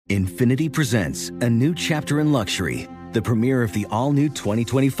Infinity presents a new chapter in luxury, the premiere of the all-new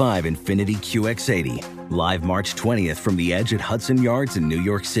 2025 Infinity QX80, live March 20th from the Edge at Hudson Yards in New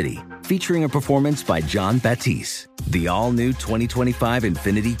York City, featuring a performance by Jon Batiste. The all-new 2025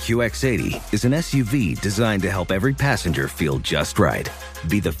 Infinity QX80 is an SUV designed to help every passenger feel just right.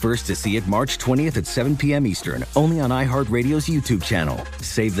 Be the first to see it March 20th at 7 p.m. Eastern, only on iHeartRadio's YouTube channel.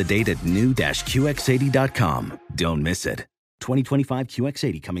 Save the date at new-QX80.com. Don't miss it. 2025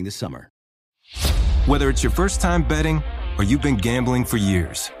 QX80 coming this summer. Whether it's your first time betting or you've been gambling for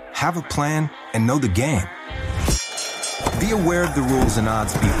years, have a plan and know the game. Be aware of the rules and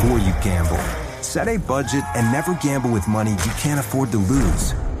odds before you gamble. Set a budget and never gamble with money you can't afford to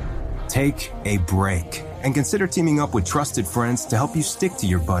lose. Take a break and consider teaming up with trusted friends to help you stick to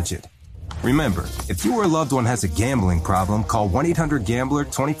your budget. Remember, if you or a loved one has a gambling problem, call 1-800-GAMBLER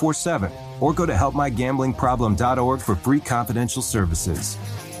 24/7 or go to helpmygamblingproblem.org for free confidential services.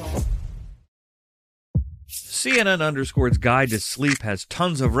 CNN_'s Guide to Sleep has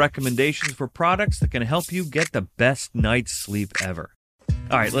tons of recommendations for products that can help you get the best night's sleep ever.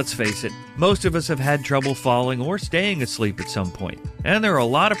 All right, let's face it, most of us have had trouble falling or staying asleep at some point, and there are a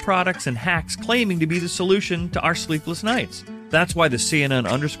lot of products and hacks claiming to be the solution to our sleepless nights. That's why the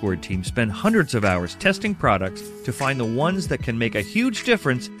CNN_ team spend hundreds of hours testing products to find the ones that can make a huge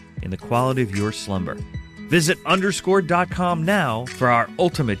difference in the quality of your slumber. Visit underscore.com now for our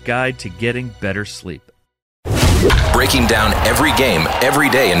ultimate guide to getting better sleep. Breaking down every game, every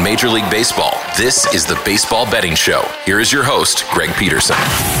day in Major League Baseball. This is the Baseball Betting Show. Here is your host, Greg Peterson.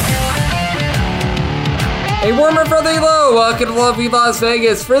 A warmer friendly hello. Welcome to lovely Las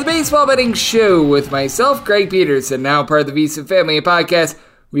Vegas for the Baseball Betting Show with myself, Greg Peterson, now part of the VSiN Family Podcast.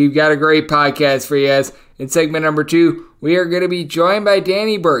 We've got a great podcast for you guys. In segment number 2, we are going to be joined by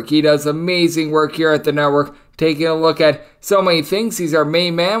Danny Burke. He does amazing work here at the network, taking a look at so many things. He's our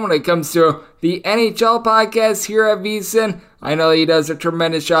main man when it comes to the NHL podcast here at VSiN. I know he does a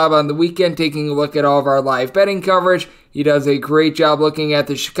tremendous job on the weekend taking a look at all of our live betting coverage. He does a great job looking at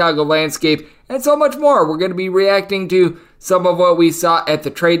the Chicago landscape and so much more. We're going to be reacting to some of what we saw at the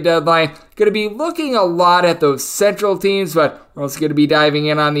trade deadline. Going to be looking a lot at those central teams, but we're also going to be diving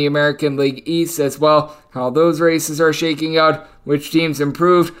in on the American League East as well, how those races are shaking out, which teams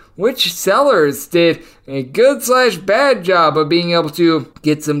improved, which sellers did a good/bad job of being able to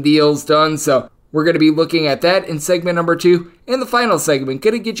get some deals done. So we're going to be looking at that in segment number 2. In the final segment,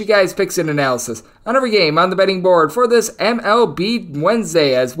 going to get you guys picks and analysis on every game on the betting board for this MLB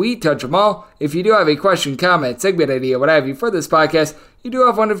Wednesday as we touch them all. If you do have a question, comment, segment idea, what have you for this podcast, you do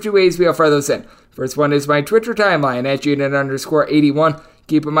have one of two ways we offer those in. First one is my Twitter timeline at unit_81.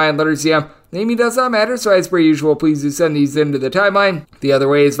 Keep in mind, letters CM. Naming does not matter, so as per usual, please do send these into the timeline. The other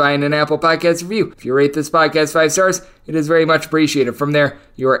way is via an Apple Podcast review. If you rate this podcast 5 stars, it is very much appreciated. From there,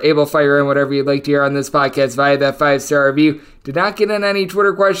 you are able to fire in whatever you'd like to hear on this podcast via that 5-star review. Did not get in any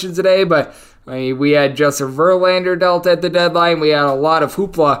Twitter questions today, but we had Justin Verlander dealt at the deadline. We had a lot of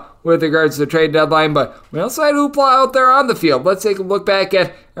hoopla with regards to the trade deadline, but we also had hoopla out there on the field. Let's take a look back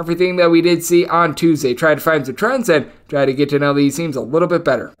at everything that we did see on Tuesday. Try to find some trends and try to get to know these teams a little bit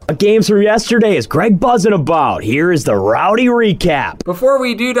better. Games from yesterday is Greg buzzing about. Here is the Rowdy recap. Before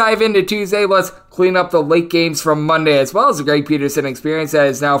we do dive into Tuesday, let's clean up the late games from Monday as well as the Greg Peterson experience that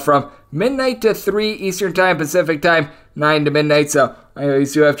is now from midnight to 3 Eastern Time, Pacific Time, 9 to midnight. So I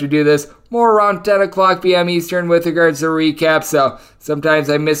always do have to do this more around 10 o'clock p.m. Eastern with regards to recap. So sometimes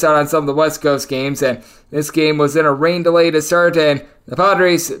I miss out on some of the West Coast games. And this game was in a rain delay to start. And the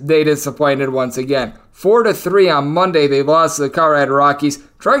Padres, they disappointed once again. 4-3 on Monday, they lost to the Colorado Rockies.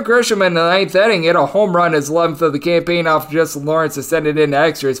 Trent Grisham in the 9th inning hit a home run, his 11th of the campaign off Justin Lawrence to send it into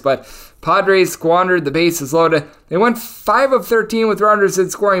extras. But Padres squandered the bases loaded. They went 5 of 13 with runners in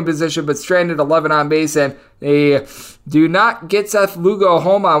scoring position, but stranded 11 on base, and they do not get Seth Lugo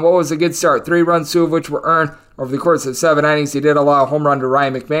home on what was a good start. 3 runs, 2 of which were earned over the course of 7 innings. He did allow a home run to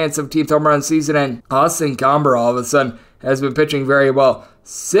Ryan McMahon, 17th home run season, and Austin Comber all of a sudden has been pitching very well.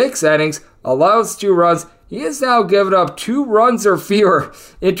 6 innings, allows 2 runs. He has now given up 2 runs or fewer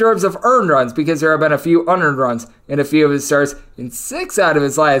in terms of earned runs because there have been a few unearned runs in a few of his starts in 6 out of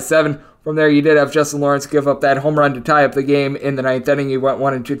his last 7. From there, you did have Justin Lawrence give up that home run to tie up the game in the 9th inning. He went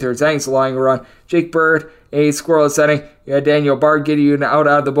 1 2/3 innings, allowing a run. Jake Bird, a scoreless inning. You had Daniel Bard getting you out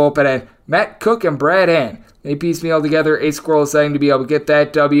of the bullpen, and Matt Cook and Brad Hand, they piecemealed together a scoreless inning to be able to get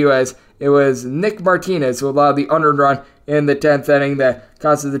that W, as it was Nick Martinez who allowed the unearned run in the 10th inning that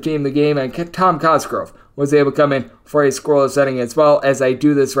costed the team the game, and Tom Cosgrove was able to come in for a scoreless inning as well. As I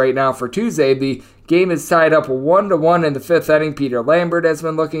do this right now for Tuesday, the game is tied up 1-1 in the 5th inning. Peter Lambert has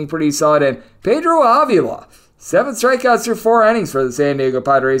been looking pretty solid, and Pedro Avila 7 strikeouts through 4 innings for the San Diego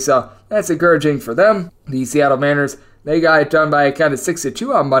Padres, so that's encouraging for them. The Seattle Mariners, they got it done by a count of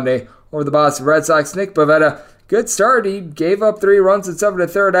 6-2 on Monday over the Boston Red Sox. Nick Pivetta, good start. He gave up 3 runs in 7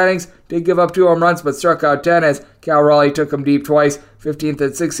 1/3 innings. Did give up 2 home runs, but struck out 10 as Cal Raleigh took him deep twice. 15th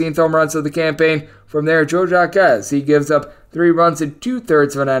and 16th home runs of the campaign. From there, Joe Jaquez, he gives up 3 runs in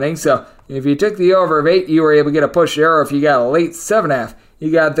 2/3 of an inning. So if you took the over of 8, you were able to get a push there. Or if you got a late 7.5,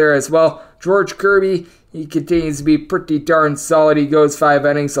 you got there as well. George Kirby, he continues to be pretty darn solid. He goes 5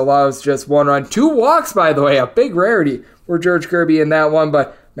 innings, allows just 1 run. 2 walks, by the way, a big rarity for George Kirby in that one.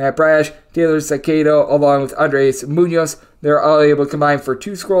 But Matt Brash, Taylor Sacato, along with Andres Munoz, they're all able to combine for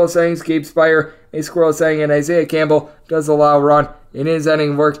 2 scoreless innings. Gabe Spire, a scoreless inning, and Isaiah Campbell does allow a run in his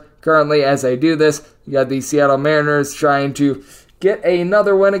inning work. Currently, as I do this, you got the Seattle Mariners trying to get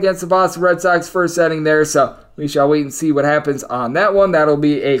another win against the Boston Red Sox first inning there, so we shall wait and see what happens on that one. That'll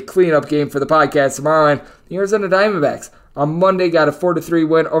be a cleanup game for the podcast tomorrow, and the Arizona Diamondbacks on Monday got a 4-3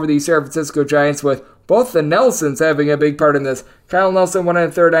 win over the San Francisco Giants, with both the Nelsons having a big part in this. Kyle Nelson, 1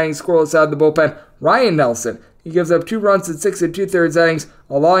 1/3 innings, scoreless out of the bullpen. Ryan Nelson, he gives up 2 runs in 6 2/3 innings,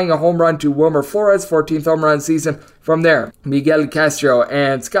 allowing a home run to Wilmer Flores, 14th home run season. From there, Miguel Castro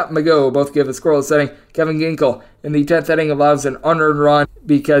and Scott McGough both give a scoreless inning. Kevin Ginkel in the 10th inning allows an unearned run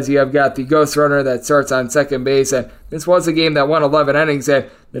because you have got the ghost runner that starts on second base. And this was a game that won 11 innings, and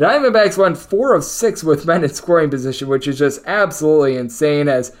the Diamondbacks went 4 of 6 with men in scoring position, which is just absolutely insane.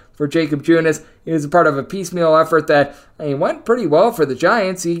 As for Jacob Junis, he was a part of a piecemeal effort that went pretty well for the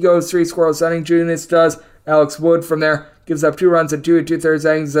Giants. He goes 3 scoreless innings, Junis does. Alex Wood from there gives up 2 runs in 2 2/3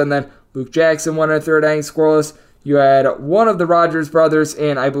 innings, and then Luke Jackson, 1 1/3 innings, scoreless. You had one of the Rogers brothers,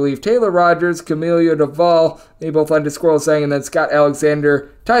 and I believe Taylor Rogers, Camilo Duvall, they both led to scoreless inning, and then Scott Alexander,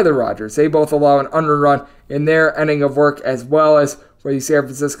 Tyler Rogers, they both allow an unearned run in their inning of work, as well as for the San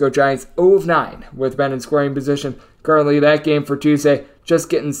Francisco Giants, 0 of 9 with men in scoring position. Currently, that game for Tuesday just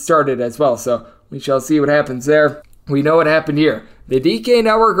getting started as well, so we shall see what happens there. We know what happened here. The DK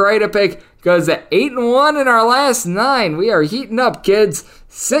Network write-up pick goes at 8-1 in our last 9. We are heating up, kids.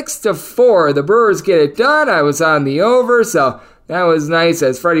 6-4. The Brewers get it done. I was on the over, so that was nice.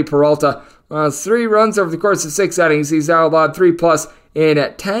 As Freddie Peralta allows 3 runs over the course of 6 innings. He's now allowed 3+ in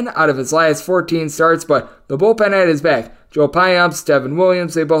 10 out of his last 14 starts, but the bullpen had his back. Joe Payamps, Devin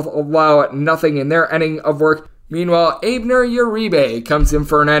Williams, they both allow nothing in their inning of work. Meanwhile, Abner Uribe comes in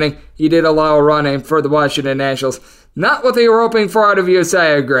for an inning. He did allow a run in for the Washington Nationals. Not what they were hoping for out of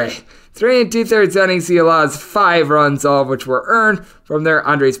Josiah Gray. 3 2/3 innings, he allows 5 runs, all of which were earned. From there,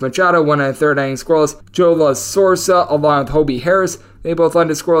 Andres Machado, 1 1/3 innings scoreless. Joe La Sorsa, along with Hobie Harris, they both led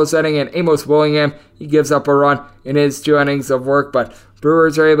to scoreless inning, and Amos Willingham, he gives up a run in his 2 innings of work, but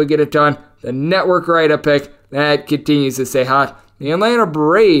Brewers are able to get it done. The network write-up pick, that continues to stay hot. The Atlanta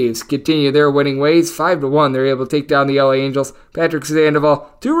Braves continue their winning ways. 5-1, they're able to take down the LA Angels. Patrick Sandoval,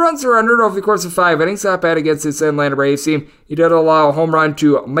 2 runs surrendered over the course of 5 innings. Not bad against this Atlanta Braves team. He did allow a home run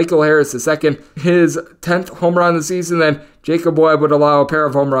to Michael Harris II, his 10th home run of the season. Then Jacob Webb would allow a pair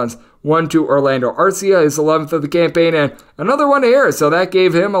of home runs. 1 to Orlando Arcia, his 11th of the campaign, and another 1 to Harris, so that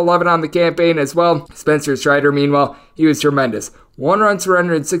gave him 11 on the campaign as well. Spencer Strider, meanwhile, he was tremendous. 1 run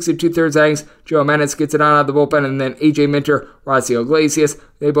surrendered in 6 2/3 innings. Joe Menace gets it on out of the bullpen, and then AJ Minter, Rocio Iglesias,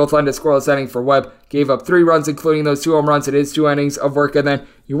 they both led a scoreless inning for Webb. Gave up 3 runs, including those 2 home runs in his 2 innings of work, and then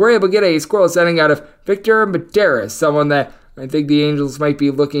you were able to get a scoreless inning out of Victor Medeiros, someone that I think the Angels might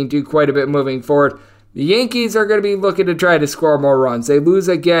be looking to quite a bit moving forward. The Yankees are going to be looking to try to score more runs. They lose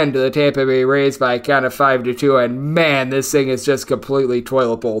again to the Tampa Bay Rays by a count of 5-2, and man, this thing is just completely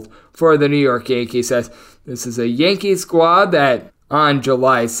toilet bowled for the New York Yankees. This is a Yankee squad that on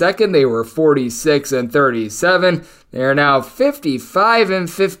July 2nd, they were 46-37. They are now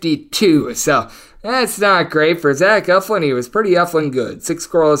 55-52, so that's not great for Zach Eflin. He was pretty Eflin good. 6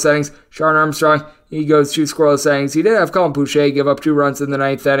 scoreless innings. Sean Armstrong, he goes 2 scoreless innings. He did have Colin Boucher give up 2 runs in the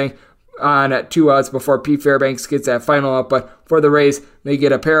 9th inning on 2 outs before Pete Fairbanks gets that final out, but for the Rays, they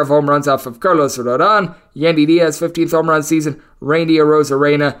get a pair of home runs off of Carlos Rodon. Yandy Diaz, 15th home run season. Randy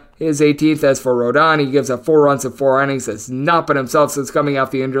Arozarena, his 18th. As for Rodon, he gives up 4 runs in 4 innings. Has not been himself since coming off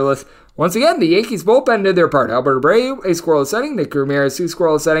the injury list. Once again, the Yankees bullpen did their part. Albert Abreu, a scoreless inning. Nick Ramirez, 2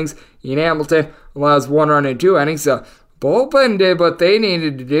 scoreless innings. Ian Hamilton allows 1 run in 2 innings. So bullpen did what they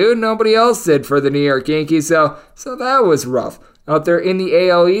needed to do. Nobody else did for the New York Yankees. So that was rough. Out there in the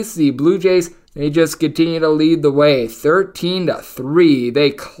AL East, the Blue Jays, they just continue to lead the way. 13-3.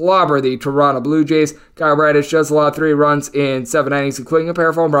 They clobber the Toronto Blue Jays. Kyle Bradish just allowed 3 runs in 7 innings, including a pair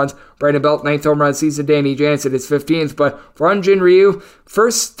of home runs. Brandon Belt, 9th home run season. Danny Jansen, his 15th. But for Hyun-Jin Ryu,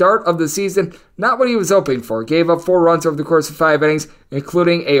 first start of the season, not what he was hoping for. Gave up 4 runs over the course of 5 innings,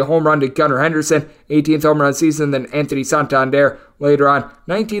 including a home run to Gunnar Henderson, 18th home run season, then Anthony Santander later on,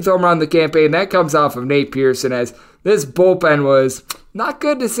 19th home run in the campaign. That comes off of Nate Pearson, as this bullpen was not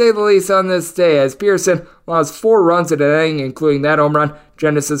good to say the least on this day, as Pearson allows 4 runs in an inning, including that home run,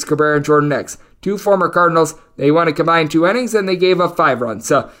 Genesis Cabrera and Jordan Nix. 2 former Cardinals, they won a combined 2 innings and they gave up 5 runs.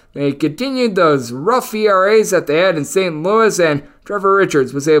 So they continued those rough ERAs that they had in St. Louis, and Trevor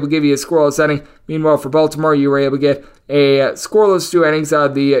Richards was able to give you a scoreless inning. Meanwhile, for Baltimore, you were able to get a scoreless 2 innings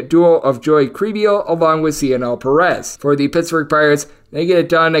out of the duo of Joey Krehbiel along with Cionel Perez. For the Pittsburgh Pirates, they get it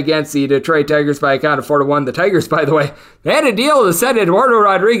done against the Detroit Tigers by a count of 4-1. The Tigers, by the way, they had a deal to send Eduardo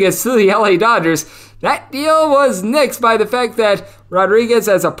Rodriguez to the LA Dodgers. That deal was nixed by the fact that Rodriguez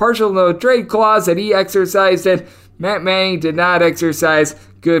has a partial no-trade clause that he exercised, and Matt Manning did not exercise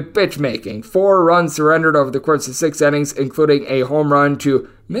good pitch making. 4 runs surrendered over the course of 6 innings, including a home run to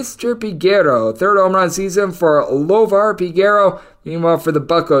Mr. Piguero. 3rd home run season for Lovar Piguero. Meanwhile, for the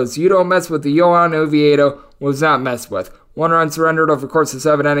Buccos, you don't mess with the Johan Oviedo, was not messed with. 1 run surrendered over the course of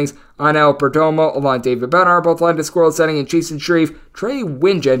 7 innings. Anel Perdomo along David Bednar both led to scoreless inning, and Chasen Shreve, Trey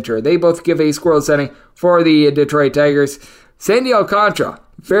Wingenter, they both give a scoreless inning for the Detroit Tigers. Sandy Alcantara,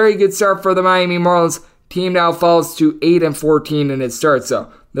 very good start for the Miami Marlins. Team now falls to 8-14 in its start.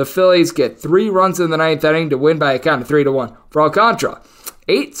 So the Phillies get 3 runs in the 9th inning to win by a count of 3-1. For Alcantara,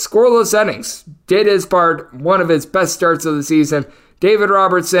 8 scoreless innings, did his part, one of his best starts of the season. David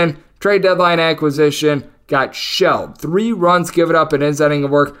Robertson, trade deadline acquisition, got shelled. 3 runs given up in his inning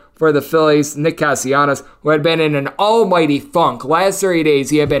of work for the Phillies. Nick Castellanos, who had been in an almighty funk. Last 30 days,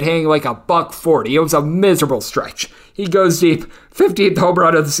 he had been hitting like a $140. It was a miserable stretch. He goes deep, 15th home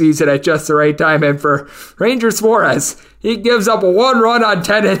run of the season at just the right time. And for Ranger Suarez, he gives up 1 run on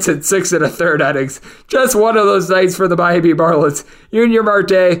 10 hits in 6 1/3 innings. Just one of those nights for the Miami Marlins. Junior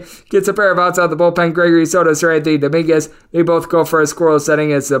Marte gets a pair of outs out of the bullpen. Gregory Soto, Anthony Dominguez, they both go for a scoreless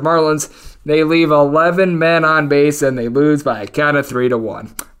inning as the Marlins, they leave 11 men on base and they lose by a count of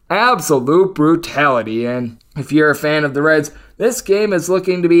 3-1. Absolute brutality. And if you're a fan of the Reds, this game is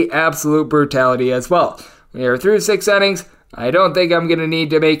looking to be absolute brutality as well. We are through 6 innings. I don't think I'm going to need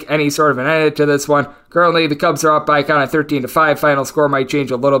to make any sort of an edit to this one. Currently, the Cubs are up by a count of 13-5. Final score might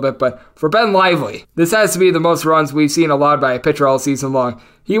change a little bit, but for Ben Lively, this has to be the most runs we've seen allowed by a pitcher all season long.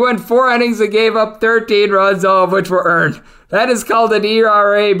 He went 4 innings and gave up 13 runs, all of which were earned. That is called an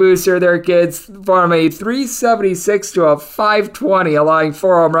ERA booster there, kids, from a 3.76 to a 5.20, allowing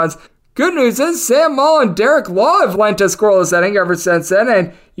 4 home runs. Good news is Sam Mull and Derek Law have lent a scoreless inning ever since then,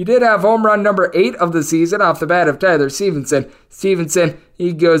 and you did have home run number 8 of the season off the bat of Tyler Stevenson. Stevenson,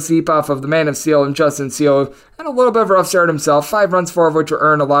 he goes deep off of the Man of Steel and Justin Steele, and a little bit of a rough start himself. 5 runs, 4 of which were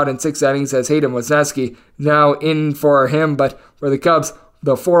earned, allowed in 6 innings, as Hayden Wesneski now in for him. But for the Cubs,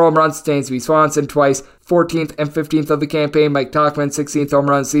 the 4 home runs, Dansby Swanson twice, 14th and 15th of the campaign. Mike Tauchman, 16th home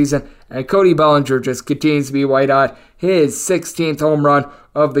run season. And Cody Bellinger just continues to be white hot. His 16th home run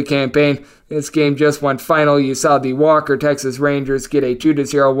of the campaign. This game just went final. You saw the Walker Texas Rangers get a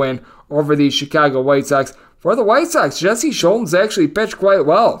 2-0 win over the Chicago White Sox. For the White Sox, Jesse Scholtens actually pitched quite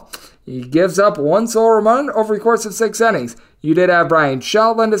well. He gives up 1 solo run over the course of 6 innings. You did have Brian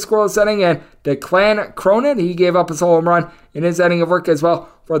Shaw lend a scoreless inning, and Declan Cronin, he gave up a solo home run in his inning of work as well.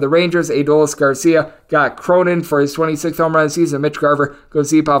 For the Rangers, Adolis Garcia got Cronin for his 26th home run season. Mitch Garver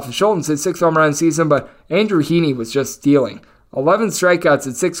goes deep off of Scholtens, his 6th home run season, but Andrew Heaney was just stealing. 11 strikeouts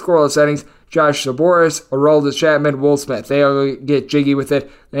in 6 scoreless innings. Josh Saboris, Aroldis Chapman, Will Smith, they all get jiggy with it.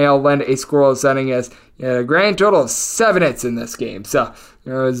 They all lend a scoreless inning as a grand total of 7 hits in this game. So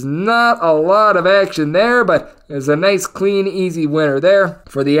there was not a lot of action there, but it was a nice, clean, easy winner there.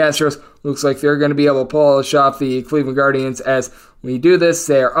 For the Astros, looks like they're going to be able to polish off the Cleveland Guardians as we do this.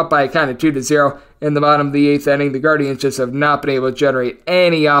 They are up by a count of 2-0 in the bottom of the 8th inning. The Guardians just have not been able to generate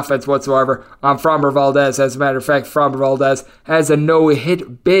any offense whatsoever on Framber Valdez. As a matter of fact, Framber Valdez has a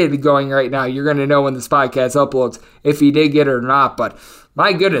no-hit bid going right now. You're going to know when this podcast uploads if he did get it or not, but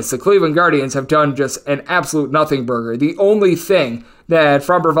my goodness, the Cleveland Guardians have done just an absolute nothing burger. The only thing that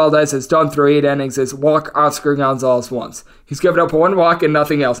Framber Valdez has done through 8 innings is walk Oscar Gonzalez once. He's given up 1 walk and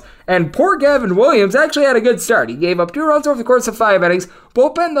nothing else. And poor Gavin Williams actually had a good start. He gave up 2 runs over the course of 5 innings.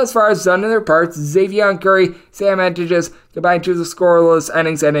 Bullpen thus far has done their parts. Xavier Curry, Sam Antiges combined 2 scoreless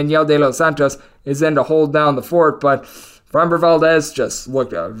innings, and Daniel De Los Santos is in to hold down the fort, but Framber Valdez just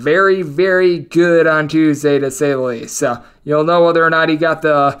looked very, very good on Tuesday, to say the least. So you'll know whether or not he got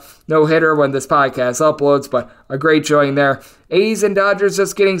the no-hitter when this podcast uploads, but a great showing there. A's and Dodgers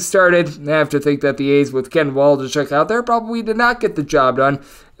just getting started. I have to think that the A's with Ken Waldichuk out there probably did not get the job done.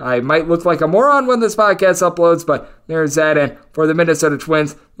 I might look like a moron when this podcast uploads, but there's that. And for the Minnesota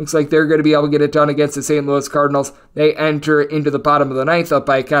Twins, looks like they're going to be able to get it done against the St. Louis Cardinals. They enter into the bottom of the ninth up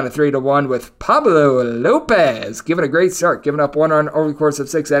by a count of 3-1 with Pablo Lopez giving a great start, giving up 1 run over the course of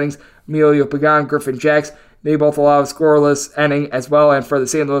 6 innings. Emilio Pagan, Griffin Jax, they both allow a scoreless inning as well. And for the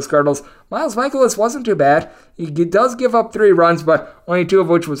St. Louis Cardinals, Miles Mikolas wasn't too bad. He does give up 3 runs, but only 2 of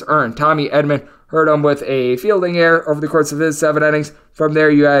which was earned. Tommy Edman hurt him with a fielding error over the course of his 7 innings. From there,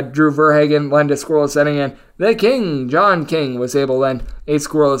 you had Drew Verhagen lend a scoreless inning, and the King, John King, was able to lend a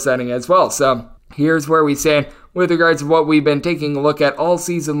scoreless inning as well. So here's where we stand with regards to what we've been taking a look at all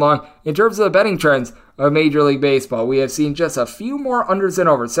season long in terms of the betting trends of Major League Baseball. We have seen just a few more unders than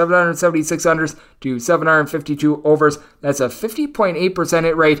overs, 776 unders to 752 overs. That's a 50.8%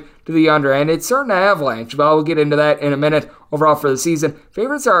 hit rate to the under, and it's starting to avalanche, but I'll get into that in a minute. Overall for the season,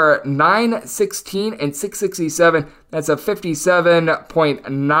 favorites are 9, 16, and 667. That's a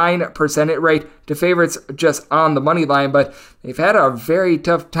 57.9% hit rate to favorites just on the money line, but they've had a very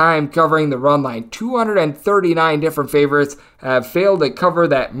tough time covering the run line. 239 different favorites have failed to cover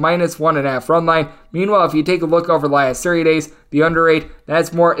that -1.5 run line. Meanwhile, if you take a look over the last 30 days, the under rate,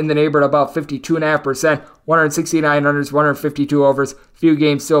 that's more in the neighborhood of about 52.5%. 169 unders, 152 overs, few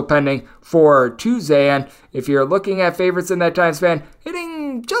games still pending for Tuesday. And if you're looking at favorites in that time span,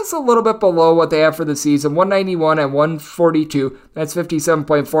 hitting just a little bit below what they have for the season, 191 and 142, that's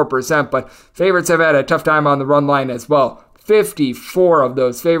 57.4%. But favorites have had a tough time on the run line as well. 54 of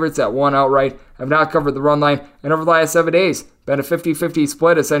those favorites that won outright have not covered the run line, and over the last 7 days, been a 50-50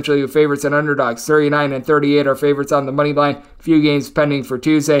 split essentially with favorites and underdogs. 39 and 38 are favorites on the money line, few games pending for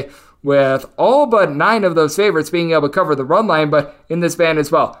Tuesday, with all but 9 of those favorites being able to cover the run line, but in this band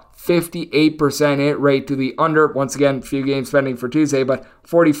as well, 58% hit rate to the under. Once again, few games pending for Tuesday, but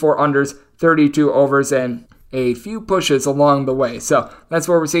 44 unders, 32 overs, and a few pushes along the way. So that's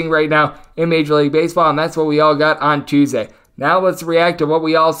what we're seeing right now in Major League Baseball, and that's what we all got on Tuesday. Now let's react to what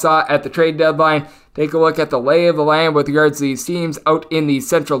we all saw at the trade deadline. Take a look at the lay of the land with regards to these teams out in the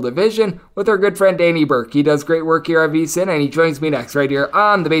Central Division with our good friend Danny Burke. He does great work here at VSiN, and he joins me next right here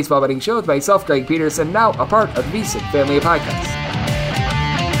on the Baseball Betting Show with myself, Greg Peterson, now a part of the VSiN family of podcasts.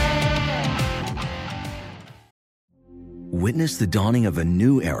 Witness the dawning of a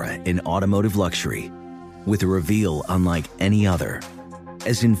new era in automotive luxury with a reveal unlike any other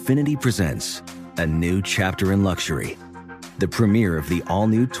as Infiniti presents a new chapter in luxury, the premiere of the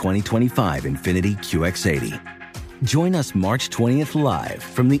all-new 2025 Infiniti QX80. Join us March 20th live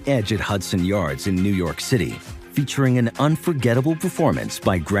from the Edge at Hudson Yards in New York City, featuring an unforgettable performance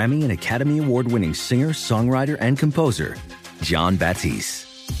by Grammy and Academy Award-winning singer, songwriter, and composer, Jon Batiste.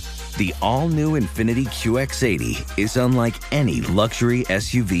 The all-new Infiniti QX80 is unlike any luxury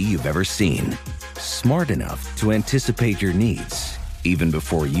SUV you've ever seen. Smart enough to anticipate your needs, even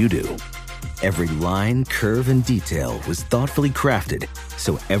before you do. Every line, curve, and detail was thoughtfully crafted,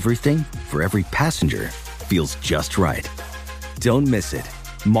 so everything for every passenger feels just right. Don't miss it.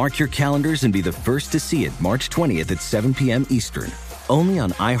 Mark your calendars and be the first to see it March 20th at 7 p.m. Eastern, only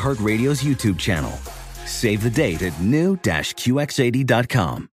on iHeartRadio's YouTube channel. Save the date at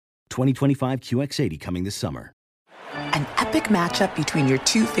new-QX80.com. 2025 QX80 coming this summer. An epic matchup between your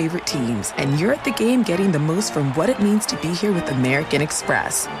 2 favorite teams, and you're at the game getting the most from what it means to be here with American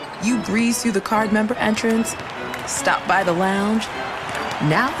Express. You breeze through the card member entrance, stop by the lounge.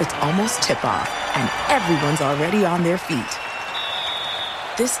 Now it's almost tip-off, and everyone's already on their feet.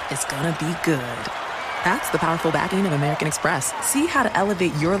 This is gonna be good. That's the powerful backing of American Express. See how to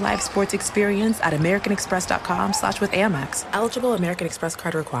elevate your live sports experience at americanexpress.com/withAmex. Eligible American Express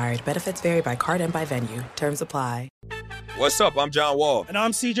card required. Benefits vary by card and by venue. Terms apply. What's up? I'm John Wall. And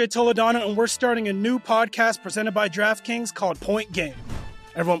I'm CJ Toledano, and we're starting a new podcast presented by DraftKings called Point Game.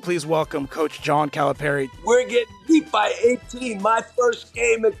 Everyone, please welcome Coach John Calipari. We're getting beat by 18. My first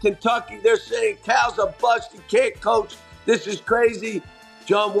game in Kentucky, they're saying Cal's a bust. He can't coach. This is crazy.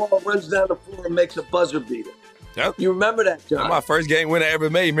 John Wall runs down the floor and makes a buzzer beater. Yep. You remember that, John? That's my first game win I ever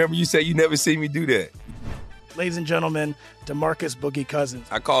made. Remember you said you never seen me do that. Ladies and gentlemen, DeMarcus Boogie Cousins.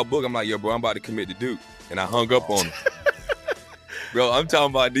 I called Boog. I'm like, yo, bro, I'm about to commit to Duke. And I hung up on him. Bro, I'm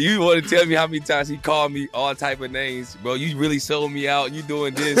talking about, do you want to tell me how many times he called me all type of names? Bro, you really sold me out. You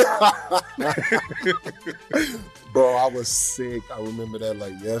doing this. Bro, I was sick. I remember that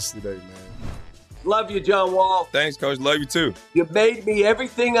like yesterday, man. Love you, John Wall. Thanks, Coach. Love you, too. You made me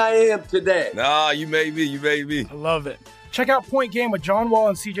everything I am today. Nah, you made me. You made me. I love it. Check out Point Game with John Wall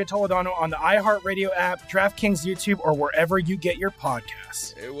and CJ Toledano on the iHeartRadio app, DraftKings YouTube, or wherever you get your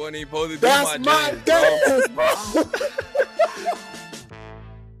podcasts. It wasn't even supposed to be That's my game, bro.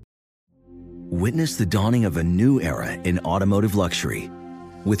 Witness the dawning of a new era in automotive luxury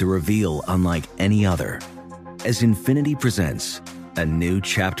with a reveal unlike any other as Infiniti presents a new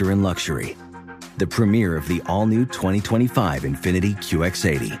chapter in luxury, the premiere of the all-new 2025 Infiniti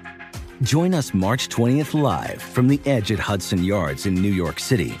QX80. Join us March 20th live from the Edge at Hudson Yards in New York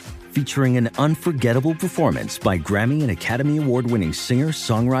City, featuring an unforgettable performance by Grammy and Academy Award-winning singer,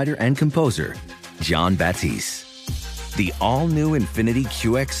 songwriter, and composer, Jon Batiste. The all-new Infiniti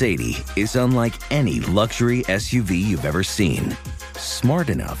QX80 is unlike any luxury SUV you've ever seen. Smart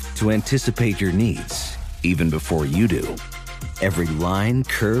enough to anticipate your needs, even before you do. Every line,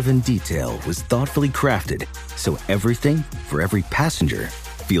 curve, and detail was thoughtfully crafted, so everything for every passenger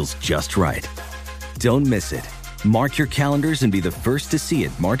feels just right. Don't miss it. Mark your calendars and be the first to see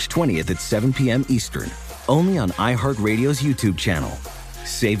it March 20th at 7 p.m. Eastern, only on iHeartRadio's YouTube channel.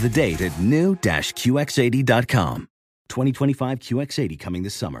 Save the date at new-QX80.com. 2025 QX80 coming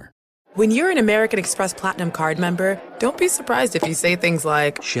this summer. When you're an American Express Platinum card member, don't be surprised if you say things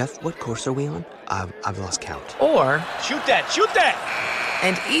like, "Chef, what course are we on? I've lost count." Or, "Shoot that, shoot that!"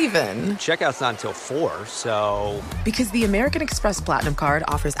 And even, "Checkout's not until 4, so..." Because the American Express Platinum Card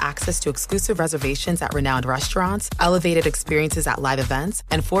offers access to exclusive reservations at renowned restaurants, elevated experiences at live events,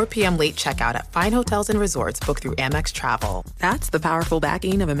 and 4 p.m. late checkout at fine hotels and resorts booked through Amex Travel. That's the powerful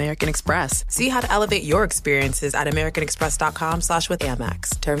backing of American Express. See how to elevate your experiences at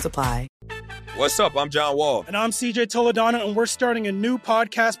americanexpress.com/withAmex. Terms apply. What's up? I'm John Wall. And I'm CJ Toledano, and we're starting a new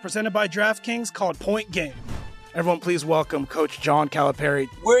podcast presented by DraftKings called Point Game. Everyone, please welcome Coach John Calipari.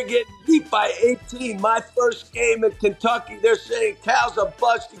 We're getting beat by 18. My first game in Kentucky, they're saying Cal's a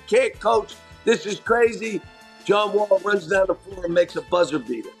bust. He can't coach. This is crazy. John Wall runs down the floor and makes a buzzer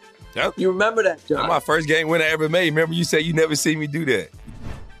beater. Yep. You remember that, John? That's my first game winner I ever made. Remember you said you never see me do that.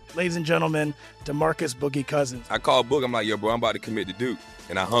 Ladies and gentlemen, DeMarcus Boogie Cousins. I called Boog. I'm like, yo, bro, I'm about to commit to Duke.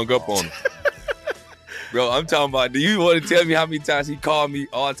 And I hung up on him. Bro, I'm talking about, do you want to tell me how many times he called me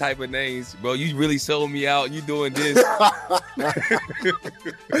all type of names? Bro, you really sold me out. You doing this.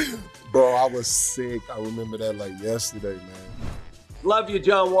 Bro, I was sick. I remember that like yesterday, man. Love you,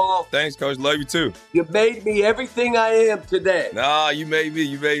 John Wall. Thanks, Coach. Love you, too. You made me everything I am today. Nah, you made me.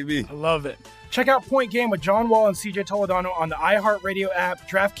 You made me. I love it. Check out Point Game with John Wall and CJ Toledano on the iHeartRadio app,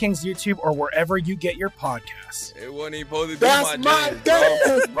 DraftKings YouTube, or wherever you get your podcasts. It wasn't even supposed to be That's my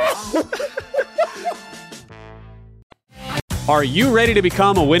game, bro. Are you ready to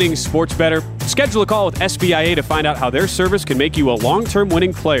become a winning sports bettor? Schedule a call with SBIA to find out how their service can make you a long-term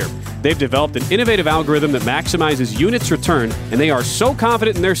winning player. They've developed an innovative algorithm that maximizes units returned, and they are so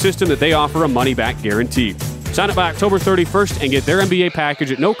confident in their system that they offer a money-back guarantee. Sign up by October 31st and get their NBA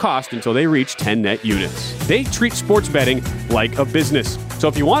package at no cost until they reach 10 net units. They treat sports betting like a business. So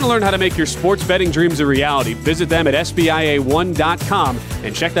if you want to learn how to make your sports betting dreams a reality, visit them at SBIA1.com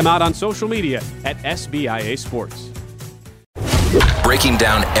and check them out on social media at SBIA Sports. Breaking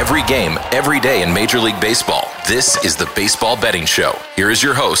down every game, every day in Major League Baseball. This is the Baseball Betting Show. Here is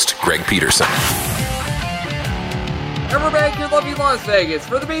your host, Greg Peterson. And we're back here in lovely Las Vegas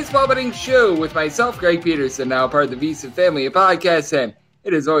for the Baseball Betting Show with myself, Greg Peterson, now part of the VSiN family of podcasts. And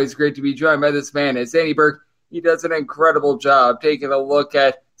it is always great to be joined by this man, as Danny Burke. He does an incredible job taking a look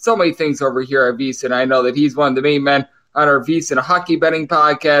at so many things over here at VSiN. I know that he's one of the main men on our VSiN hockey betting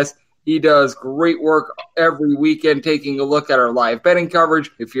podcast. He does great work every weekend taking a look at our live betting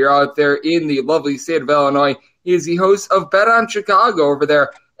coverage. If you're out there in the lovely state of Illinois, he is the host of Bet on Chicago over there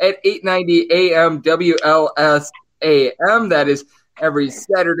at 890 AM WLS-AM. That is every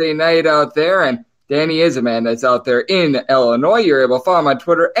Saturday night out there. And Danny is a man that's out there in Illinois. You're able to follow him on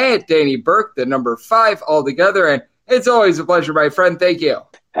Twitter at Danny Burke, the number 5 altogether. And it's always a pleasure, my friend. Thank you.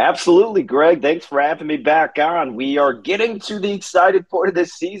 Absolutely, Greg. Thanks for having me back on. We are getting to the excited part of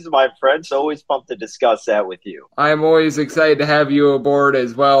this season, my friend. So always pumped to discuss that with you. I'm always excited to have you aboard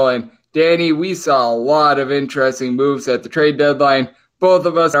as well. And Danny, we saw a lot of interesting moves at the trade deadline. Both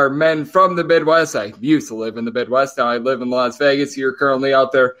of us are men from the Midwest. I used to live in the Midwest. Now I live in Las Vegas. You're currently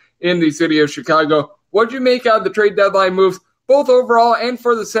out there in the city of Chicago. What'd you make out of the trade deadline moves, both overall and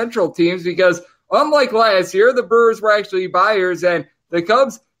for the Central teams? Because unlike last year, the Brewers were actually buyers, and the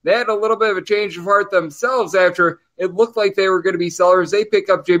Cubs, they had a little bit of a change of heart themselves after it looked like they were going to be sellers. They pick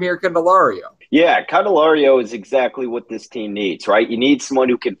up Jeimer Candelario. Yeah, Candelario is exactly what this team needs, right? You need someone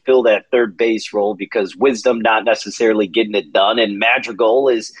who can fill that third base role because Wisdom not necessarily getting it done, and Madrigal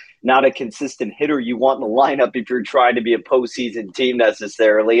is not a consistent hitter you want in the lineup if you're trying to be a postseason team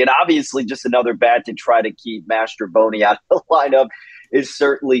necessarily. And obviously just another bat to try to keep Mastrobuoni out of the lineup is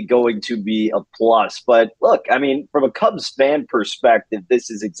certainly going to be a plus. But look, I mean, from a Cubs fan perspective, this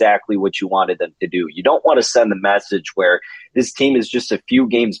is exactly what you wanted them to do. You don't want to send the message where this team is just a few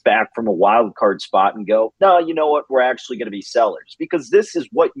games back from a wild card spot and go, no, you know what, we're actually going to be sellers. Because this is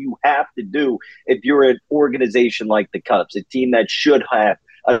what you have to do if you're an organization like the Cubs, a team that should have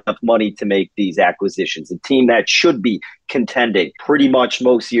enough money to make these acquisitions, a team that should be contending pretty much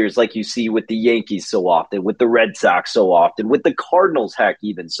most years, like you see with the Yankees so often, with the Red Sox so often, with the Cardinals, heck,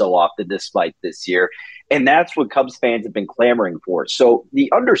 even so often, despite this year. And that's what Cubs fans have been clamoring for. So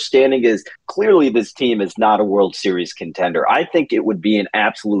the understanding is clearly this team is not a World Series contender. I think it would be an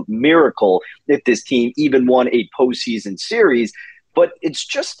absolute miracle if this team even won a postseason series. But it's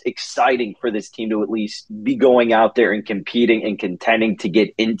just exciting for this team to at least be going out there and competing and contending to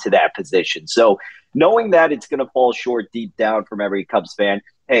get into that position. So knowing that it's going to fall short deep down from every Cubs fan,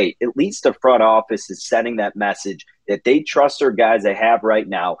 hey, at least the front office is sending that message that they trust their guys they have right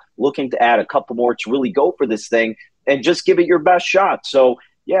now, looking to add a couple more to really go for this thing and just give it your best shot. So,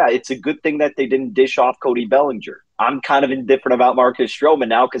 yeah, it's a good thing that they didn't dish off Cody Bellinger. I'm kind of indifferent about Marcus Stroman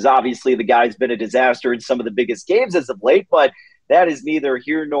now because obviously the guy's been a disaster in some of the biggest games as of late, but that is neither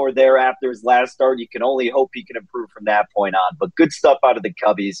here nor there after his last start. You can only hope he can improve from that point on. But good stuff out of the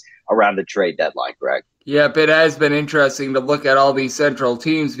Cubbies around the trade deadline, Greg. Yep, it has been interesting to look at all these Central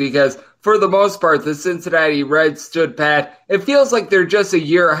teams because for the most part, the Cincinnati Reds stood pat. It feels like they're just a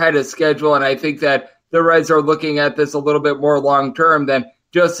year ahead of schedule, and I think that the Reds are looking at this a little bit more long-term than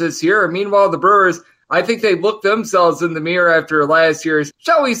just this year. Meanwhile, the Brewers, I think they looked themselves in the mirror after last year's,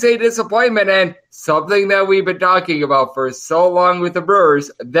 shall we say, disappointment, and something that we've been talking about for so long with the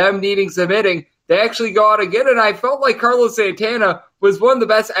Brewers, them needing some hitting. They actually go out again, and I felt like Carlos Santana was one of the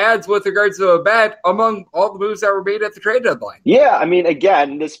best ads with regards to a bat among all the moves that were made at the trade deadline. Yeah, I mean,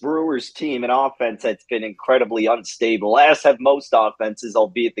 again, this Brewers team and offense has been incredibly unstable, as have most offenses,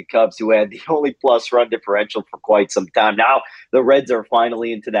 albeit the Cubs, who had the only plus run differential for quite some time. Now the Reds are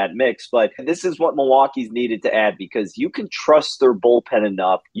finally into that mix, but this is what Milwaukee's needed to add because you can trust their bullpen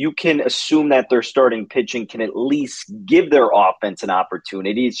enough. You can assume that their starting pitching can at least give their offense an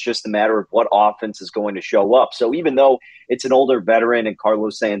opportunity. It's just a matter of what offense is going to show up. So even though it's an older veteran and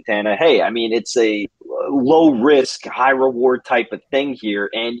Carlos Santana, hey, I mean, it's a low-risk, high-reward type of thing here,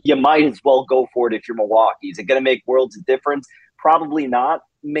 and you might as well go for it if you're Milwaukee. Is it going to make worlds of difference? Probably not.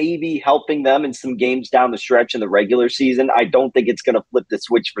 Maybe helping them in some games down the stretch in the regular season. I don't think it's going to flip the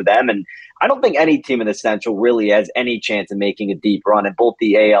switch for them, and I don't think any team in the Central really has any chance of making a deep run in both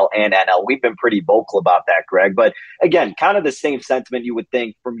the AL and NL. We've been pretty vocal about that, Greg, but again, kind of the same sentiment you would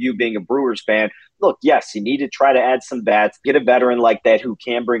think from you being a Brewers fan. Look, yes, you need to try to add some bats, get a veteran like that who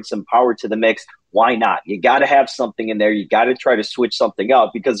can bring some power to the mix. Why not? You got to have something in there. You got to try to switch something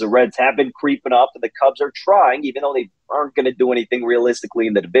up because the Reds have been creeping up and the Cubs are trying, even though they aren't going to do anything realistically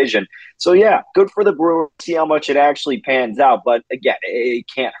in the division. So, yeah, good for the Brewers. See how much it actually pans out. But, again, it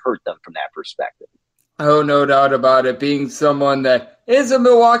can't hurt them from that perspective. Oh, no doubt about it. Being someone that is a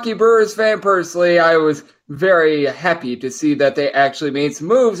Milwaukee Brewers fan personally, I was very happy to see that they actually made some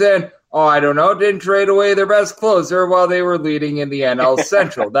moves and I don't know, didn't trade away their best closer while they were leading in the NL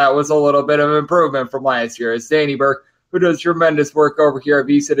Central. That was a little bit of improvement from last year. As Danny Burke, who does tremendous work over here at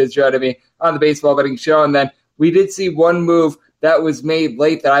VSiN, is joining me on the Baseball Betting Show. And then we did see one move that was made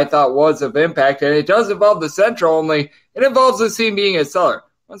late that I thought was of impact, and it does involve the Central, only it involves the team being a seller.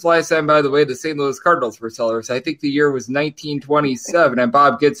 When's the last time, by the way, the St. Louis Cardinals were sellers? I think the year was 1927, and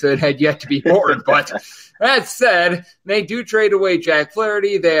Bob Gibson had yet to be born. But that said, they do trade away Jack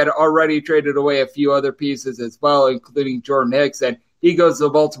Flaherty. They had already traded away a few other pieces as well, including Jordan Hicks, and he goes to the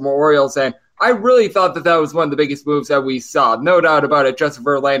Baltimore Orioles. And I really thought that was one of the biggest moves that we saw. No doubt about it, Justin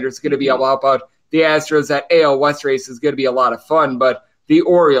Verlander is going to be able to help out the Astros. That AL West race is going to be a lot of fun. But the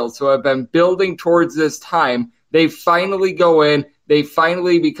Orioles, who have been building towards this time, they finally go in. They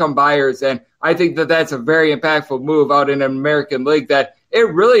finally become buyers, and I think that that's a very impactful move out in an American League that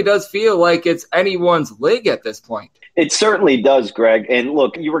it really does feel like it's anyone's league at this point. It certainly does, Greg. And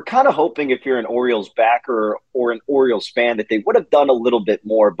look, you were kind of hoping if you're an Orioles backer or an Orioles fan that they would have done a little bit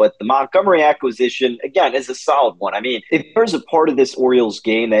more. But the Montgomery acquisition, again, is a solid one. I mean, if there's a part of this Orioles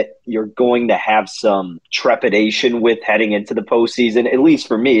game that you're going to have some trepidation with heading into the postseason, at least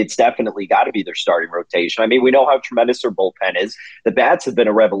for me, it's definitely got to be their starting rotation. I mean, we know how tremendous their bullpen is. The bats have been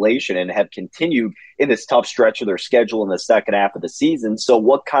a revelation and have continued in this tough stretch of their schedule in the second half of the season. So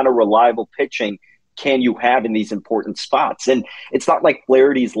what kind of reliable pitching can you have in these important spots? And it's not like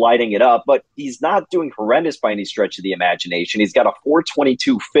Flaherty's lighting it up, but he's not doing horrendous by any stretch of the imagination. He's got a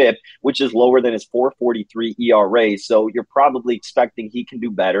 4.22 FIP, which is lower than his 4.43 ERA. So you're probably expecting he can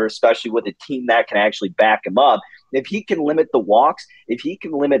do better, especially with a team that can actually back him up. If he can limit the walks, if he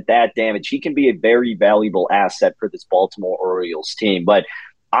can limit that damage, he can be a very valuable asset for this Baltimore Orioles team. But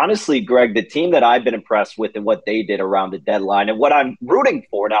honestly, Greg, the team that I've been impressed with and what they did around the deadline and what I'm rooting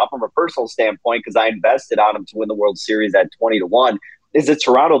for now from a personal standpoint, because I invested on them to win the World Series at 20-1, is the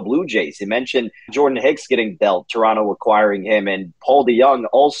Toronto Blue Jays. You mentioned Jordan Hicks getting dealt, Toronto acquiring him, and Paul DeJong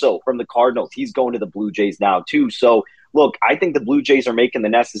also from the Cardinals. He's going to the Blue Jays now too. So look, I think the Blue Jays are making the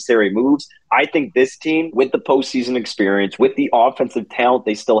necessary moves. I think this team, with the postseason experience, with the offensive talent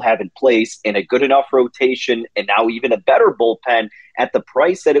they still have in place, and a good enough rotation, and now even a better bullpen at the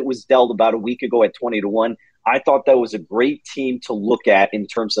price that it was dealt about a week ago at 20-1, I thought that was a great team to look at in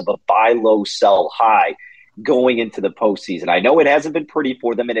terms of a buy low, sell high going into the postseason. I know it hasn't been pretty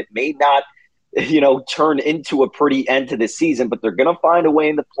for them, and it may not, turn into a pretty end to the season, but they're going to find a way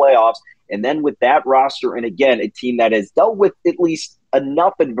in the playoffs. And then with that roster, and again, a team that has dealt with at least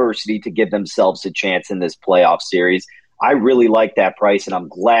enough adversity to give themselves a chance in this playoff series, I really like that price, and I'm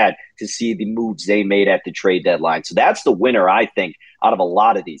glad to see the moves they made at the trade deadline. So that's the winner, I think, out of a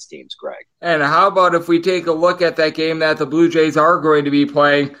lot of these teams, Greg. And how about if we take a look at that game that the Blue Jays are going to be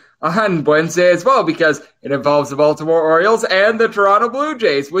playing on Wednesday as well, because it involves the Baltimore Orioles and the Toronto Blue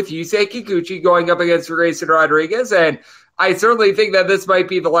Jays, with Yusei Kikuchi going up against Grayson Rodriguez. And I certainly think that this might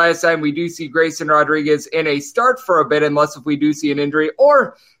be the last time we do see Grayson Rodriguez in a start for a bit, unless if we do see an injury,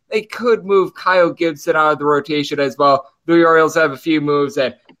 or they could move Kyle Gibson out of the rotation as well. The Orioles have a few moves,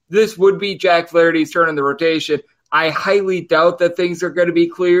 and this would be Jack Flaherty's turn in the rotation. I highly doubt that things are going to be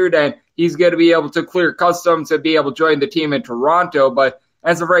cleared, and he's going to be able to clear customs and be able to join the team in Toronto. But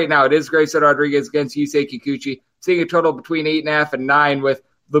as of right now, it is Grayson Rodriguez against Yusei Kikuchi, seeing a total between 8.5 and 9, with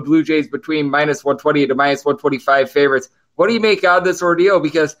the Blue Jays between minus 120 to minus 125 favorites. What do you make out of this ordeal?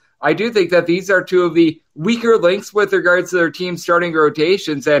 Because I do think that these are two of the weaker links with regards to their team starting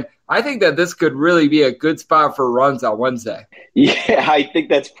rotations, and I think that this could really be a good spot for runs on Wednesday. Yeah, I think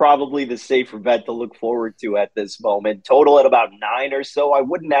that's probably the safer bet to look forward to at this moment. Total at about 9 or so. I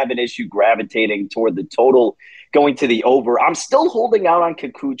wouldn't have an issue gravitating toward the total going to the over. I'm still holding out on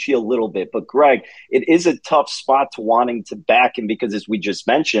Kikuchi a little bit, but Greg, it is a tough spot to wanting to back him because, as we just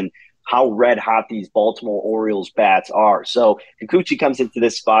mentioned, how red hot these Baltimore Orioles bats are. So Kikuchi comes into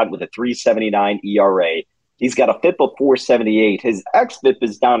this spot with a 3.79 ERA. He's got a FIP of 4.78. His xFIP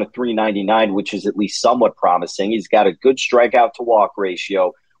is down to 3.99, which is at least somewhat promising. He's got a good strikeout to walk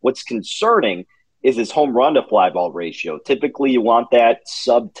ratio. What's concerning is his home run to fly ball ratio. Typically, you want that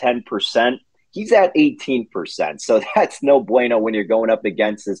sub 10%. He's at 18%. So that's no bueno when you're going up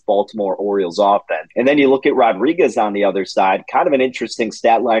against this Baltimore Orioles offense. And then you look at Rodriguez on the other side, kind of an interesting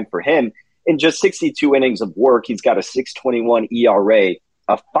stat line for him. In just 62 innings of work, he's got a 6.21 ERA,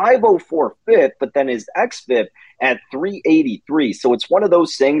 a 5.04 FIP, but then his xFIP at 3.83. So it's one of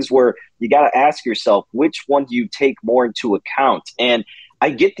those things where you got to ask yourself, which one do you take more into account? And I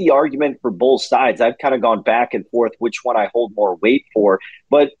get the argument for both sides. I've kind of gone back and forth which one I hold more weight for.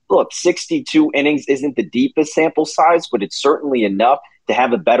 But look, 62 innings isn't the deepest sample size, but it's certainly enough to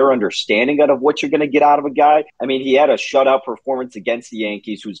have a better understanding of what you're going to get out of a guy. I mean, he had a shutout performance against the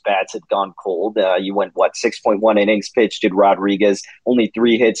Yankees, whose bats had gone cold. You went, 6.1 innings pitched, did Rodriguez, only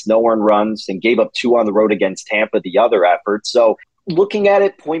 3 hits, no earned runs, and gave up 2 on the road against Tampa the other effort. So looking at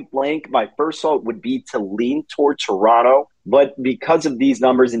it point blank, my first thought would be to lean toward Toronto. But because of these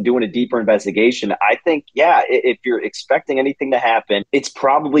numbers and doing a deeper investigation, I think, if you're expecting anything to happen, it's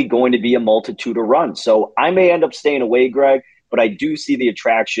probably going to be a multitude of runs. So I may end up staying away, Greg, but I do see the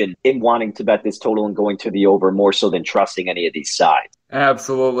attraction in wanting to bet this total and going to the over more so than trusting any of these sides.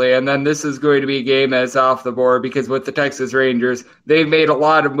 Absolutely. And then this is going to be a game that's off the board because with the Texas Rangers, they've made a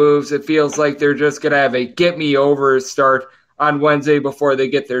lot of moves. It feels like they're just going to have a get-me-over start on Wednesday before they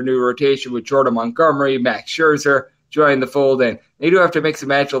get their new rotation with Jordan Montgomery, Max Scherzer join the fold, and they do have to mix and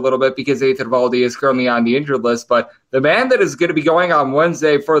match a little bit because Nathan Eovaldi is currently on the injured list. But the man that is going to be going on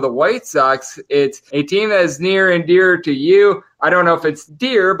Wednesday for the White Sox, it's a team that is near and dear to you. I don't know if it's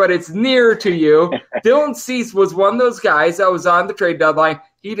dear, but it's near to you. Dylan Cease was one of those guys that was on the trade deadline.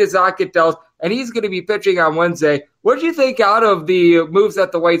 He does not get dealt, and he's going to be pitching on Wednesday. What do you think out of the moves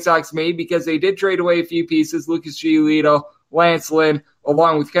that the White Sox made? Because they did trade away a few pieces, Lucas Giolito, Lance Lynn,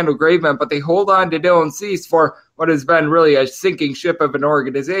 along with Kendall Graveman, but they hold on to Dylan Cease for what has been really a sinking ship of an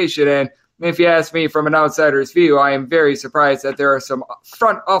organization. And if you ask me from an outsider's view, I am very surprised that there are some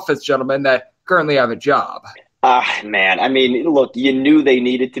front office gentlemen that currently have a job. Man, I mean, look, you knew they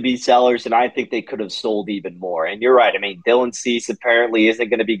needed to be sellers, and I think they could have sold even more. And you're right. I mean, Dylan Cease apparently isn't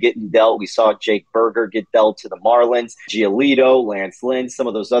going to be getting dealt. We saw Jake Berger get dealt to the Marlins, Giolito, Lance Lynn, some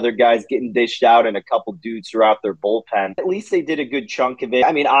of those other guys getting dished out, and a couple dudes throughout their bullpen. At least they did a good chunk of it.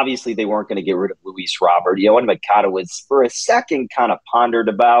 I mean, obviously they weren't going to get rid of Luis Robert. Yoan Moncada was, for a second, kind of pondered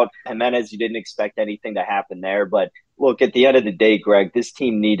about. Jimenez, you didn't expect anything to happen there, but look, at the end of the day, Greg, this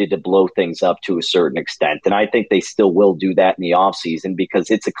team needed to blow things up to a certain extent, and I think they still will do that in the offseason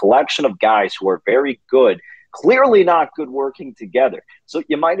because it's a collection of guys who are very good, clearly not good working together. So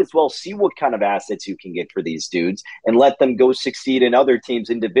you might as well see what kind of assets you can get for these dudes and let them go succeed in other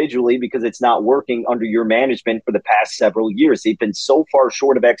teams individually because it's not working under your management for the past several years. They've been so far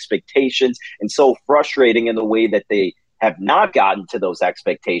short of expectations and so frustrating in the way that they have not gotten to those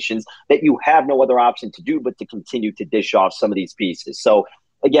expectations that you have no other option to do but to continue to dish off some of these pieces. So,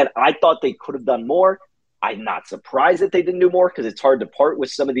 again, I thought they could have done more. I'm not surprised that they didn't do more because it's hard to part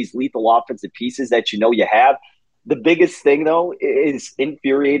with some of these lethal offensive pieces that you know you have. The biggest thing, though, is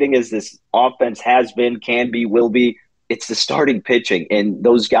infuriating as this offense has been, can be, will be. It's the starting pitching, and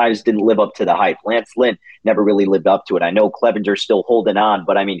those guys didn't live up to the hype. Lance Lynn never really lived up to it. I know Clevenger's still holding on,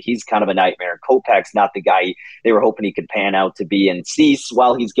 but, I mean, he's kind of a nightmare. Kopech's not the guy they were hoping he could pan out to be. And Cease,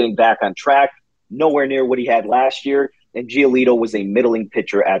 while he's getting back on track, nowhere near what he had last year. And Giolito was a middling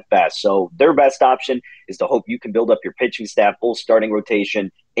pitcher at best. So their best option is to hope you can build up your pitching staff, full starting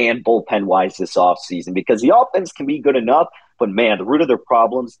rotation, and bullpen-wise this offseason. Because the offense can be good enough, but, man, the root of their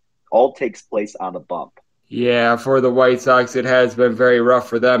problems all takes place on the bump. Yeah, for the White Sox, it has been very rough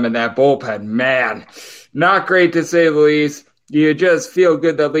for them in that bullpen. Man, not great to say the least. You just feel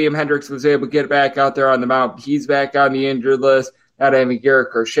good that Liam Hendricks was able to get back out there on the mound. He's back on the injured list. Not having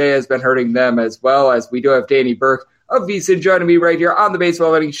Garrett Crochet has been hurting them as well, as we do have Danny Burke of VSiN joining me right here on the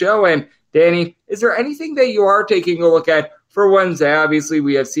Baseball Betting Show. And Danny, is there anything that you are taking a look at for Wednesday? Obviously,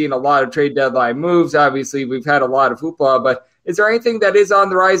 we have seen a lot of trade deadline moves. Obviously, we've had a lot of hoopla, but is there anything that is on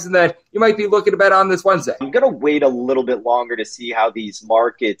the horizon that you might be looking to bet on this Wednesday? I'm going to wait a little bit longer to see how these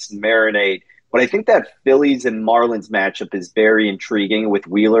markets marinate, but I think that Phillies and Marlins matchup is very intriguing with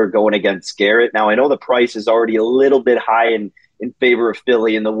Wheeler going against Garrett. Now, I know the price is already a little bit high in favor of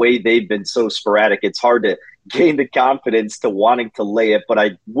Philly, and the way they've been so sporadic, it's hard to gain the confidence to wanting to lay it, but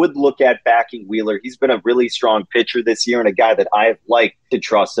I would look at backing Wheeler. He's been a really strong pitcher this year and a guy that I've liked to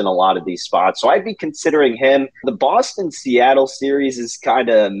trust in a lot of these spots. So I'd be considering him. The Boston-Seattle series is kind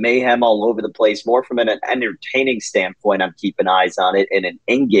of mayhem all over the place, more from an entertaining standpoint. I'm keeping eyes on it in an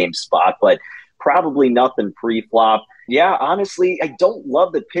in-game spot, but probably nothing pre-flop. Yeah, honestly, I don't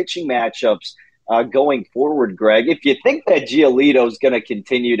love the pitching matchups going forward, Greg. If you think that Giolito is going to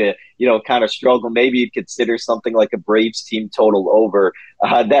continue to, kind of struggle, maybe you'd consider something like a Braves team total over.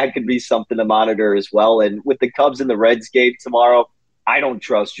 That could be something to monitor as well. And with the Cubs and the Reds game tomorrow, I don't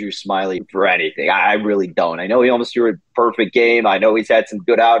trust Drew Smyly for anything. I really don't. I know he almost threw a perfect game. I know he's had some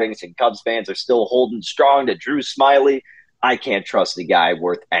good outings, and Cubs fans are still holding strong to Drew Smyly. I can't trust the guy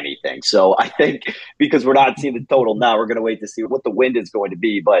worth anything. So I think because we're not seeing the total now, we're going to wait to see what the wind is going to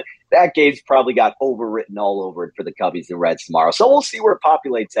be. But that game's probably got overwritten all over it for the Cubbies and Reds tomorrow. So we'll see where it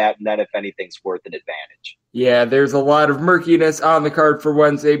populates at, and then if anything's worth an advantage. Yeah, there's a lot of murkiness on the card for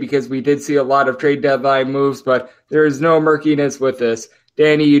Wednesday because we did see a lot of trade deadline moves, but there is no murkiness with this.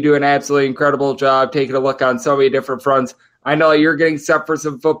 Danny, you do an absolutely incredible job taking a look on so many different fronts. I know you're getting set for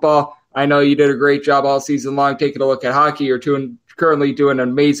some football. I know you did a great job all season long taking a look at hockey. You're currently doing an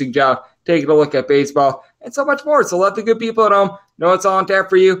amazing job taking a look at baseball and so much more. So let the good people at home know it's all on tap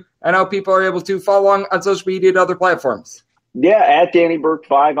for you and how people are able to follow along on social media and other platforms. Yeah, at Danny Burke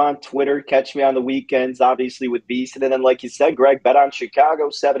 5 on Twitter. Catch me on the weekends, obviously, with VSiN. And then, like you said, Greg, bet on Chicago,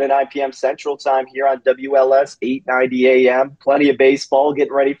 7 to 9 p.m. Central Time here on WLS, 8:90 a.m. Plenty of baseball,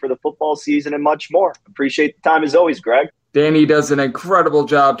 getting ready for the football season and much more. Appreciate the time as always, Greg. Danny does an incredible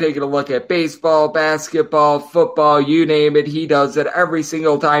job taking a look at baseball, basketball, football, you name it. He does it every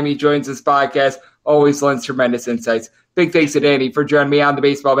single time he joins this podcast. Always lends tremendous insights. Big thanks to Danny for joining me on the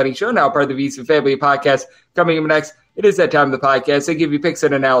Baseball Betting Show, now part of the VSiN Family Podcast. Coming up next, it is that time of the podcast. I give you picks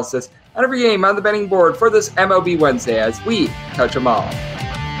and analysis on every game on the betting board for this MLB Wednesday as we touch them all.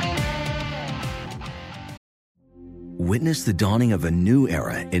 Witness the dawning of a new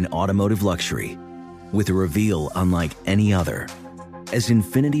era in automotive luxury with a reveal unlike any other as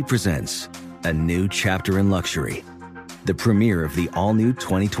Infiniti presents a new chapter in luxury, the premiere of the all-new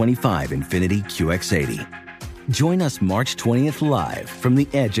 2025 Infiniti QX80. Join us March 20th live from the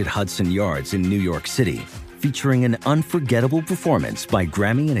Edge at Hudson Yards in New York City, featuring an unforgettable performance by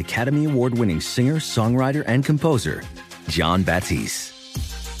Grammy and Academy Award-winning singer, songwriter, and composer, Jon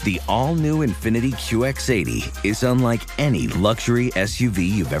Batiste. The all-new Infiniti QX80 is unlike any luxury SUV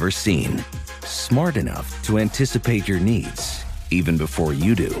you've ever seen. Smart enough to anticipate your needs, even before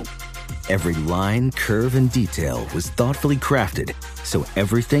you do. Every line, curve, and detail was thoughtfully crafted, so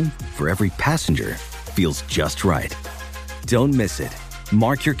everything for every passenger feels just right. Don't miss it.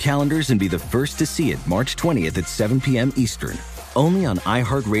 Mark your calendars and be the first to see it March 20th at 7 p.m. Eastern, only on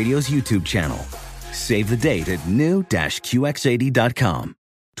iHeartRadio's YouTube channel. Save the date at new-QX80.com.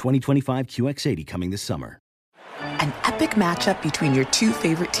 2025 QX80 coming this summer. An epic matchup between your two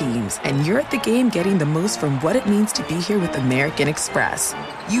favorite teams, and you're at the game getting the most from what it means to be here with American Express.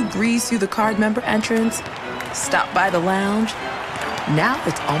 You breeze through the card member entrance, stop by the lounge. Now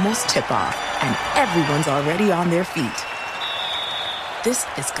it's almost tip-off, and everyone's already on their feet. This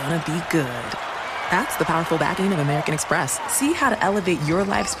is gonna be good. That's the powerful backing of American Express. See how to elevate your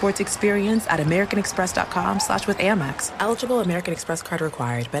live sports experience at americanexpress.com/withAmex. Eligible American Express card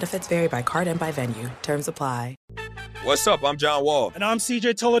required. Benefits vary by card and by venue. Terms apply. What's up? I'm John Wall. And I'm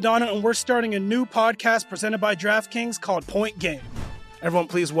CJ Toledano, and we're starting a new podcast presented by DraftKings called Point Game. Everyone,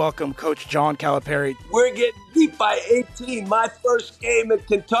 please welcome Coach John Calipari. We're getting beat by 18. My first game in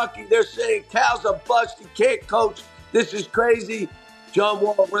Kentucky, they're saying Cal's a bust. He can't coach. This is crazy. John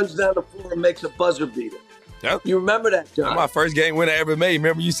Wall runs down the floor and makes a buzzer beater. Yep. You remember that, John? That's my first game winner I ever made.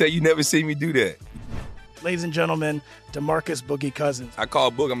 Remember you said you never see me do that. Ladies and gentlemen, DeMarcus Boogie Cousins. I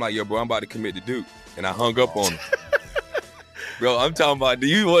called Book. I'm like, yo, bro, I'm about to commit to Duke. And I hung up on him. Bro, I'm talking about, do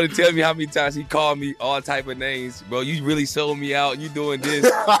you want to tell me how many times he called me all type of names? Bro, you really sold me out. You doing this.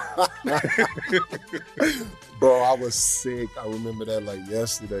 Bro, I was sick. I remember that like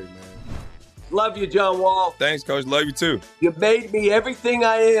yesterday, man. Love you, John Wall. Thanks, Coach. Love you, too. You made me everything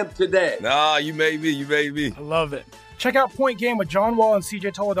I am today. Nah, you made me. You made me. I love it. Check out Point Game with John Wall and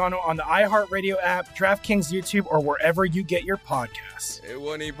CJ Toledano on the iHeartRadio app, DraftKings YouTube, or wherever you get your podcasts. It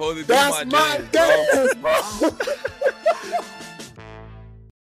wasn't even supposed to be That's my game, bro.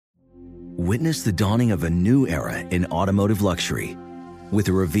 Witness the dawning of a new era in automotive luxury with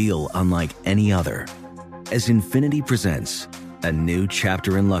a reveal unlike any other as Infiniti presents a new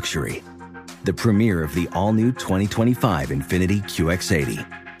chapter in luxury, the premiere of the all-new 2025 Infiniti QX80.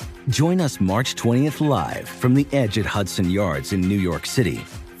 Join us March 20th live from the Edge at Hudson Yards in New York City,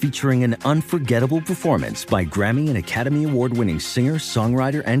 featuring an unforgettable performance by Grammy and Academy Award-winning singer,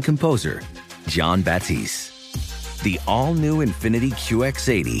 songwriter, and composer, Jon Batiste. The all-new Infiniti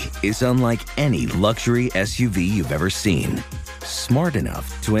QX80 is unlike any luxury SUV you've ever seen. Smart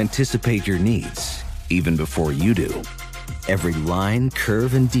enough to anticipate your needs, even before you do. Every line,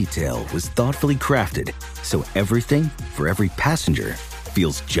 curve, and detail was thoughtfully crafted, so everything for every passenger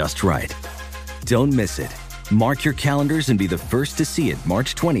feels just right. Don't miss it. Mark your calendars and be the first to see it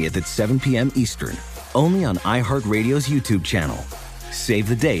March 20th at 7 p.m. Eastern, only on iHeartRadio's YouTube channel. Save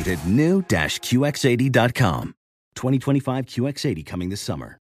the date at new-QX80.com. 2025 QX80 coming this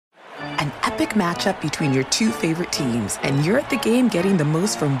summer. An epic matchup between your two favorite teams, and you're at the game getting the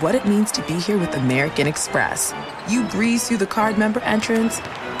most from what it means to be here with American Express. You breeze through the card member entrance,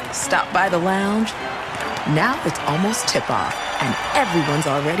 stop by the lounge. Now it's almost tip-off, and everyone's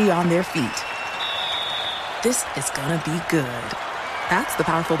already on their feet. This is gonna be good. That's the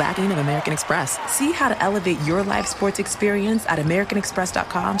powerful backing of American Express. See how to elevate your live sports experience at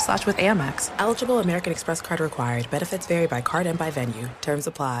americanexpress.com/withAmex. Eligible American Express card required. Benefits vary by card and by venue. Terms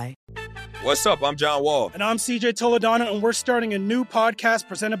apply. What's up? I'm John Wall. And I'm CJ Toledano, and we're starting a new podcast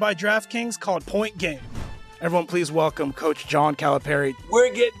presented by DraftKings called Point Game. Everyone, please welcome Coach John Calipari.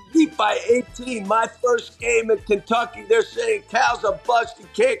 We're getting beat by 18. My first game in Kentucky, they're saying Cal's a bust. He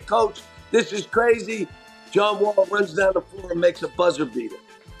can't coach. This is crazy. John Wall runs down the floor and makes a buzzer beater.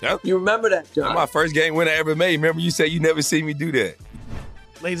 Yep. You remember that, John? That's my first game winner I ever made. Remember you said you never see me do that.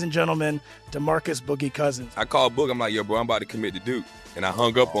 Ladies and gentlemen, DeMarcus Boogie Cousins. I called Book. I'm like, yo, bro, I'm about to commit to Duke. And I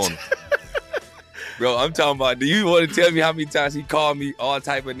hung up on him. Bro, I'm talking about, do you want to tell me how many times he called me all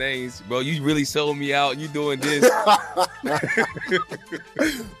type of names? Bro, you really sold me out. You doing this.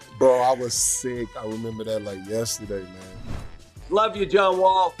 Bro, I was sick. I remember that like yesterday, man. Love you, John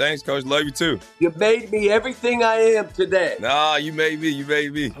Wall. Thanks, Coach. Love you, too. You made me everything I am today. Nah, you made me. You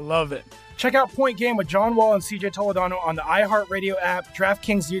made me. I love it. Check out Point Game with John Wall and CJ Toledano on the iHeartRadio app,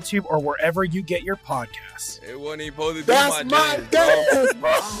 DraftKings YouTube, or wherever you get your podcasts. It wasn't even supposed to be That's my game,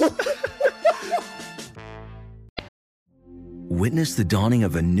 bro. Witness the dawning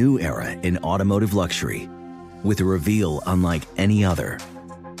of a new era in automotive luxury with a reveal unlike any other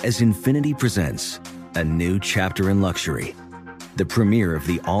as Infiniti presents a new chapter in luxury, the premiere of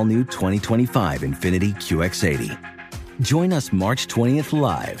the all-new 2025 Infiniti QX80. Join us March 20th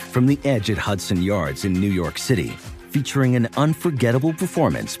live from the Edge at Hudson Yards in New York City, featuring an unforgettable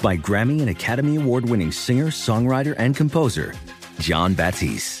performance by Grammy and Academy Award-winning singer, songwriter, and composer, Jon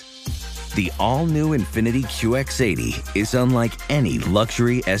Batiste. The all-new Infiniti QX80 is unlike any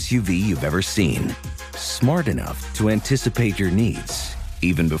luxury SUV you've ever seen. Smart enough to anticipate your needs,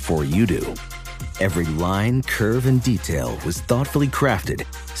 even before you do. Every line, curve, and detail was thoughtfully crafted,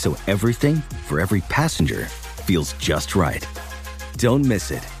 so everything for every passenger feels just right. Don't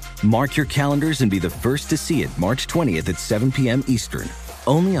miss it. Mark your calendars and be the first to see it March 20th at 7 p.m. Eastern,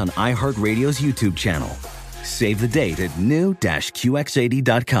 only on iHeartRadio's YouTube channel. Save the date at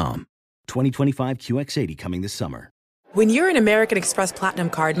new-QX80.com. 2025 QX80 coming this summer. When you're an American Express Platinum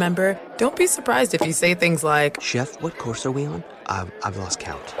card member, don't be surprised if you say things like, Chef, what course are we on? I've lost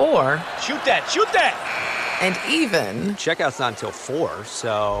count. or, Shoot that! and even, Checkout's not until 4,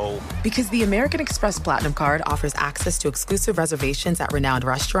 so... because the American Express Platinum Card offers access to exclusive reservations at renowned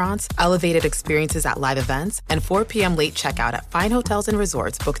restaurants, elevated experiences at live events, and 4 p.m. late checkout at fine hotels and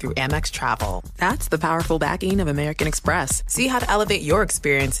resorts booked through Amex Travel. That's the powerful backing of American Express. See how to elevate your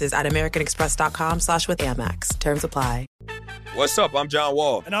experiences at americanexpress.com/withAmex. Terms apply. What's up? I'm John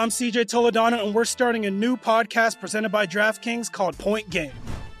Wall. And I'm CJ Toledano, and we're starting a new podcast presented by DraftKings called Point Game.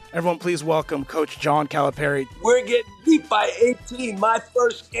 Everyone, please welcome Coach John Calipari. We're getting beat by 18. My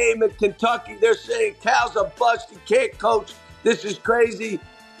first game in Kentucky, they're saying Cal's a bust. He can't coach. This is crazy.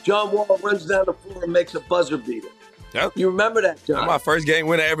 John Wall runs down the floor and makes a buzzer beater. Yep. You remember that, John? That's my first game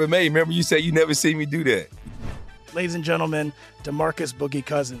winner I ever made. Remember you said you never see me do that. Ladies and gentlemen, DeMarcus Boogie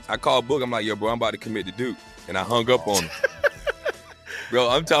Cousins. I called Book. I'm like, yo, bro, I'm about to commit to Duke. And I hung up on him. Bro,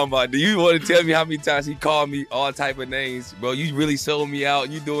 I'm talking about, do you want to tell me how many times he called me all type of names? Bro, you really sold me out.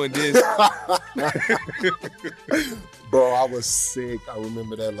 You doing this. Bro, I was sick. I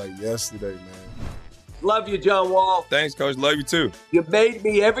remember that like yesterday, man. Love you, John Wall. Thanks, Coach. Love you, too. You made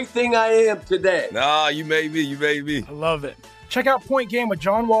me everything I am today. Nah, you made me. You made me. I love it. Check out Point Game with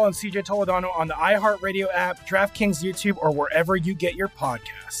John Wall and CJ Toledano on the iHeartRadio app, DraftKings YouTube, or wherever you get your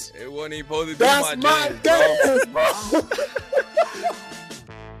podcasts. It wasn't even supposed to be That's my dance, bro.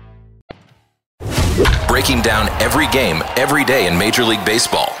 Breaking down every game, every day in Major League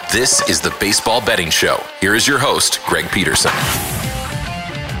Baseball. This is the Baseball Betting Show. Here is your host, Greg Peterson.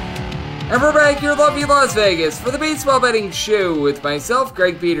 And we're back here in lovely Las Vegas for the Baseball Betting Show with myself,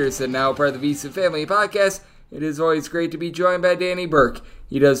 Greg Peterson, now part of the VSiN Family Podcast. It is always great to be joined by Danny Burke.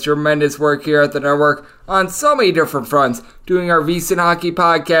 He does tremendous work here at the network on so many different fronts, doing our VSiN Hockey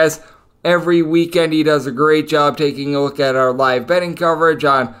Podcast. Every weekend he does a great job taking a look at our live betting coverage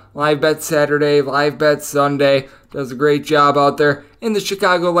on Live Bet Saturday, Live Bet Sunday. Does a great job out there in the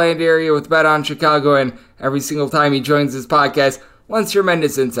Chicagoland area with Bet on Chicago, and every single time he joins this podcast, lends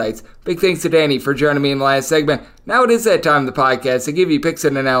tremendous insights. Big thanks to Danny for joining me in the last segment. Now it is that time of the podcast to give you picks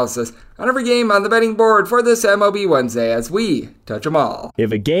and analysis on every game on the betting board for this MLB Wednesday as we touch them all.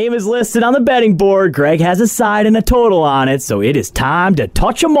 If a game is listed on the betting board, Greg has a side and a total on it, so it is time to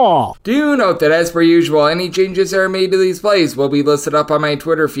touch them all. Do note that as per usual, any changes that are made to these plays will be listed up on my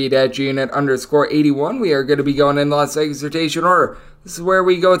Twitter feed at GUnit_81. We are going to be going in Las Vegas rotation order. This is where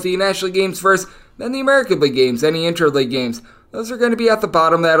we go with the National League games first, then the American League games, any Interleague games. Those are going to be at the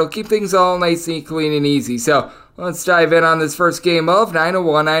bottom. That'll keep things all nice and clean and easy. So let's dive in on this first game of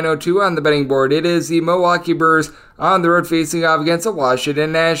 901-902 on the betting board. It is the Milwaukee Brewers on the road facing off against the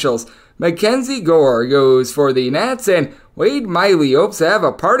Washington Nationals. Mackenzie Gore goes for the Nats, and Wade Miley hopes to have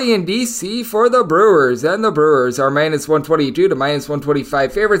a party in D.C. for the Brewers. And the Brewers are minus 122 to minus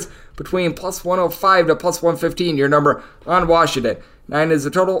 125 favorites, between plus 105 to plus 115, your number on Washington. 9 is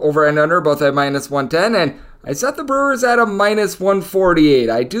the total, over and under, both at minus 110, and I set the Brewers at a minus 148.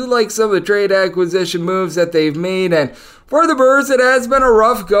 I do like some of the trade acquisition moves that they've made, and for the Brewers, it has been a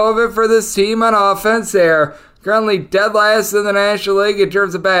rough go of it for this team on offense. They're currently dead last in the National League in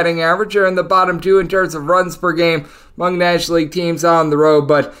terms of batting average. They're in the bottom 2 in terms of runs per game among National League teams on the road,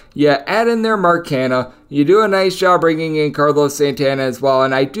 but you add in there Mark Canha. You do a nice job bringing in Carlos Santana as well,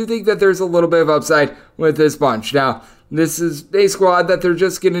 and I do think that there's a little bit of upside with this bunch. Now, this is a squad that they're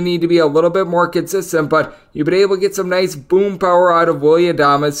just going to need to be a little bit more consistent, but you've been able to get some nice boom power out of Willy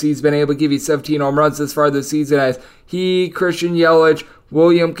Adames. He's been able to give you 17 home runs this far this season, as he, Christian Yelich,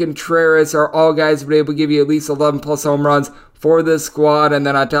 William Contreras are all guys who've been able to give you at least 11 plus home runs for this squad. And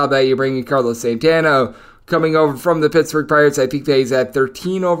then on top of that, you bring in Carlos Santana, coming over from the Pittsburgh Pirates. I think that he's at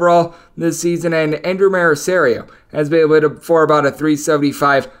 13 overall this season, and Andrew Marisario has been able to for about a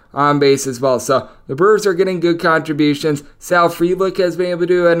 375 on base as well. So the Brewers are getting good contributions. Sal Frelick has been able to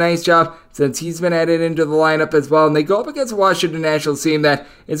do a nice job since he's been added into the lineup as well. And they go up against a Washington Nationals team that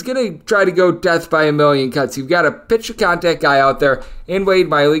is going to try to go death by a million cuts. You've got a pitch-to-contact guy out there in Wade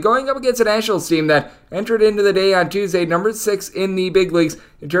Miley going up against a Nationals team that entered into the day on Tuesday, number 6 in the big leagues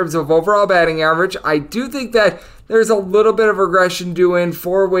in terms of overall batting average. I do think that there's a little bit of regression due in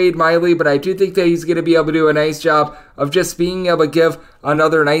for Wade Miley, but I do think that he's going to be able to do a nice job of just being able to give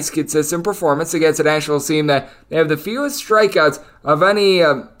another nice, consistent performance against a Nationals team that they have the fewest strikeouts of any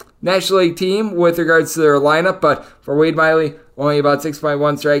National League team with regards to their lineup. But for Wade Miley, only about 6.1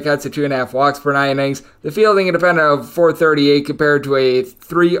 strikeouts to 2.5 walks per 9 innings. The fielding independent of 4.38 compared to a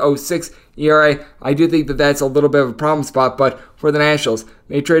 3.06 ERA. I do think that that's a little bit of a problem spot, but for the Nationals,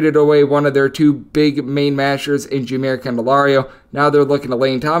 they traded away one of their two big main mashers in Jeimer Candelario. Now they're looking at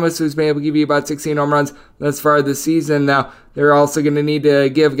Lane Thomas, who's been able to give you about 16 home runs thus far this season. Now they're also going to need to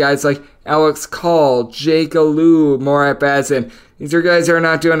give guys like Alex Call, Jake Alou more at-bats, and these are guys that are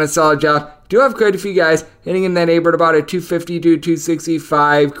not doing a solid job. Do have quite a few guys hitting in that neighborhood about a 250 to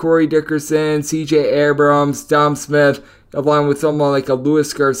 265. Corey Dickerson, CJ Abrams, Dom Smith, along with someone like a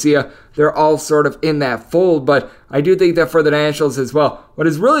Luis Garcia. They're all sort of in that fold, but I do think that for the Nationals as well, what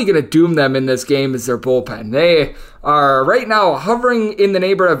is really going to doom them in this game is their bullpen. They are right now hovering in the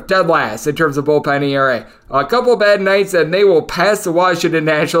neighborhood of dead last in terms of bullpen ERA. A couple bad nights and they will pass the Washington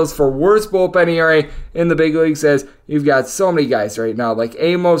Nationals for worst bullpen ERA in the big leagues, as you've got so many guys right now like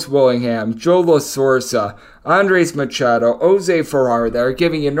Amos Willingham, Joe La Sorsa, Andres Machado, Jose Ferrer that are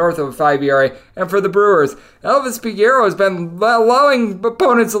giving you north of a 5 ERA. And for the Brewers, Elvis Peguero has been allowing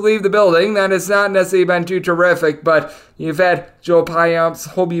opponents to leave the building. That has not necessarily been too terrific, but you've had Joe Payamps,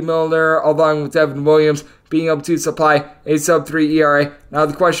 Hobie Milner, along with Devin Williams being able to supply a sub-3 ERA. Now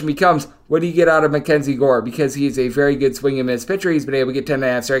the question becomes, what do you get out of Mackenzie Gore? Because he's a very good swing and miss pitcher. He's been able to get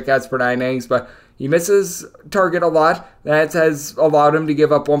 10.5 strikeouts per 9 innings, but he misses target a lot. That has allowed him to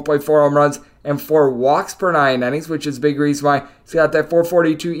give up 1.4 home runs and 4 walks per 9 innings, which is a big reason why he's got that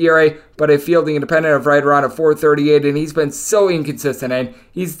 4.42 ERA, but a fielding independent of right around a 4.38, and he's been so inconsistent, and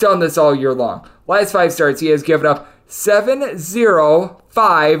he's done this all year long. Last 5 starts, he has given up 7, 0,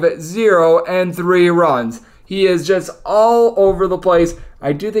 5, 0, and 3 runs. He is just all over the place.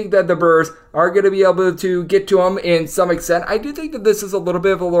 I do think that the Brewers are going to be able to get to him in some extent. I do think that this is a little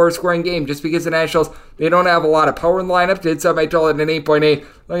bit of a lower scoring game just because the Nationals, they don't have a lot of power in the lineup. Did some, I told it an 8.8,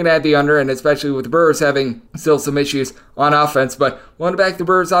 looking at the under, and especially with the Brewers having still some issues on offense. But one to back the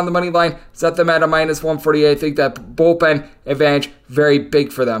Brewers on the money line, set them at a minus 148. I think that bullpen advantage, very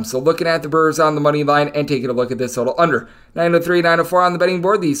big for them. So looking at the Brewers on the money line and taking a look at this total under 903, 904 on the betting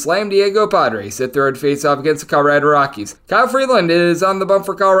board. The Slam Diego Padres at third face off against the Colorado Rockies. Kyle Freeland is on the bump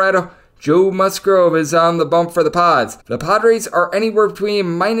for Colorado. Joe Musgrove is on the bump for the Pods. The Padres are anywhere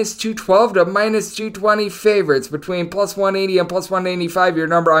between minus 212 to minus 220 favorites, between plus 180 and plus 185. Your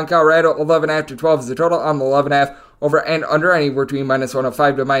number on Colorado, 11.5 to 12 is the total on the 11.5. Over and under, anywhere between minus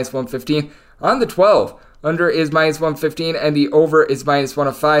 105 to minus 115. On the 12, under is minus 115 and the over is minus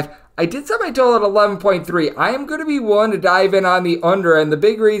 105. I did set my total at 11.3. I am going to be willing to dive in on the under, and the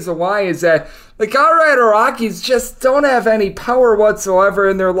big reason why is that the Colorado Rockies just don't have any power whatsoever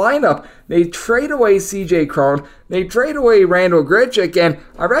in their lineup. They trade away C.J. Cron, they trade away Randall Grichuk, and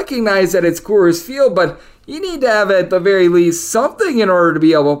I recognize that it's Coors Field, but you need to have at the very least something in order to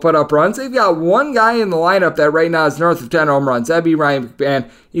be able to put up runs. They've got one guy in the lineup that right now is north of 10 home runs. That'd be Ryan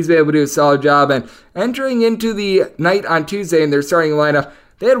McMahon. He's been able to do a solid job, and entering into the night on Tuesday in their starting lineup,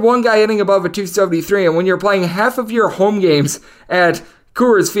 they had one guy hitting above a 273, and when you're playing half of your home games at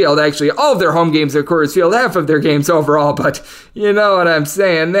Coors Field, actually all of their home games at Coors Field, half of their games overall, but you know what I'm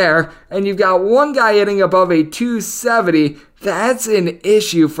saying there, and you've got one guy hitting above a 270, that's an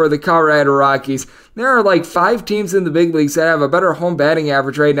issue for the Colorado Rockies. There are like 5 teams in the big leagues that have a better home batting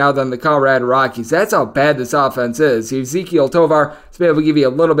average right now than the Colorado Rockies. That's how bad this offense is. Ezekiel Tovar has been able to give you a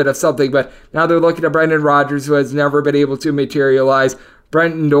little bit of something, but now they're looking at Brendan Rodgers, who has never been able to materialize.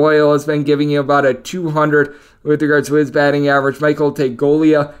 Brenton Doyle has been giving you about a 200 with regards to his batting average. Michael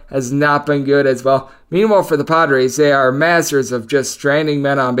Tegolia has not been good as well. Meanwhile, for the Padres, they are masters of just stranding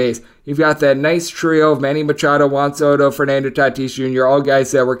men on base. You've got that nice trio of Manny Machado, Juan Soto, Fernando Tatis Jr., all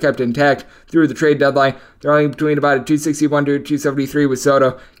guys that were kept intact through the trade deadline. They're only between about a 261 to 273 with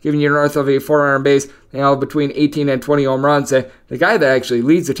Soto, giving you north of a 400 base. They all between 18 and 20 home runs. And the guy that actually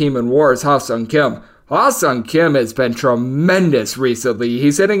leads the team in WAR is Ha-Seong Kim. Ha-Seong Kim has been tremendous recently.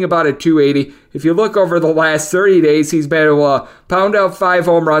 He's hitting about a 280. If you look over the last 30 days, he's been able to pound out 5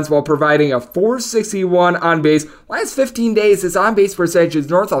 home runs while providing a 461 on base. Last 15 days, his on base percentage is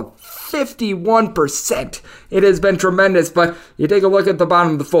north of 51%. It has been tremendous, but you take a look at the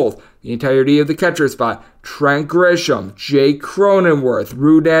bottom of the fold. the entirety of the catcher spot. Trent Grisham, Jake Cronenworth,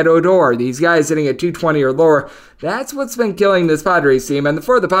 Rougned Odor, these guys hitting at 220 or lower. That's what's been killing this Padres team. And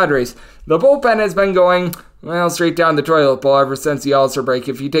for the Padres, the bullpen has been going, well, straight down the toilet bowl ever since the All-Star break.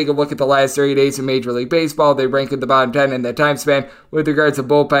 If you take a look at the last 30 days in Major League Baseball, they rank at the bottom 10 in that time span with regards to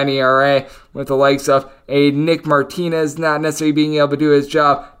bullpen ERA, with the likes of a Nick Martinez not necessarily being able to do his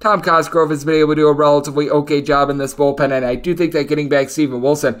job. Tom Cosgrove has been able to do a relatively okay job in this bullpen, and I do think that getting back Steven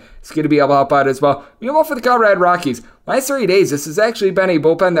Wilson is going to be able to help out as well. Meanwhile, for the Colorado Rockies, last 30 days, this has actually been a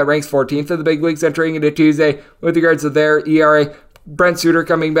bullpen that ranks 14th in the big leagues entering into Tuesday with regards to their ERA. Brent Suter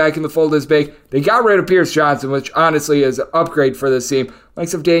coming back in the fold is big. They got rid of Pierce Johnson, which honestly is an upgrade for this team.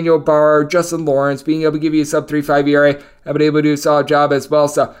 Likes of Daniel Barr, Justin Lawrence, being able to give you a sub 3.5 ERA, have been able to do a solid job as well.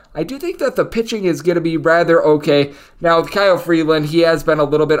 So I do think that the pitching is going to be rather okay. Now with Kyle Freeland, he has been a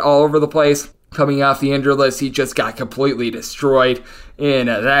little bit all over the place. Coming off the injured list, he just got completely destroyed in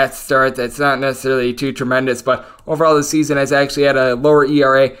that start. That's not necessarily too tremendous, but overall the season has actually had a lower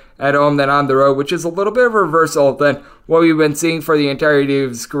ERA at home than on the road, which is a little bit of a reversal than what we've been seeing for the entirety of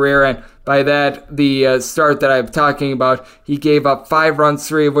his career. And by that, the start that I'm talking about, he gave up 5 runs,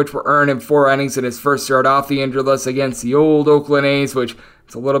 3 of which were earned in 4 innings in his first start off the injured list against the old Oakland A's, which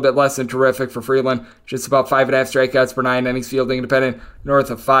it's a little bit less than terrific for Freeland. Just about 5.5 strikeouts per 9 innings, fielding independent, north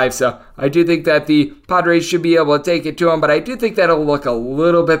of 5. So I do think that the Padres should be able to take it to him, but I do think that it'll look a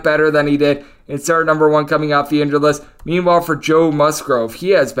little bit better than he did in start number 1 coming off the injured list. Meanwhile, for Joe Musgrove,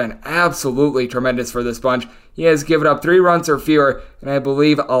 he has been absolutely tremendous for this bunch. He has given up 3 runs or fewer, and I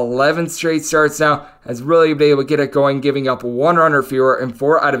believe 11 straight starts now, has really been able to get it going, giving up 1 run or fewer in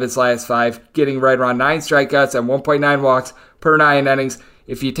 4 out of his last 5, getting right around 9 strikeouts and 1.9 walks per 9 innings.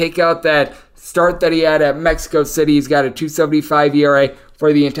 If you take out that start that he had at Mexico City, he's got a 2.75 ERA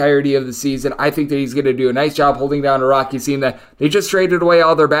for the entirety of the season. I think that he's going to do a nice job holding down a Rockies team that they just traded away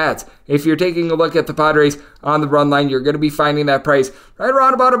all their bats. If you're taking a look at the Padres on the run line, you're going to be finding that price right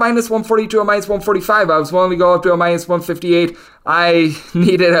around about a minus 142, a minus 145. I was willing to go up to a minus 158. I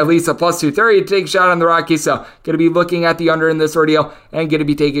needed at least a plus 230 to take a shot on the Rockies, so going to be looking at the under in this ordeal and going to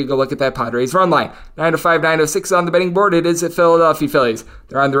be taking a look at that Padres run line. 905, 906 on the betting board. It is the Philadelphia Phillies.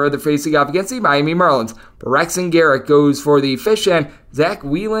 They're on the road. They're facing off against the Miami Marlins. Braxton Garrett goes for the Fish, and Zach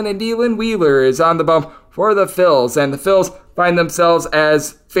Whelan and Dylan Wheeler is on the bump for the Phils, and the Phils find themselves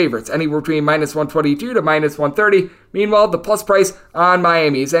as favorites, anywhere between minus 122 to minus 130. Meanwhile, the plus price on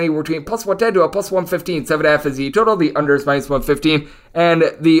Miami is anywhere between plus 110 to a plus 115. 7.5 is the total. The under is minus 115, and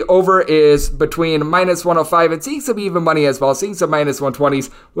the over is between minus 105 and seeing some even money as well, seeing some minus 120s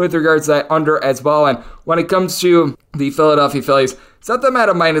with regards to that under as well. And when it comes to the Philadelphia Phillies, set them at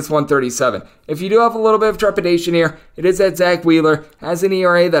a minus 137. If you do have a little bit of trepidation here, it is that Zach Wheeler has an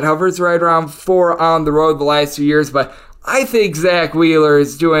ERA that hovers right around 4 on the road the last 2 years, but I think Zach Wheeler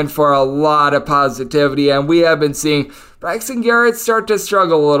is doing for a lot of positivity, and we have been seeing Braxton Garrett start to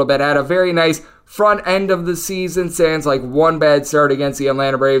struggle a little bit. Had a very nice front end of the season, sans like 1 bad start against the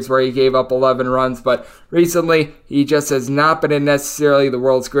Atlanta Braves where he gave up 11 runs, but recently he just has not been in necessarily the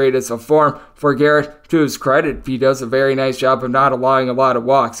world's greatest of form. For Garrett, to his credit, he does a very nice job of not allowing a lot of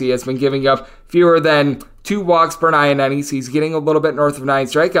walks. He has been giving up fewer than 2 walks per 9 innings. He's getting a little bit north of 9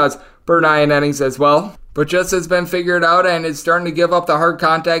 strikeouts per 9 innings as well, but just has been figured out and is starting to give up the hard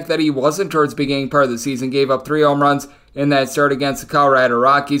contact that he wasn't towards the beginning part of the season. Gave up 3 home runs in that start against the Colorado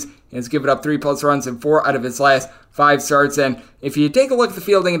Rockies, and has given up 3+ runs in 4 out of his last 5 starts. And if you take a look at the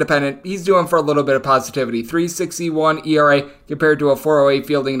fielding independent, he's doing for a little bit of positivity. 3.61 ERA compared to a 4.08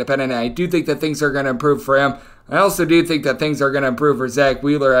 fielding independent, and I do think that things are going to improve for him. I also do think that things are going to improve for Zach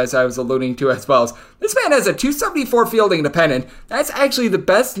Wheeler, as I was alluding to as well. This man has a 274 fielding independent. That's actually the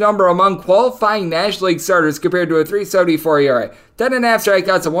best number among qualifying National League starters compared to a 3.74 ERA. 10.5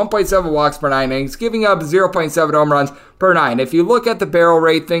 strikeouts and 1.7 walks per 9 innings, giving up 0.7 home runs per 9. If you look at the barrel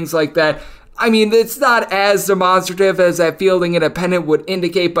rate, things like that, I mean, it's not as demonstrative as that fielding independent would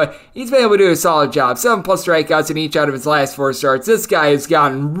indicate, but he's been able to do a solid job. 7+ strikeouts in each out of his last 4 starts. This guy has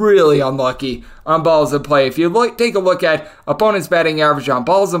gotten really unlucky on balls in play. If you take a look at opponents' batting average on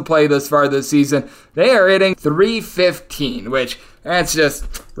balls in play thus far this season, they are hitting .315, which that's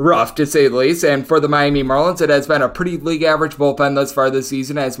just rough to say the least. And for the Miami Marlins, it has been a pretty league average bullpen thus far this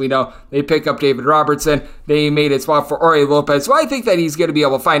season. As we know, they pick up David Robertson. They made a spot for Ori Lopez. So I think that he's going to be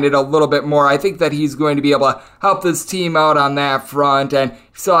able to find it a little bit more. I think that he's going to be able to help this team out on that front. And you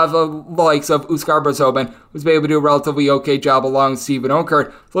still have the likes of Uskar Brzobin, who's been able to do a relatively okay job along Steven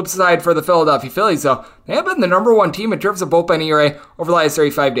Okert. Flip side for the Philadelphia Phillies, though, they have been the number one team in terms of bullpen ERA over the last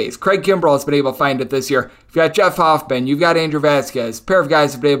 35 days. Craig Kimbrell has been able to find it this year. You've got Jeff Hoffman, you've got Andrew Vasquez, a pair of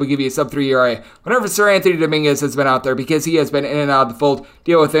guys have been able to give you a sub-3 ERA. Whenever Sir Anthony Dominguez has been out there, because he has been in and out of the fold,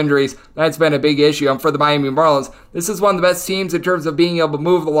 deal with injuries, that's been a big issue. And for the Miami Marlins, this is one of the best teams in terms of being able to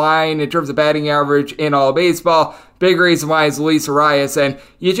move the line, in terms of batting average in all of baseball. Big reason why is Luis Arias, and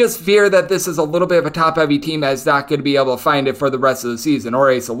you just fear that this is a little bit of a top-heavy team that's not going to be able to find it for the rest of the season.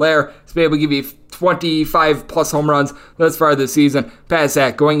 Jorge Soler has been able to give you 25-plus home runs thus far this season. Past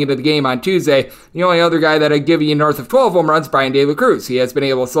that, going into the game on Tuesday, the only other guy that I'd give you north of 12 home runs, Brian De La Cruz. He has been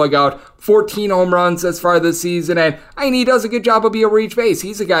able to slug out 14 home runs thus far this season, and he does a good job of being able to reach base.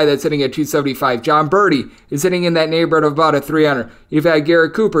 He's a guy that's hitting at 275. John Birdie is hitting in that neighborhood of about a 300. You've had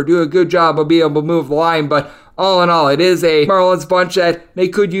Garrett Cooper do a good job of being able to move the line, but all in all, it is a Marlins bunch that they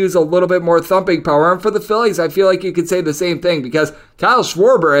could use a little bit more thumping power. And for the Phillies, I feel like you could say the same thing because Kyle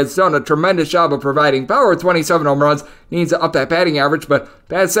Schwarber has done a tremendous job of providing power. 27 home runs, needs to up that batting average, but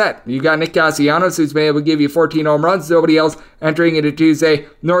that's that. You got Nick Castellanos, who's been able to give you 14 home runs. Nobody else entering into Tuesday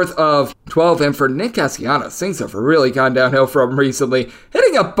north of 12. And for Nick Castellanos, things have really gone downhill from recently.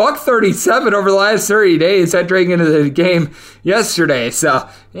 Hitting a $137 over the last 30 days, entering into the game yesterday. So,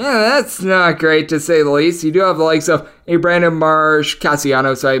 yeah, that's not great to say the least. You do have the likes of Brandon Marsh,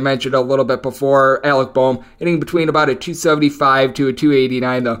 Castellanos, I mentioned a little bit before, Alec Boehm, hitting between about a 275 to a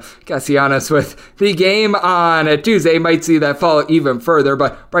 289, though. Castellanos with the game on a Tuesday might see that fall even further,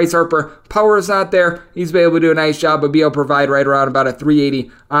 but Bryce Harper, power is not there. He's been able to do a nice job of being able to provide right around about a 380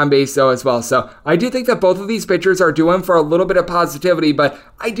 on base, though, as well. So I do think that both of these pitchers are doing for a little bit of positivity, but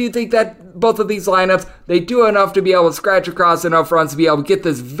I do think that both of these lineups, they do enough to be able to scratch across enough runs to be able to get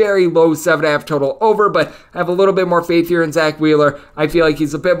this very low 7.5 total over, but I have a little bit more faith here in Zach Wheeler. I feel like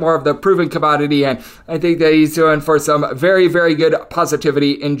he's a bit more of the proven commodity, and I think that he's doing for some very, very good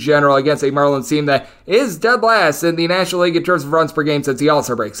positivity in general against a Marlins team that is dead last in the National League in terms of runs per game since the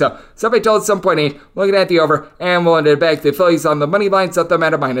All-Star break. So, somebody told us 7.8, looking at the over, and we'll end it back. The Phillies on the money line set them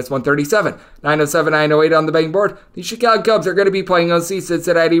at a minus 137. 907, 908 on the betting board. The Chicago Cubs are going to be playing on the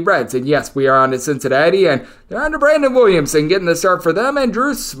Cincinnati Reds, and yes, we are on to Cincinnati, and they're on to Brandon Williamson getting the start for them, and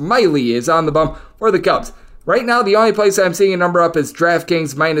Drew Smyly is on the bump for the Cubs. Right now, the only place I'm seeing a number up is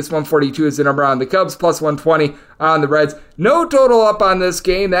DraftKings. Minus 142 is the number on the Cubs, plus 120 on the Reds. No total up on this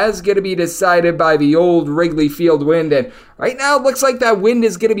game. That is going to be decided by the old Wrigley Field wind. And right now, it looks like that wind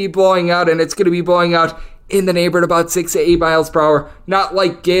is going to be blowing out, and it's going to be blowing out in the neighborhood about 6 to 8 miles per hour. Not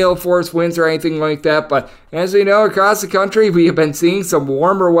like gale force winds or anything like that, but as we know, across the country, we have been seeing some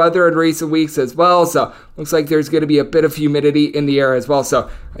warmer weather in recent weeks as well, so looks like there's going to be a bit of humidity in the air as well. So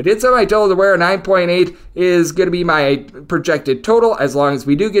I did set my total to where 9.8 is going to be my projected total, as long as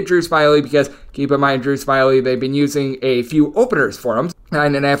we do get Drew Smyly, because keep in mind, Drew Smyly, they've been using a few openers for him.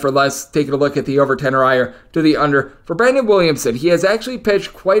 9.5 or less, taking a look at the over 10 or higher to the under. For Brandon Williamson, he has actually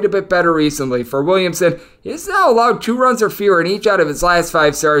pitched quite a bit better recently. For Williamson, he has now allowed 2 runs or fewer in each out of his last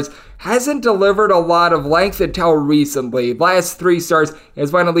 5 starts. Hasn't delivered a lot of length until recently. Last 3 starts, he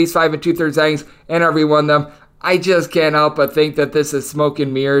has won at least 5 2/3 innings in every one of them. I just can't help but think that this is smoke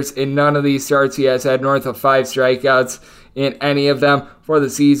and mirrors. In none of these starts, he has had north of 5 strikeouts in any of them. For the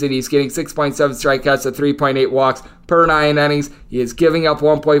season, he's getting 6.7 strikeouts to 3.8 walks per 9 innings. He is giving up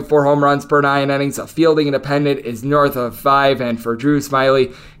 1.4 home runs per 9 innings. A fielding independent is north of 5. And for Drew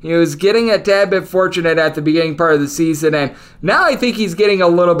Smyly, he was getting a tad bit fortunate at the beginning part of the season, and now I think he's getting a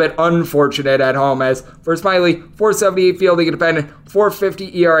little bit unfortunate at home. As for Smyly, 478 fielding independent,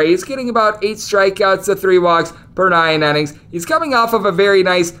 450 ERA. He's getting about 8 strikeouts to 3 walks per 9 innings. He's coming off of a very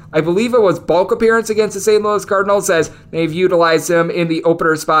nice, I believe it was bulk appearance against the St. Louis Cardinals, as they've utilized him in the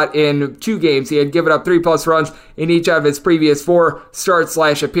opener spot in 2 games. He had given up 3+ runs in each of his previous 4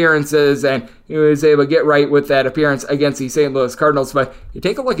 starts/appearances, and he was able to get right with that appearance against the St. Louis Cardinals. But you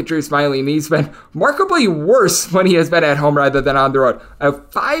take a look at Drew Smyly, and he's been remarkably worse when he has been at home rather than on the road. A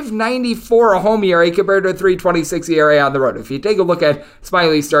 5.94 a home ERA compared to a 3.26 ERA on the road. If you take a look at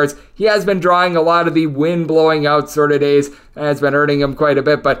Smyly starts, he has been drawing a lot of the wind blowing out sort of days. That's been hurting him quite a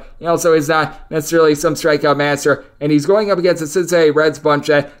bit, but he also is not necessarily some strikeout master, and he's going up against a Cincinnati Reds bunch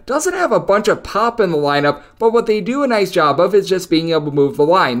that doesn't have a bunch of pop in the lineup, but what they do a nice job of is just being able to move the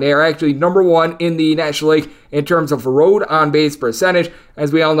line. They are actually number 1 in the National League in terms of road on-base percentage.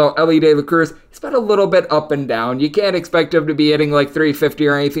 As we all know, Elly De La Cruz, he's been a little bit up and down. You can't expect him to be hitting like 350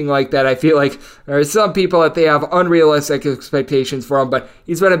 or anything like that. I feel like there are some people that they have unrealistic expectations for him, but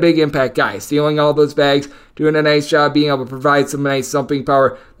he's been a big impact guy, stealing all those bags, doing a nice job, being able to provide some nice thumping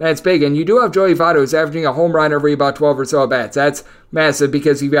power. That's big. And you do have Joey Votto, who's averaging a home run every about 12 or so at bats. That's massive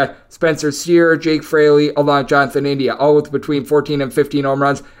because you've got Spencer Steer, Jake Fraley, along Jonathan India, all with between 14 and 15 home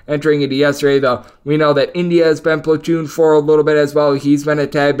runs entering into yesterday, though. We know that India has been platooned for a little bit as well. He's been a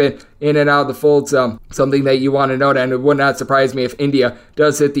tad bit in and out of the fold, so something that you want to note, and it would not surprise me if India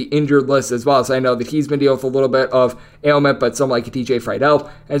does hit the injured list as well. So I know that he's been dealing with a little bit of ailment, but someone like a TJ Friedel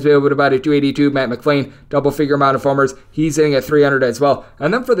has been able to about a 282. Matt McLain, double-figure amount of homers. He's hitting at 300 as well.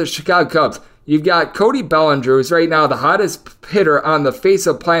 And then for the Chicago Cubs, you've got Cody Bellinger, who's right now the hottest hitter on the face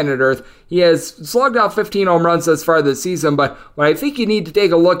of planet Earth. He has slugged out 15 home runs thus far this season, but what I think you need to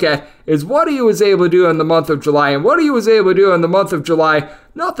take a look at is what he was able to do in the month of July. And what he was able to do in the month of July,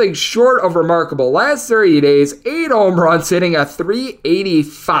 nothing short of remarkable. Last 30 days, 8 home runs, hitting a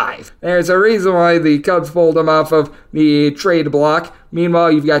 385. There's a reason why the Cubs pulled him off of the trade block.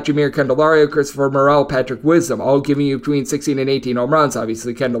 Meanwhile, you've got Jeimer Candelario, Christopher Morel, Patrick Wisdom, all giving you between 16 and 18 home runs.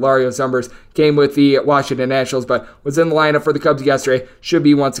 Obviously, Candelario's numbers came with the Washington Nationals, but was in the lineup for the Cubs yesterday, should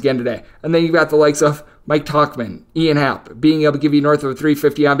be once again today. And then you've got the likes of Mike Tauchman, Ian Happ, being able to give you north of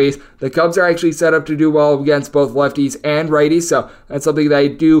 350 on base. The Cubs are actually set up to do well against both lefties and righties, so that's something that I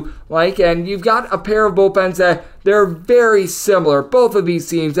do like. And you've got a pair of bullpens that they're very similar. Both of these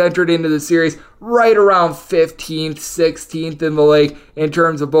teams entered into the series right around 15th, 16th in the league in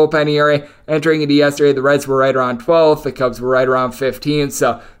terms of bullpen ERA. Entering into yesterday, the Reds were right around 12th, the Cubs were right around 15th,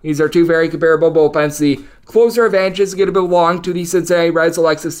 so these are two very comparable bullpens. The closer advantage is going to belong to the Cincinnati Reds.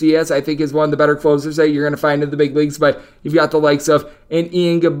 Alexis Diaz, I think, is one of the better closers that you're going to find in the big leagues, but you've got the likes of an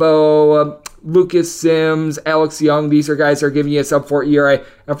Ian Gabot, Lucas Sims, Alex Young. These are guys that are giving you a sub-4 ERA.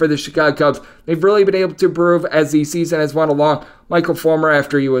 And for the Chicago Cubs, they've really been able to improve as the season has went along. Michael Fulmer,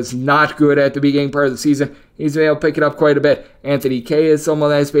 after he was not good at the beginning part of the season, he's been able to pick it up quite a bit. Anthony Kay is someone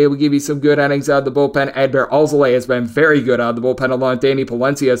that's been able to give you some good innings out of the bullpen. Adbert Alzolay has been very good out of the bullpen along with Danny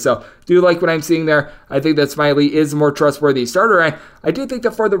Palencia. So do like what I'm seeing there. I think that Smiley is a more trustworthy starter. And I do think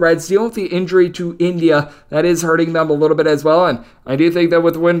that for the Reds, dealing with the injury to India, that is hurting them a little bit as well. And I do think that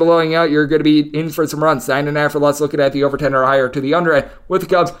with the wind blowing out, you're going to be in for some runs. 9.5 or less, looking at the over 10 or higher to the under end. With the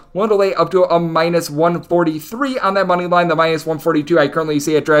Cubs, one to lay up to a minus 143 on that money line. The minus 142 I currently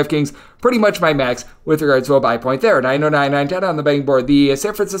see at DraftKings, pretty much my max with regards to a buy point there. 909-910 on the betting board. The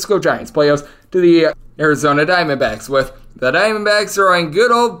San Francisco Giants playoffs to the Arizona Diamondbacks, with the Diamondbacks throwing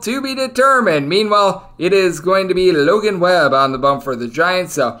good old to be determined. Meanwhile, it is going to be Logan Webb on the bump for the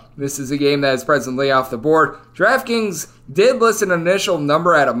Giants, so this is a game that is presently off the board. DraftKings did list an initial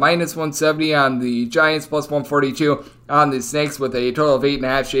number at a minus 170 on the Giants, plus 142 on the Snakes, with a total of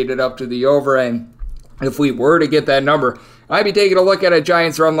 8.5 shaded up to the over. And if we were to get that number, I'd be taking a look at a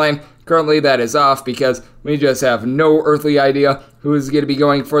Giants run line. Currently, that is off because we just have no earthly idea who is going to be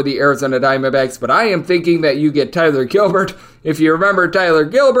going for the Arizona Diamondbacks. But I am thinking that you get Tyler Gilbert. If you remember Tyler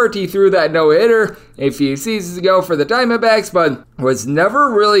Gilbert, he threw that no-hitter a few seasons ago for the Diamondbacks, but was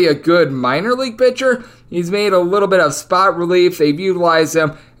never really a good minor league pitcher. He's made a little bit of spot relief. They've utilized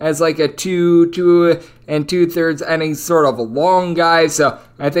him as like a 2 and 2/3 innings sort of a long guy. So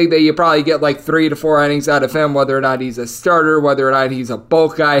I think that you probably get like 3 to 4 innings out of him, whether or not he's a starter, whether or not he's a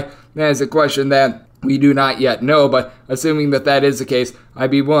bulk guy. That is a question that we do not yet know, but assuming that that is the case,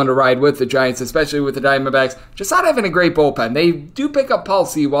 I'd be willing to ride with the Giants, especially with the Diamondbacks just not having a great bullpen. They do pick up Paul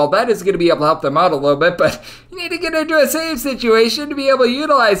Sewald. That is going to be able to help them out a little bit, but you need to get into a save situation to be able to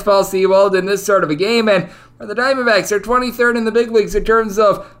utilize Paul Sewald in this sort of a game. And for the Diamondbacks, they're 23rd in the big leagues in terms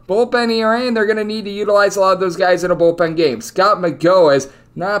of bullpen ERA, and they're going to need to utilize a lot of those guys in a bullpen game. Scott McGough has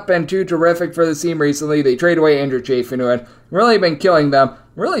not been too terrific for the team recently. They trade away Andrew Chafin, who had really been killing them.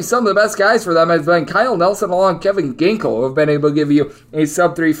 Really, some of the best guys for them has been Kyle Nelson along Kevin Ginkel, who have been able to give you a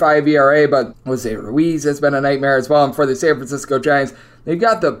sub-3.5 ERA, but Jose Ruiz has been a nightmare as well. And for the San Francisco Giants, they've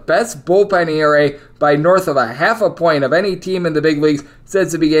got the best bullpen ERA by north of a half a point of any team in the big leagues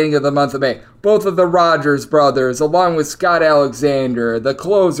since the beginning of the month of May. Both of the Rogers brothers, along with Scott Alexander, the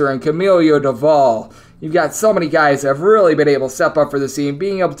closer, and Camilo Doval. You've got so many guys that have really been able to step up for the team,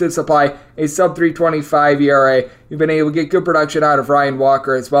 being able to supply a sub-3.25 ERA. You've been able to get good production out of Ryan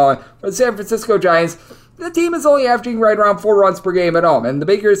Walker as well. And for the San Francisco Giants, the team is only averaging right around 4 runs per game at home. And the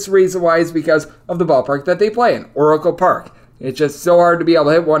biggest reason why is because of the ballpark that they play in, Oracle Park. It's just so hard to be able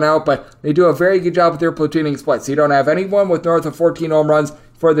to hit one out, but they do a very good job with their platooning splits. You don't have anyone with north of 14 home runs,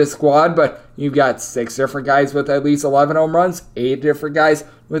 for this squad, but you've got 6 different guys with at least 11 home runs, 8 different guys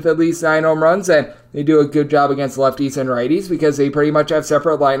with at least 9 home runs, and they do a good job against lefties and righties because they pretty much have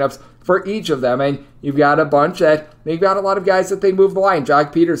separate lineups for each of them, and you've got a bunch that they've got a lot of guys that they move the line.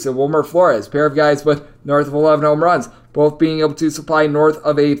 Jock Peterson, Wilmer Flores, pair of guys with north of 11 home runs, both being able to supply north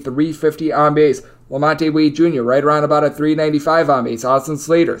of a 350 on base. Lamonte Wade Jr. right around about a 395 on base. Austin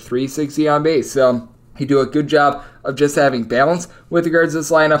Slater, 360 on base. So he do a good job of just having balance with regards to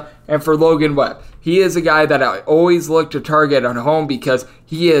this lineup. And for Logan Webb, he is a guy that I always look to target on home because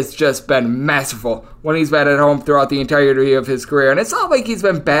he has just been masterful when he's been at home throughout the entirety of his career. And it's not like he's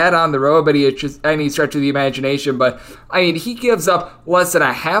been bad on the road, but he is just any stretch of the imagination. But, I mean, he gives up less than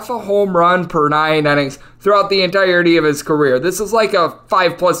a half a home run per 9 innings throughout the entirety of his career. This is like a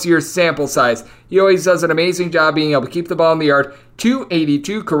 5+ year sample size. He always does an amazing job being able to keep the ball in the yard.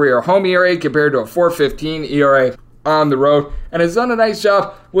 2.82 career home ERA compared to a 4.15 ERA on the road, and has done a nice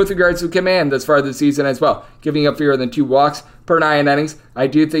job with regards to command this far this season as well, giving up fewer than 2 walks per 9 innings. I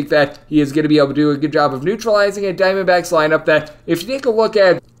do think that he is going to be able to do a good job of neutralizing a Diamondbacks lineup that, if you take a look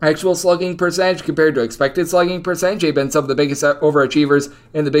at actual slugging percentage compared to expected slugging percentage, they've been some of the biggest overachievers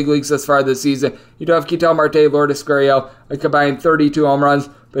in the big leagues thus far this season. You do have Ketel Marte, Lourdes Gurriel, a combined 32 home runs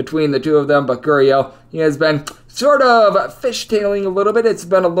between the two of them, but Gurriel, he has been sort of fishtailing a little bit. It's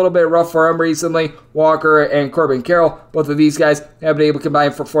been a little bit rough for him recently. Walker and Corbin Carroll, both of these guys have been able to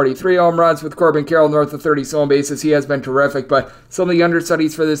combine for 43 home runs, with Corbin Carroll north of 30 stolen bases. He has been terrific, but some of the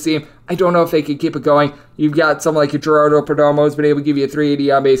understudies for this team, I don't know if they can keep it going. You've got someone like Gerardo Perdomo who's been able to give you a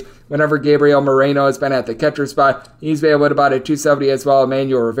 380 on base. Whenever Gabriel Moreno has been at the catcher spot, he's been able to about a 270 as well.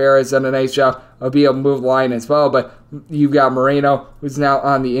 Emmanuel Rivera has done a nice job of being able to move the line as well, but you've got Moreno, who's now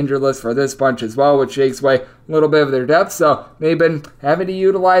on the injured list for this bunch as well, which takes away a little bit of their depth, so they've been having to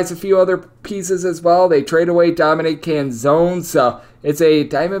utilize a few other pieces as well. They trade away Dominic Canzone, so it's a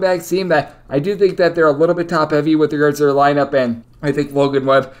Diamondbacks team that I do think that they're a little bit top-heavy with regards to their lineup, and I think Logan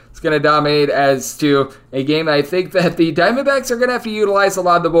Webb is going to dominate as to a game I think that the Diamondbacks are going to have to utilize a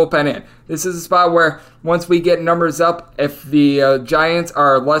lot of the bullpen in. This is a spot where once we get numbers up, if the Giants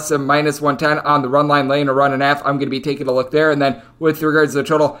are less than -110 on the run line lane or run and a half, I'm going to be taking a look there. And then with regards to the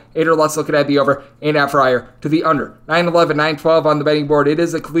total, 8 or less, looking at the over, 8.5 or higher to the under. 9-11, 9-12 on the betting board. It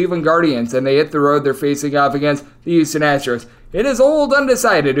is the Cleveland Guardians, and they hit the road. They're facing off against the Houston Astros. It is old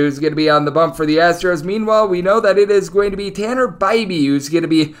undecided who's going to be on the bump for the Astros. Meanwhile, we know that it is going to be Tanner Bybee who's going to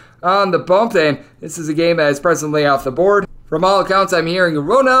be on the bump, and this is a game that is presently off the board. From all accounts, I'm hearing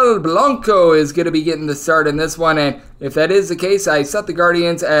Ronald Blanco is going to be getting the start in this one, and if that is the case, I set the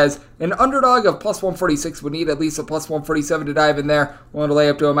Guardians as an underdog of +146. Would need at least a +147 to dive in there. Want to lay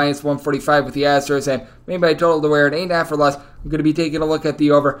up to a -145 with the Astros, and maybe by total to where an 8.5 or less. I'm going to be taking a look at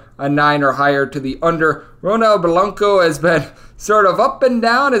the over, a 9 or higher to the under. Ronald Blanco has been sort of up and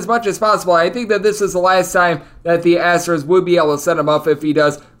down as much as possible. I think that this is the last time that the Astros would be able to set him up if he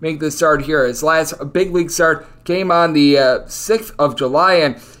does make the start here. His last big league start came on the 6th of July,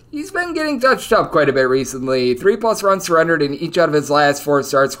 and he's been getting touched up quite a bit recently. 3+ runs surrendered in each out of his last 4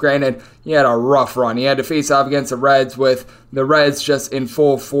 starts. Granted, he had a rough run. He had to face off against the Reds, with the Reds just in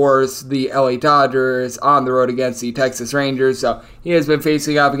full force, the LA Dodgers on the road against the Texas Rangers. So he has been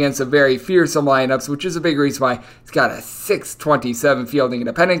facing off against some very fearsome lineups, which is a big reason why he's got a 6.27 fielding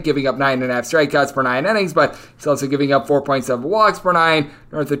independent, giving up 9.5 strikeouts per 9 innings, but he's also giving up 4.7 walks per 9,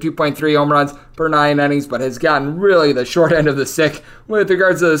 north of 2.3 home runs per 9 innings, but has gotten really the short end of the stick with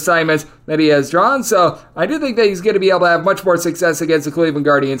regards to the assignments that he has drawn. So I do think that he's going to be able to have much more success against the Cleveland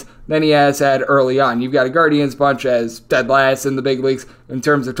Guardians than he has had early on. You've got a Guardians bunch as dead last in the big leagues in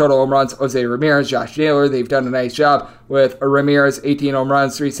terms of total home runs. Jose Ramirez, Josh Naylor, they've done a nice job with Ramirez, 18 home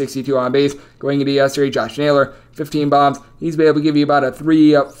runs, 362 on base. Going into yesterday, Josh Naylor, 15 bombs. He's been able to give you about a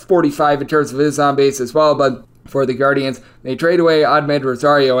 345 in terms of his on base as well, but for the Guardians, they trade away Ahmed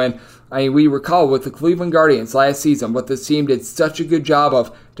Rosario, and we recall with the Cleveland Guardians last season, what this team did such a good job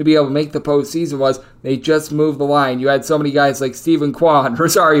of to be able to make the postseason was they just moved the line. You had so many guys like Stephen Kwan,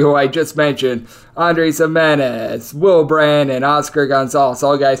 Rosario, who I just mentioned, Andres Jimenez, Will Brand, and Oscar Gonzalez,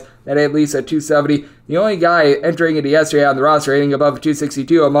 all guys that had at least a 270. The only guy entering into yesterday on the roster hitting above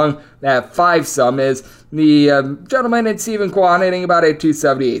 262 among that 5-some is the gentleman in Stephen Kwan hitting about a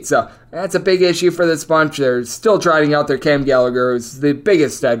 278. So that's a big issue for this bunch. They're still trying out their Cam Gallagher, who's the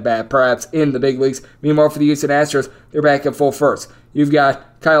biggest dead bat perhaps in the big leagues. Meanwhile, for the Houston Astros, they're back at full force. You've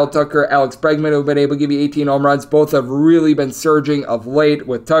got Kyle Tucker, Alex Bregman, who have been able to give you 18 home runs. Both have really been surging of late,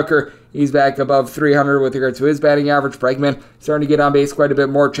 with Tucker He's back above 300 with regards to his batting average. Bregman starting to get on base quite a bit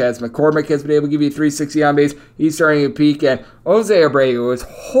more. Chas McCormick has been able to give you 360 on base. He's starting to peak, and Jose Abreu was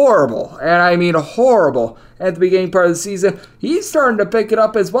horrible, and I mean horrible, at the beginning part of the season. He's starting to pick it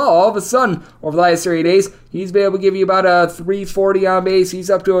up as well. All of a sudden, over the last 3 days, he's been able to give you about a 340 on base.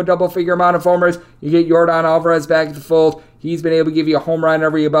 He's up to a double-figure amount of homers. You get Yordan Alvarez back at the fold. He's been able to give you a home run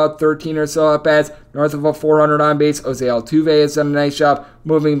every about 13 or so at-bats, north of a 400 on base. Jose Altuve has done a nice job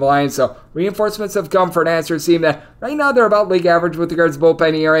moving the line. So reinforcements have come for an Astros team that right now they're about league average with regards to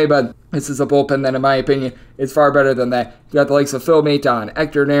bullpen ERA, but this is a bullpen that, in my opinion, is far better than that. You got the likes of Phil Maton,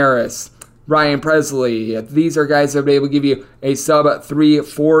 Hector Neris, Ryan Presley. These are guys that have been able to give you a sub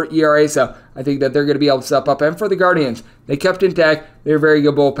 3.4 ERA, so I think that they're going to be able to step up. And for the Guardians, they kept intact their very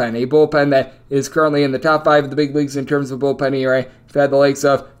good bullpen, a bullpen that is currently in the top 5 of the big leagues in terms of bullpen ERA. You've had the likes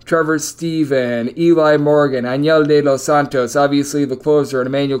of Trevor Stephen, Eli Morgan, Aniel de los Santos, obviously the closer, and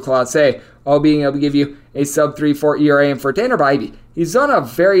Emmanuel Clase, all being able to give you a sub 3.4 ERA. And for Tanner Bybee, he's done a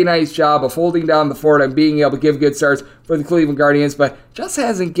very nice job of holding down the fort and being able to give good starts for the Cleveland Guardians, but just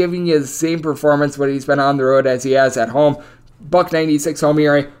hasn't given you the same performance when he's been on the road as he has at home. .96 home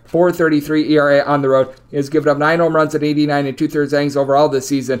ERA, .433 ERA on the road. He has given up 9 home runs at 89 and 2/3 innings overall this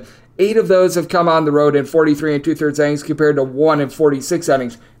season. 8 of those have come on the road in 43 and 2/3 innings compared to 1 in 46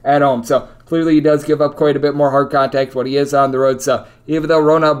 innings at home. So clearly he does give up quite a bit more hard contact when he is on the road. So even though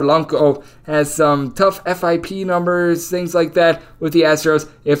Ronald Blanco has some tough FIP numbers, things like that with the Astros,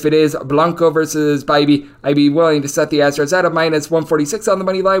 if it is Blanco versus Bybee, I'd be willing to set the Astros at a minus 146 on the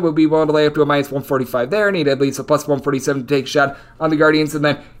money line. Would be willing to lay up to a minus 145 there. Need at least a plus 147 to take a shot on the Guardians. And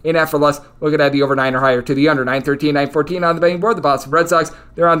then in after less, looking at the over 9 or higher to the under. 913, 914 on the betting board. The Boston Red Sox,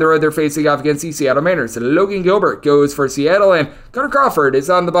 they're on the road. They're facing off against the Seattle Mariners. Logan Gilbert goes for Seattle, and Connor Crawford is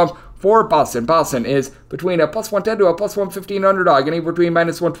on the bump for Boston. Boston is between a plus 110 to a plus 115 underdog, and between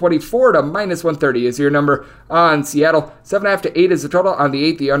minus 124 to minus 130 is your number on Seattle. 7.5 to 8 is the total on the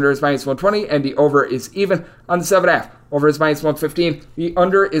 8. The under is minus 120, and the over is even on the 7.5. Over is minus 115. The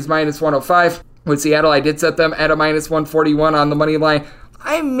under is minus 105. With Seattle, I did set them at a minus 141 on the money line.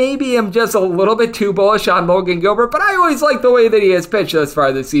 I maybe am just a little bit too bullish on Logan Gilbert, but I always like the way that he has pitched thus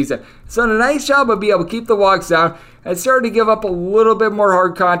far this season. He's done a nice job of being able to keep the walks down and started to give up a little bit more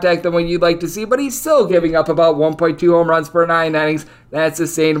hard contact than what you'd like to see, but he's still giving up about 1.2 home runs per 9 innings. That's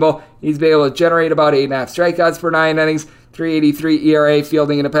sustainable. He's been able to generate about 8.5 strikeouts per 9 innings. 3.83 ERA,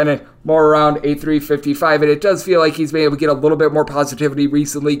 fielding independent, more around a 3.55, and it does feel like he's been able to get a little bit more positivity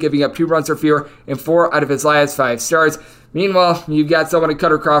recently, giving up 2 runs or fewer in 4 out of his last 5 starts. Meanwhile, you've got someone like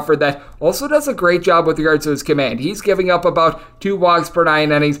Cutter Crawford that also does a great job with regards to his command. He's giving up about 2 walks per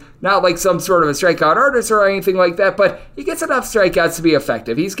 9 innings, not like some sort of a strikeout artist or anything like that, but he gets enough strikeouts to be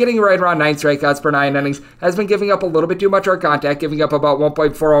effective. He's getting right around 9 strikeouts per 9 innings, has been giving up a little bit too much hard contact, giving up about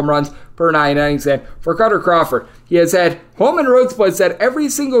 1.4 home runs per 9 innings, and for Cutter Crawford, he has had home and road splits that every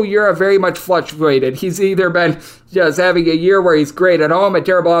single year have very much fluctuated. He's either been just having a year where he's great at home and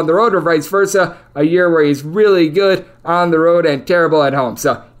terrible on the road, or vice versa, a year where he's really good on the road and terrible at home.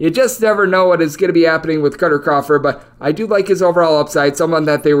 So you just never know what is going to be happening with Cutter Crawford, but I do like his overall upside, someone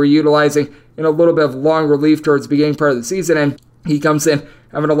that they were utilizing in a little bit of long relief towards the beginning part of the season, and he comes in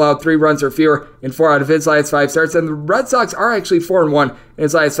having allowed 3 runs or fewer in 4 out of his last 5 starts, and the Red Sox are actually 4-1 in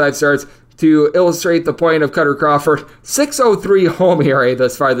his last 5 starts. To illustrate the point of Cutter Crawford, 6.03 home ERA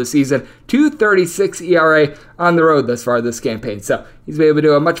thus far this season, 2.36 ERA on the road thus far this campaign. So he's been able to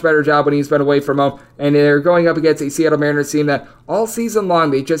do a much better job when he's been away from home, and they're going up against a Seattle Mariners team that all season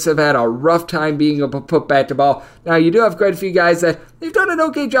long they just have had a rough time being able to put bat to ball. Now you do have quite a few guys that they've done an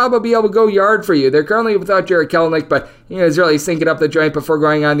okay job of being able to go yard for you. They're currently without Jarred Kelenic, but he is really sinking up the joint before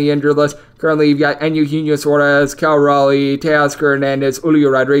going on the injured list. Currently you've got Eugenio Suarez, Cal Raleigh, Teoscar Hernandez, Julio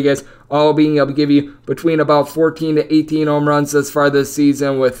Rodriguez, all being able to give you between about 14 to 18 home runs thus far this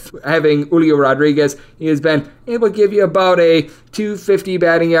season. With having Julio Rodriguez, he has been able to give you about a 250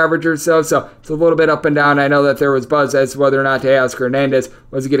 batting average or so, so it's a little bit up and down. I know that there was buzz as to whether or not Teoscar Hernandez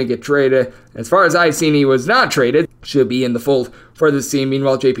was going to get traded. As far as I've seen, he was not traded. Should be in the fold for this team.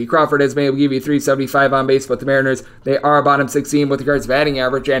 Meanwhile, J.P. Crawford has been able to give you 375 on base, but the Mariners, they are bottom 16 with regards to batting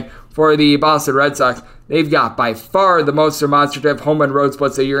average, and for the Boston Red Sox, they've got by far the most demonstrative home and road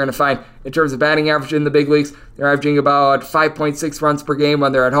splits that you're going to find in terms of batting average in the big leagues. They're averaging about 5.6 runs per game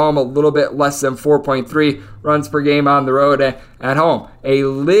when they're at home, a little bit less than 4.3 runs per game on the road at home. A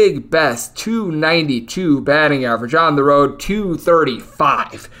league best 292 batting average on the road,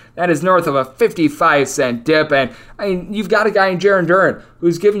 235. That is north of a 55-cent dip, and I mean, you've got a guy in Jarren Duran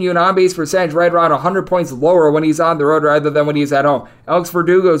who's giving you an on-base percentage right around 100 points lower when he's on the road rather than when he's at home. Alex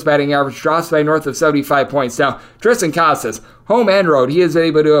Verdugo's batting average drops by north of 75 points. Now, Tristan Casas, home and road, he has been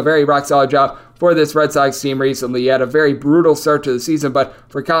able to do a very rock-solid job for this Red Sox team recently. He had a very brutal start to the season, but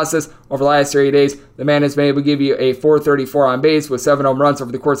for Casas, over the last 30 days, the man has been able to give you a .434 on base with 7 home runs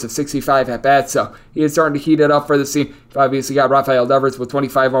over the course of 65 at-bats, so he is starting to heat it up for this team. You've obviously got Rafael Devers with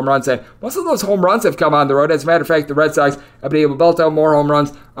 25 home runs, and most of those home runs have come on the road. As a matter of fact, the Red Sox have been able to belt out more home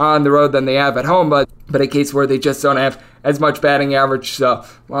runs on the road than they have at home, but a case where they just don't have as much batting average, so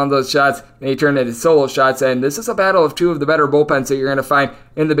one of those shots, they turn into solo shots, and this is a battle of two of the better bullpens that you're going to find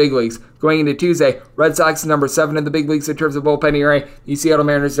in the big leagues. Going into Tuesday, Red Sox number 7 in the big leagues in terms of bullpen ERA, the Seattle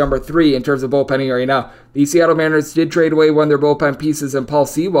Mariners number 3 in terms of bullpen ERA. Now, the Seattle Mariners did trade away one of their bullpen pieces in Paul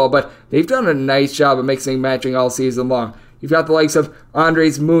Sewell, but they've done a nice job of mixing and matching all season long. You've got the likes of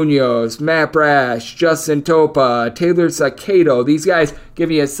Andres Munoz, Matt Brash, Justin Topa, Taylor Sacato. These guys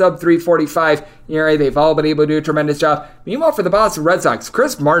give you a sub-345 ERA. They've all been able to do a tremendous job. Meanwhile, for the Boston Red Sox,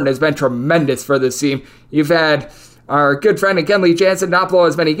 Chris Martin has been tremendous for this team. You've had our good friend and Kenley Jansen not blow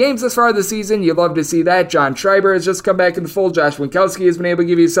as many games this far this season. You'd love to see that. John Schreiber has just come back in the fold. Josh Winkowski has been able to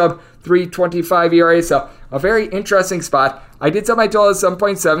give you sub-325 ERA. So a very interesting spot. I did tell my total at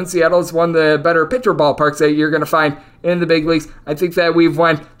 7.7. Seattle is one of the better pitcher ballparks that you're going to find in the big leagues. I think that we've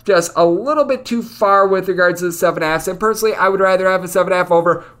went just a little bit too far with regards to the 7.5s, and personally, I would rather have a 7.5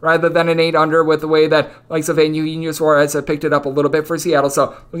 over rather than an 8 under with the way that likes of Eugenio Suarez have picked it up a little bit for Seattle.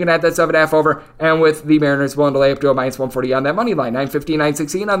 So looking at that 7.5 over, and with the Mariners willing to lay up to a -140 on that money line. 9:15,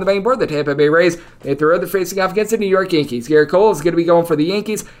 9:16 on the main board. The Tampa Bay Rays, they're facing off against the New York Yankees. Garrett Cole is going to be going for the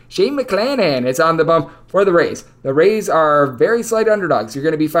Yankees. Shane McClanahan is on the bump for the Rays. The Rays are very slight underdogs. You're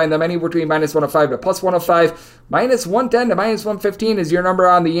going to be finding them anywhere between -105 to +105. -110 to -115 is your number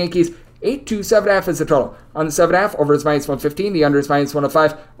on the Yankees. 8 to 7.5 is the total. On the 7.5, over is -115, the under is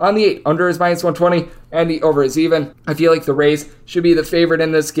 -105. On the 8, under is -120, and the over is even. I feel like the Rays should be the favorite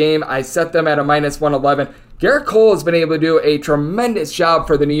in this game. I set them at a -111. Garrett Cole has been able to do a tremendous job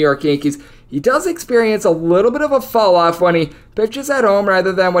for the New York Yankees. He does experience a little bit of a fall-off when he pitches at home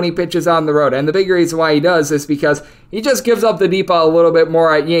rather than when he pitches on the road. And the big reason why he does is because he just gives up the deep ball a little bit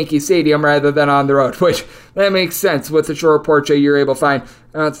more at Yankee Stadium rather than on the road, which that makes sense with the short porch that you're able to find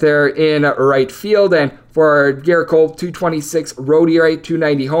out there in right field. And for Garrett Cole, 226 road ERA,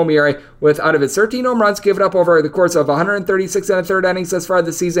 290 home ERA, with out of his 13 home runs given up over the course of 136 and a third innings thus far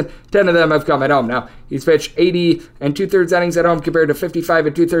this season, 10 of them have come at home. Now, he's pitched 80 and 2/3 innings at home compared to 55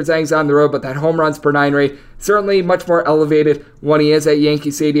 and 2/3 innings on the road, but that home runs per 9 rate certainly much more elevated when he is at Yankee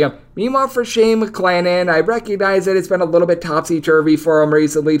Stadium. Meanwhile, for Shane McClanahan, I recognize that it's been a little bit topsy-turvy for him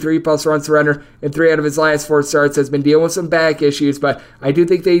recently. 3+ run surrender in 3 out of his last 4 starts, has been dealing with some back issues, but I do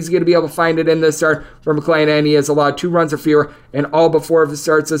think that he's going to be able to find it in this start. For McClanahan, he has allowed 2 runs or fewer in all but 4 of his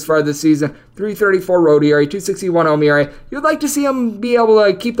starts this far this season. 334 road ERA, 261 home ERA. You'd like to see him be able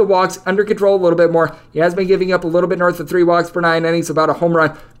to keep the walks under control a little bit more. He has been giving up a little bit north of 3 walks per 9 innings, about a home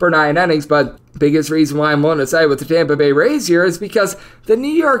run per 9 innings, but biggest reason why I'm willing to side with the Tampa Bay Rays here is because the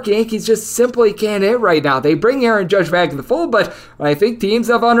New York Yankees just simply can't hit right now. They bring Aaron Judge back in the fold, but I think teams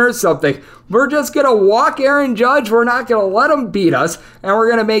have unearthed something. We're just going to walk Aaron Judge. We're not going to let him beat us, and we're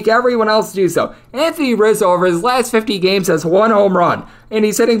going to make everyone else do so. Anthony Rizzo, over his last 50 games, has 1 home run, and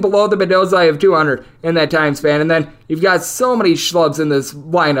he's hitting below the Mendoza of 200 in that time span. And then you've got so many schlubs in this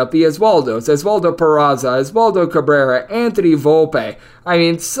lineup. The Oswaldo Peraza, Oswaldo Cabrera, Anthony Volpe. I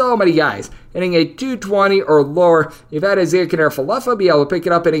mean, so many guys hitting a 220 or lower. You've had Isaiah Kiner-Falefa be able to pick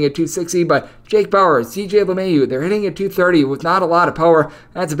it up hitting at 260, but Jake Bauers, CJ LeMahieu, they're hitting at 230 with not a lot of power.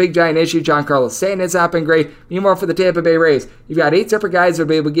 That's a big giant issue. Giancarlo Stanton has not been great. Meanwhile, for the Tampa Bay Rays, you've got 8 separate guys that will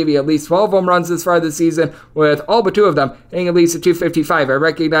be able to give you at least 12 home runs this far this season, with all but 2 of them hitting at least a 255. I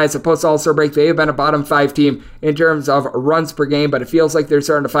recognize the post-All-Star break, they have been a bottom 5 team in terms of runs per game, but it feels like they're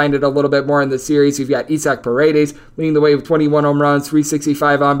starting to find it a little bit more in this series. You've got Isaac Paredes leading the way with 21 home runs,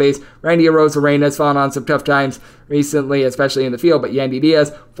 365 on base. Randy Arozarena has fallen on some tough times recently, especially in the field, but Yandy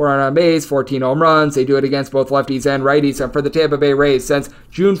Diaz, 400 on base, 14 home runs. They do it against both lefties and righties. And for the Tampa Bay Rays, since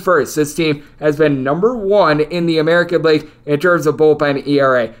June 1st, this team has been number 1 in the American League in terms of bullpen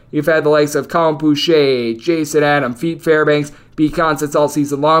ERA. You've had the likes of Colin Boucher, Jason Adam, Pete Fairbanks be constants all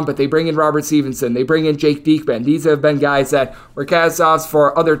season long, but they bring in Robert Stevenson, they bring in Jake Diekman. These have been guys that were cast-offs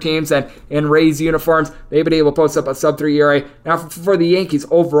for other teams, and in Rays uniforms, they've been able to post up a sub-3 ERA. Now, for the Yankees,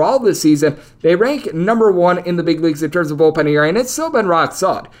 overall this season, they rank number 1 in the big leagues in terms of bullpen ERA, and it's still been rock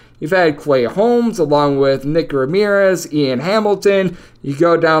solid. You've had Clay Holmes along with Nick Ramirez, Ian Hamilton. You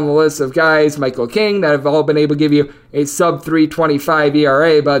go down the list of guys, Michael King, that have all been able to give you a sub-325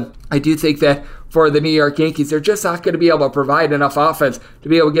 ERA, but I do think that for the New York Yankees. They're just not going to be able to provide enough offense to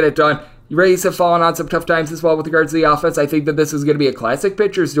be able to get it done. Rays have fallen on some tough times as well with regards to the offense. I think that this is going to be a classic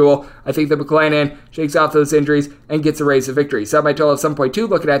pitcher's duel. I think that McClanahan shakes off those injuries and gets the Rays a victory. Set my total of 7.2,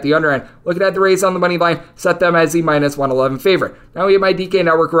 looking at the under end. Looking at the Rays on the money line, set them as the minus 111 favorite. Now we have my DK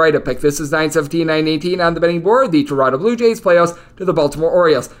Network write-up pick. This is 917, 918 on the betting board. The Toronto Blue Jays playoffs to the Baltimore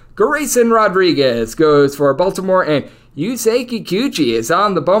Orioles. Grayson Rodriguez goes for Baltimore, and Yusei Kikuchi is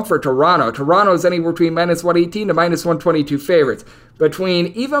on the bump for Toronto. Toronto is anywhere between minus 118 to minus 122 favorites. Between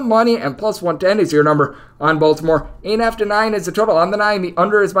even money and plus 110 is your number on Baltimore. 8.5 to 9 is the total on the 9. The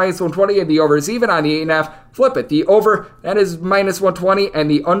under is minus 120 and the over is even on the 8.5. Flip it. The over, that is minus 120, and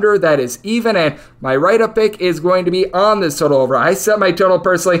the under, that is even. And my write-up pick is going to be on this total over. I set my total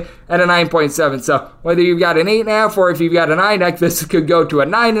personally at a 9.7. So whether you've got an 8.5 or if you've got a 9, this could go to a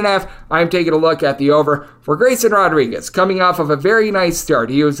 9.5. I'm taking a look at the over for Grayson Rodriguez. Coming off of a very nice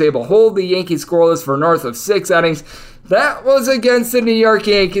start, he was able to hold the Yankees scoreless for north of 6 innings. That was against the New York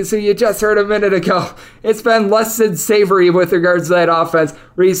Yankees, who you just heard a minute ago. It's been less than savory with regards to that offense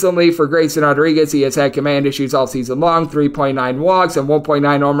recently for Grayson Rodriguez. He has had command issues all season long, 3.9 walks and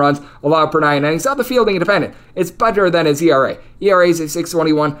 1.9 home runs allowed per 9 innings. On the fielding independent, it's better than his ERA. ERA is a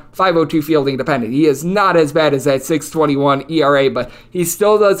 6.21, 5.02 fielding dependent. He is not as bad as that 6.21 ERA, but he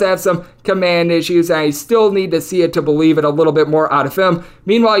still does have some command issues, and I still need to see it to believe it a little bit more out of him.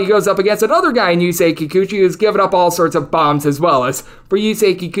 Meanwhile, he goes up against another guy in Yusei Kikuchi, who's given up all sorts of bombs as well. As for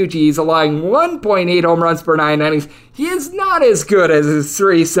Yusei Kikuchi, he's allowing 1.8 home runs per 9 innings. He is not as good as his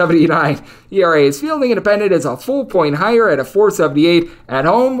 3.79 ERA. His fielding independent is a full point higher at a 4.78. At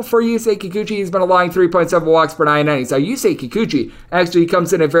home for Yusei Kikuchi, he's been allowing 3.7 walks per 9 innings. Now, Yusei Kikuchi actually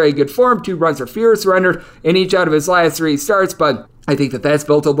comes in very good form. 2 runs or fewer surrendered in each out of his last 3 starts, but I think that that's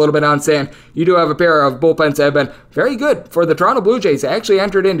built a little bit on sand. You do have a pair of bullpens that have been very good for the Toronto Blue Jays. They actually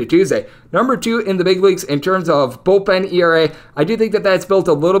entered into Tuesday number 2 in the big leagues in terms of bullpen ERA. I do think that that's built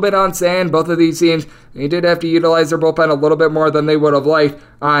a little bit on sand. Both of these teams, they did have to utilize their bullpen a little bit more than they would have liked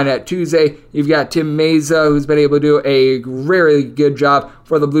on Tuesday. You've got Tim Meza, who's been able to do a really good job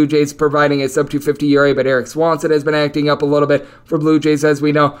for the Blue Jays, providing a sub-250 ERA, but Eric Swanson has been acting up a little bit for Blue Jays. As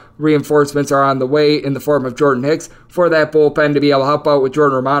we know, reinforcements are on the way in the form of Jordan Hicks for that bullpen to be able to help out with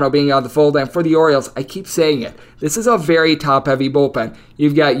Jordan Romano being out of the fold. And for the Orioles, I keep saying it, this is a very top-heavy bullpen.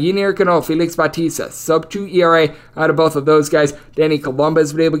 You've got Yennier Cano, Felix Bautista, sub-2 ERA out of both of those guys. Danny Columba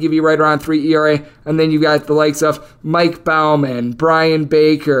has been able to give you right around 3 ERA. And then you've got the likes of Mike Baumann, Brian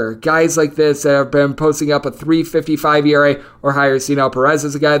Baker, guys like this that have been posting up a 3.55 ERA or higher. Sinel Perez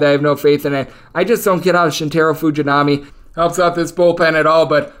is a guy that I have no faith in. And I just don't get out Shintaro Fujinami helps out this bullpen at all.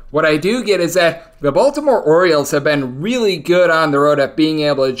 But what I do get is that the Baltimore Orioles have been really good on the road at being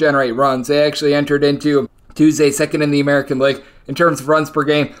able to generate runs. They actually entered into Tuesday second in the American League in terms of runs per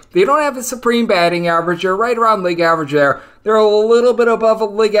game. They don't have a supreme batting average. They're right around league average there. They're a little bit above a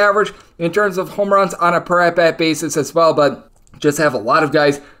league average in terms of home runs on a per at-bat basis as well, but just have a lot of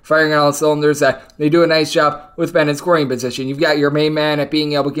guys firing on all cylinders that they do a nice job with men in scoring position. You've got your main man at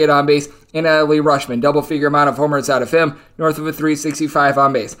being able to get on base in Adley Rutschman. Double-figure amount of homers out of him, north of a 365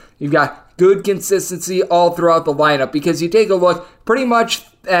 on base. You've got good consistency all throughout the lineup because you take a look pretty much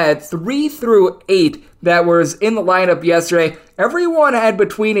at 3 through 8 that was in the lineup yesterday. Everyone had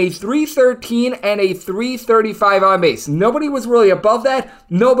between a 313 and a 335 on base. Nobody was really above that.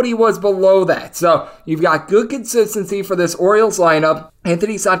 Nobody was below that. So you've got good consistency for this Orioles lineup.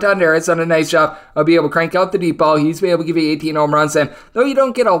 Anthony Santander has done a nice job of being able to crank out the deep ball. He's been able to give you 18 home runs. And though you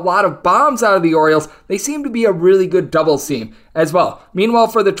don't get a lot of bombs out of the Orioles, they seem to be a really good doubles team as well. Meanwhile,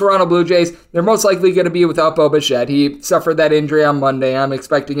 for the Toronto Blue Jays, they're most likely going to be without Bo Bichette. He suffered that injury on Monday. I'm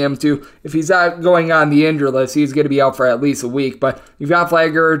expecting him to, if he's not going on the injury list, he's going to be out for at least a week. But you've got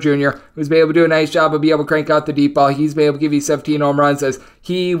Flagger Jr., who's been able to do a nice job of being able to crank out the deep ball. He's been able to give you 17 home runs as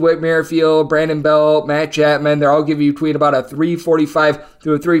he, Whit Merrifield, Brandon Bell, Matt Chapman, they're all giving you between about a 345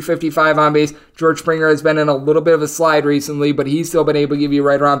 to a 355 on base. George Springer has been in a little bit of a slide recently, but he's still been able to give you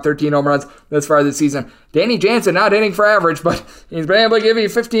right around 13 home runs thus far this season. Danny Jansen, not hitting for average, but he's been able to give you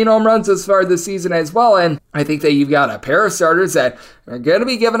 15 home runs thus far this season as well. And I think that you've got a pair of starters that are going to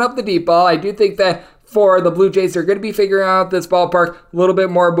be giving up the deep ball. I do think that for the Blue Jays, they're going to be figuring out this ballpark a little bit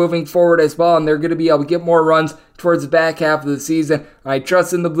more moving forward as well, and they're going to be able to get more runs towards the back half of the season. I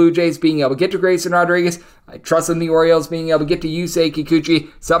trust in the Blue Jays being able to get to Grayson Rodriguez. I trust in the Orioles being able to get to Yusei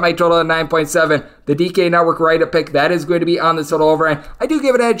Kikuchi. Set my total at 9.7. The DK Network write-up pick, that is going to be on the total over. And I do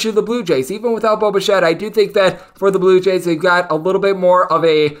give an edge to the Blue Jays. Even without Bo Bichette, I do think that for the Blue Jays, they've got a little bit more of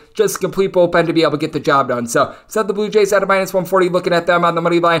a just complete bullpen to be able to get the job done. So set the Blue Jays at a minus 140. Looking at them on the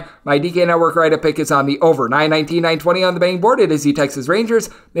money line, my DK Network write-up pick is on the over. 919, 920 on the betting board. It is the Texas Rangers.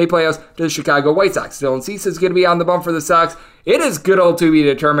 They play us to the Chicago White Sox. Dylan Cease is going to be on the bump for the Sox. It is good old to be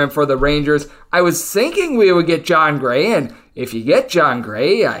determined for the Rangers. I was thinking we would get Jon Gray, and if you get Jon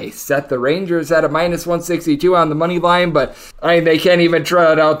Gray, I set the Rangers at a minus 162 on the money line, but they can't even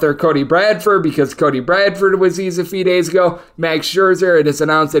trot out their Cody Bradford because Cody Bradford was seized a few days ago. Max Scherzer, it is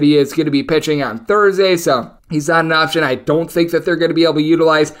announced that he is going to be pitching on Thursday, so he's not an option. I don't think that they're going to be able to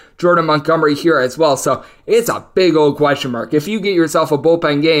utilize Jordan Montgomery here as well. So it's a big old question mark. If you get yourself a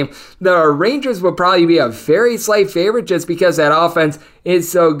bullpen game, the Rangers would probably be a very slight favorite just because that offense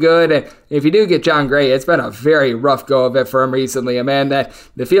is so good. And if you do get Jon Gray, it's been a very rough go of it for him recently. A man that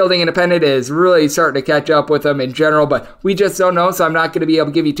the fielding independent is really starting to catch up with him in general, but we just don't know, so I'm not going to be able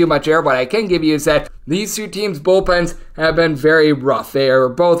to give you too much air. What I can give you is that these two teams' bullpens have been very rough. They are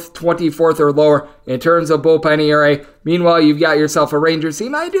both 24th or lower in terms of bullpen ERA. Meanwhile, you've got yourself a Rangers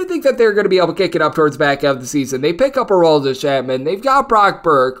team. I do think that they're going to be able to kick it up towards the back half of the season. They pick up Aroldis Chapman. They've got Brock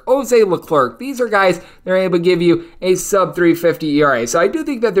Burke, Jose Leclerc. These are guys that are able to give you a sub-350 ERA. So I do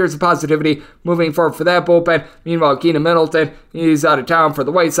think that there's a positivity moving forward for that bullpen. Meanwhile, Keenan Middleton, he's out of town for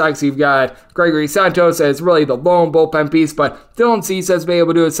the White Sox. You've got Gregory Santos as really the lone bullpen piece, but Dylan Cease has been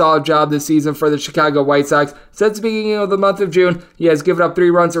able to do a solid job this season for the Chicago White Sox. Since the beginning of the month of June, he has given up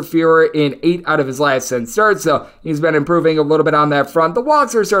 3 runs or fewer in 8 out of his last 10 starts, so he's been improving a little bit on that front. The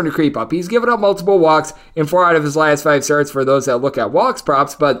walks are starting to creep up. He's given up multiple walks in 4 out of his last 5 starts for those that look at walks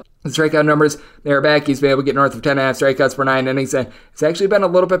props, but the strikeout numbers, they're back. He's been able to get north of 10.5 strikeouts per 9 innings, and it's actually been a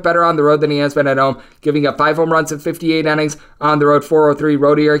little bit better on the road than he has been at home, giving up 5 home runs in 58 innings on the road, 403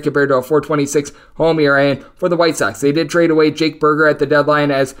 road ERA compared to a 426 home ERA. And for the White Sox, they did trade away Jake Burger at the deadline,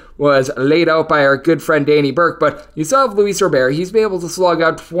 as was laid out by our good friend Danny Burke, but you still have Luis Robert. He's been able to slug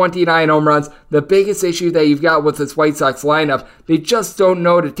out 29 home runs. The biggest issue that you've got with this White Sox lineup, they just don't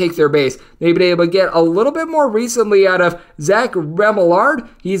know to take their base. They've been able to get a little bit more recently out of Zach Remillard.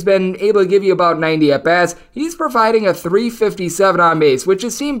 He's been able to give you about 90 at-bats. He's providing a 357 on base, which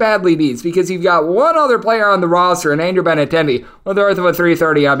his team badly needs because you've got one other player on the roster, and Andrew Benintendi, with north of a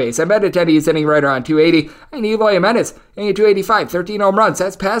 330 on base. And Benintendi is hitting right around 280. And Eloy Jimenez hitting 285, 13 home runs.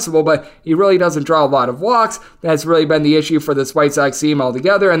 That's passable, but he really doesn't draw a lot of walks. That's really been the issue for this White Sox team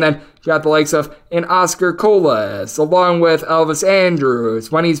altogether. And then you got the likes of an Oscar Colas, along with Elvis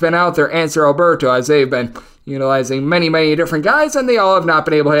Andrus, when he's been out there, Answer Alberto, as they've been utilizing many, many different guys, and they all have not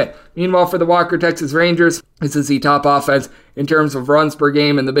been able to hit. Meanwhile, for the Walker Texas Rangers, this is the top offense in terms of runs per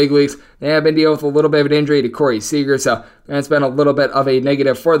game in the big leagues. They have been dealing with a little bit of an injury to Corey Seager, so that's been a little bit of a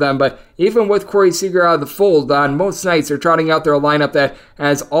negative for them. But even with Corey Seager out of the fold, on most nights they're trotting out their lineup that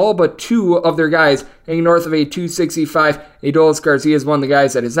has all but 2 of their guys hitting north of a 265. Adolis Garcia is one of the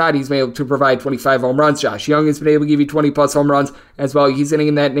guys that is not. He's been able to provide 25 home runs. Josh Young has been able to give you 20-plus home runs as well. He's hitting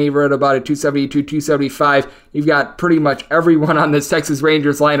in that neighborhood about a 272, 275. You've got pretty much everyone on this Texas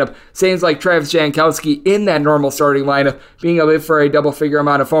Rangers lineup. Seems like Travis Jankowski in that normal starting lineup, being able to hit for a double-figure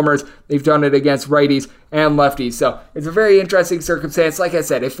amount of homers. They've done it against righties and lefties. So it's a very interesting circumstance. Like I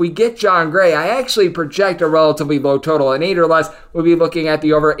said, if we get Jon Gray, I actually project a relatively low total. An 8 or less, we'll be looking at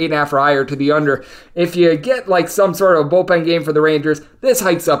the over, 8.5 or higher to the under. If you get like some sort of bullpen game for the Rangers, this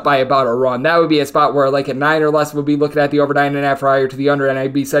hikes up by about a run. That would be a spot where like a 9 or less, we'll be looking at the over, 9.5 or higher to the under, and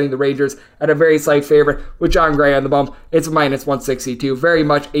I'd be setting the Rangers at a very slight favorite with Jon Gray on the bump. It's a minus 162. Very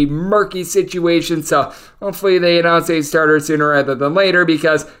much a murky situation, so hopefully they announce a starter sooner rather than later,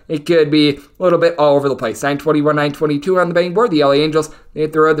 because it could be a little bit all over the place. 921, 922 on the betting board. The LA Angels, they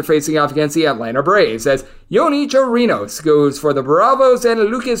hit the road. They're facing off against the Atlanta Braves, as Yonny Chirinos goes for the Bravos, and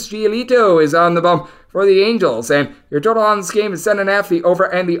Lucas Giolito is on the bump for the Angels. And your total on this game is 7.5. The over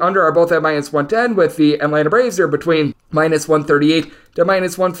and the under are both at minus 110, with the Atlanta Braves are between minus 138 to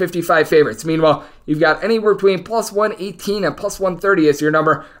minus 155 favorites. Meanwhile, you've got anywhere between plus 118 and plus 130 as your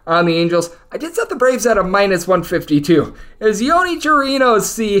number on the Angels. I did set the Braves at a minus 152. Is Yonny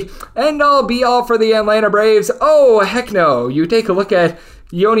Chirinos the end-all be-all for the Atlanta Braves? Oh, heck no. You take a look at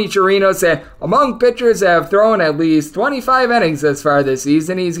Yonny Chirinos, and among pitchers that have thrown at least 25 innings thus far this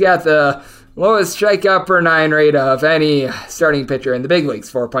season, he's got the lowest strikeout per 9 rate of any starting pitcher in the big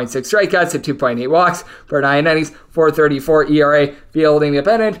leagues. 4.6 strikeouts and 2.8 walks per 9 innings. 4.34 ERA, fielding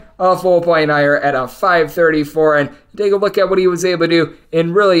independent, a full point higher at a 5.34. And take a look at what he was able to do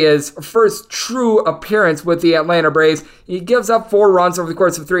in really his first true appearance with the Atlanta Braves. He gives up 4 runs over the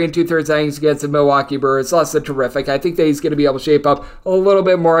course of 3 2/3 innings against the Milwaukee Brewers. Less than terrific. I think that he's going to be able to shape up a little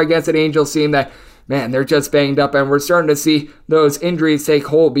bit more against an Angels team that, man, they're just banged up, and we're starting to see those injuries take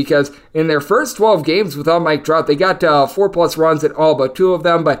hold because in their first 12 games without Mike Trout, they got 4+ runs in all but 2 of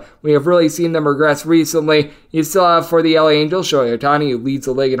them, but we have really seen them regress recently. You still have for the LA Angels, Shohei Ohtani, who leads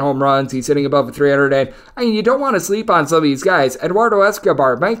the league in home runs. He's hitting above 300, and I mean, you don't want to sleep on some of these guys. Eduardo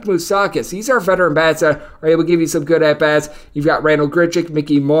Escobar, Mike Moustakas, these are veteran bats that are able to give you some good at-bats. You've got Randal Grichuk,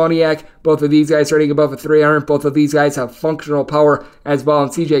 Mickey Moniak, both of these guys are hitting above 300. Both of these guys have functional power as well,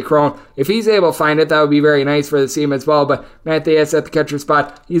 and CJ Cron, if he's able to find it, that would be very nice for the team as well. But Matt Diaz at the catcher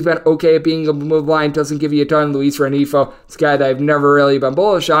spot, he's been okay at being able to move line, doesn't give you a ton. Luis Renifo, this guy that I've never really been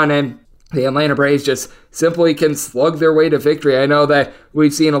bullish on, and the Atlanta Braves just simply can slug their way to victory. I know that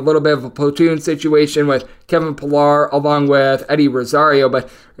we've seen a little bit of a platoon situation with Kevin Pillar along with Eddie Rosario, but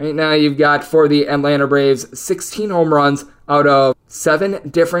right now you've got for the Atlanta Braves 16 home runs out of 7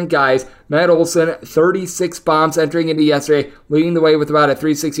 different guys. Matt Olson, 36 bombs entering into yesterday, leading the way with about a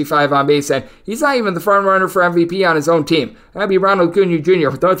 365 on base, and he's not even the front runner for MVP on his own team. That'd be Ronald Acuna Jr.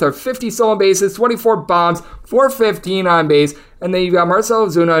 with another 50 stolen bases, 24 bombs, 415 on base. And then you've got Marcell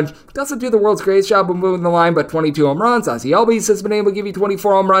Ozuna, doesn't do the world's greatest job of moving the line, but 22 home runs. Ozzy Albies has been able to give you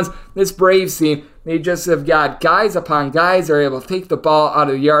 24 home runs. This Braves team, they just have got guys upon guys. They're able to take the ball out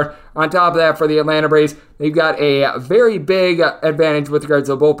of the yard. On top of that, for the Atlanta Braves, they've got a very big advantage with regards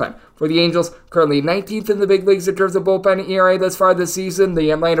to the bullpen. For the Angels, currently 19th in the big leagues in terms of bullpen ERA thus far this season. The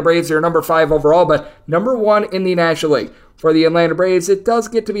Atlanta Braves are number 5 overall, but number 1 in the National League. For the Atlanta Braves, it does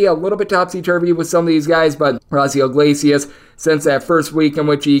get to be a little bit topsy-turvy with some of these guys, but Raisel Iglesias, since that first week in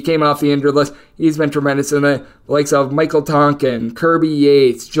which he came off the injured list, he's been tremendous in the likes of Michael Tonkin, Kirby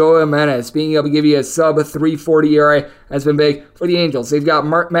Yates, Joe Jimenez, being able to give you a sub-340 ERA has been big for the Angels. They've got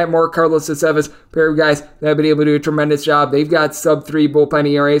Matt Moore, Carlos Aceves, pair of guys that have been able to do a tremendous job. They've got sub-3 bullpen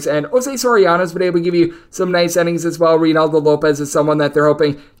ERAs, and Jose Soriano's been able to give you some nice innings as well. Reynaldo Lopez is someone that they're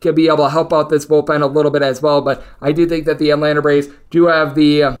hoping can be able to help out this bullpen a little bit as well, but I do think that the Atlanta Braves do have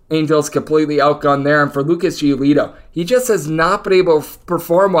the Angels completely outgunned there, and for Lucas Giolito, he just has not been able to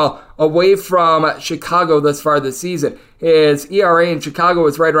perform well away from Chicago thus far this season. His ERA in Chicago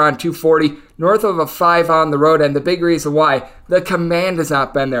is right around 240, north of a 5 on the road, and the big reason why, the command has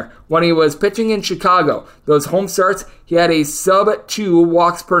not been there. When he was pitching in Chicago, those home starts, he had a sub-2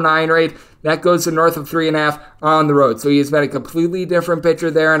 walks per 9 rate. That goes to north of 3.5 on the road. So he has been a completely different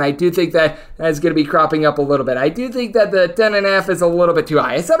pitcher there, and I do think that is going to be cropping up a little bit. I do think that the 10.5 is a little bit too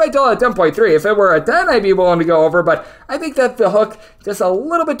high. I said I told it 10.3. If it were a 10, I'd be willing to go over, but I think that the hook just a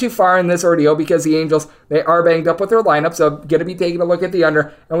little bit too far in this ordeal because the Angels, they are banged up with their lineup, so going to be taking a look at the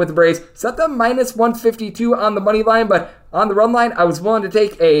under. And with the Braves, set them minus 152 on the money line, but on the run line, I was willing to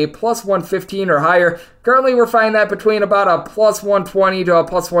take a plus 115 or higher. Currently, we're finding that between about a plus 120 to a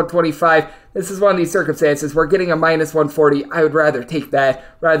plus 125. This is one of these circumstances. We're getting a minus 140. I would rather take that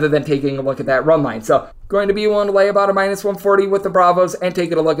rather than taking a look at that run line. So, going to be willing to lay about a minus 140 with the Bravos and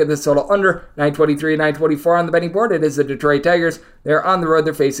taking a look at this total under 923, 924 on the betting board. It is the Detroit Tigers. They're on the road.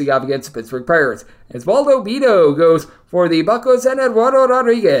 They're facing off against the Pittsburgh Pirates. Osvaldo Bido goes for the Buccos, and Eduardo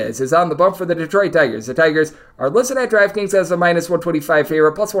Rodriguez is on the bump for the Detroit Tigers. The Tigers are listed at DraftKings as a minus 125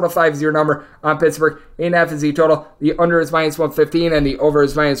 favorite, plus 105 is your number on Pittsburgh. 8.5 is the total. The under is minus 115, and the over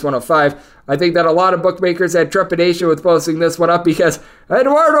is minus 105. I think that a lot of bookmakers had trepidation with posting this one up because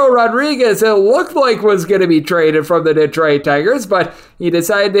Eduardo Rodriguez, it looked like was going to be traded from the Detroit Tigers, but he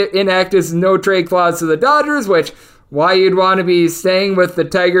decided to enact his no-trade clause to the Dodgers, which why you'd want to be staying with the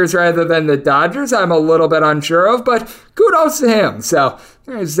Tigers rather than the Dodgers, I'm a little bit unsure of, but kudos to him. So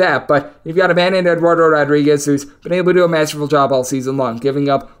there's that. But you've got a man named Eduardo Rodriguez who's been able to do a masterful job all season long, giving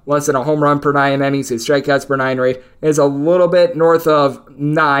up less than a home run per 9 innings. His strikeouts per 9 rate is a little bit north of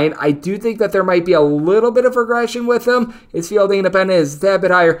 9. I do think that there might be a little bit of regression with him. His fielding independent is a tad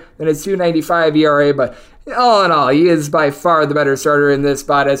bit higher than his 2.95 ERA, but all in all, he is by far the better starter in this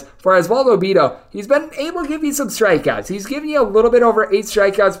spot. As for Osvaldo Bido, he's been able to give you some strikeouts. He's given you a little bit over 8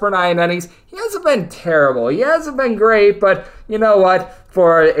 strikeouts per 9 innings. He hasn't been terrible. He hasn't been great, but you know what?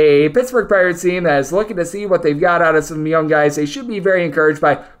 For a Pittsburgh Pirates team that is looking to see what they've got out of some young guys, they should be very encouraged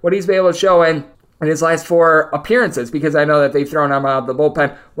by what he's been able to show in his last 4 appearances, because I know that they've thrown him out of the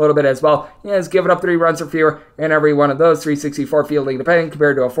bullpen a little bit as well. He has given up 3 runs or fewer in every one of those, 364 fielding depending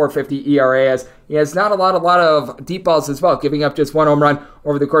compared to a 4.50 ERA, as he has not a lot of deep balls as well, giving up just 1 home run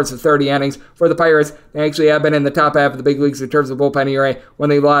over the course of 30 innings. For the Pirates, they actually have been in the top half of the big leagues in terms of bullpen ERA when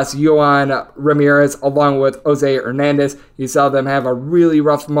they lost Yohan Ramirez along with Jose Hernandez. You saw them have a really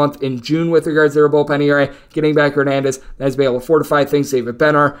rough month in June with regards to their bullpen ERA. Getting back Hernandez has been able to fortify things. David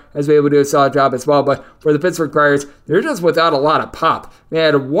Benner has been able to do a solid job as well. But for the Pittsburgh Pirates, they're just without a lot of pop. They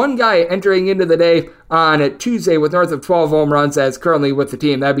had one guy entering into the day on Tuesday with north of 12 home runs as currently with the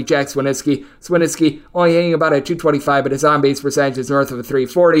team. That'd be Jack Swiniski. Swiniski only hitting about a 225, but his on-base percentage is north of a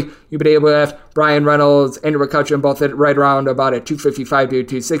 340. You've been able to have Brian Reynolds and McCutchen both hit right around about a 255 to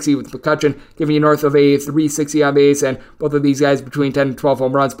 260, with McCutchen giving you north of a 360 on base, and both of these guys between 10 and 12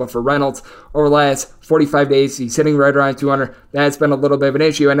 home runs. But for Reynolds, over the last 45 days, he's hitting right around 200. That's been a little bit of an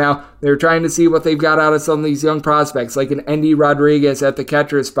issue, and now they're trying to see what they've got out of some of these young prospects, like an Endy Rodriguez at the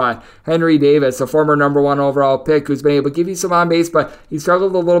catcher spot, Henry Davis, a former number 1 overall pick who's been able to give you some on base, but he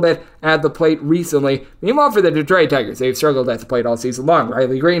struggled a little bit at the plate recently. Meanwhile, for the Detroit Tigers, they've struggled at the plate all season long.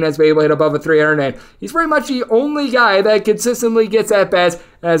 Riley Green has been able to hit above a 300, and he's pretty much the only guy that consistently gets at bats,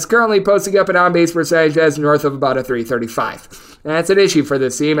 as currently posting up an on-base percentage as north of about a 335. That's an issue for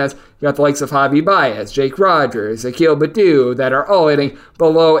this team, as you got the likes of Javi Baez, Jake Rogers, Akil Baddoo, that are all hitting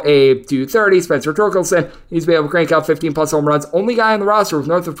below a 230. Spencer Torkelson, he's been able to crank out 15-plus home runs. Only guy on the roster with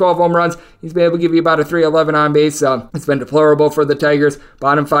north of 12 home runs. He's been able to give you about a 311 on base. It's been deplorable for the Tigers.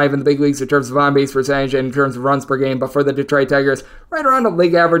 Bottom 5 in the big leagues in terms of on-base percentage and in terms of runs per game. But for the Detroit Tigers, right around a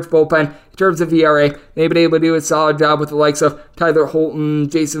league average bullpen in terms of ERA. They've been able to do a solid job with the likes of Tyler Holton,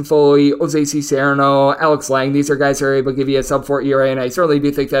 Jason Foley, Jose Cicerno, Alex Lang. These are guys who are able to give you a sub-4 ERA, and I certainly do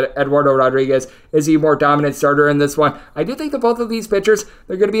think that Eduardo Rodriguez is the more dominant starter in this one. I do think that both of these pitchers,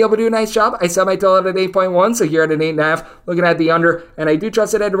 they're going to be able to do a nice job. I set my total at 8.1, so here at an 8.5, looking at the under, and I do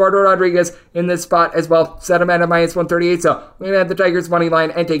trust that Eduardo Rodriguez in this spot as well. Set him at a minus 138, so looking at the Tigers' money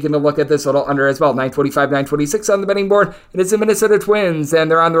line and taking a look at this little under as well. 925, 926 on the betting board. It is the Minnesota Twins, and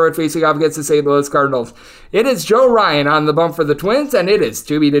they're on the road facing off against the St. Louis Cardinals. It is Joe Ryan on the bump for the Twins, and it is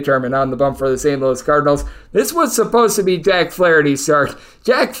to be determined on the bump for the St. Louis Cardinals. This was supposed to be Jack Flaherty's start.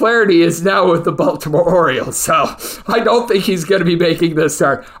 Jack Flaherty is now with the Baltimore Orioles, so I don't think he's going to be making this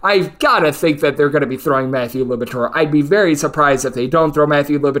start. I've got to think that they're going to be throwing Matthew Liberatore. I'd be very surprised if they don't throw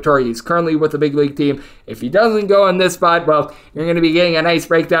Matthew Liberatore. He's currently with the big league team. If he doesn't go in this spot, well, you're going to be getting a nice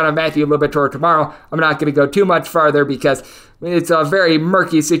breakdown of Matthew Liberatore tomorrow. I'm not going to go too much farther because it's a very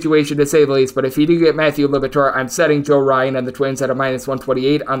murky situation to say the least, but if you do get Matthew Liberatore, I'm setting Joe Ryan and the Twins at a minus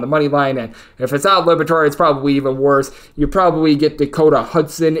 128 on the money line, and if it's not Liberatore, it's probably even worse. You probably get Dakota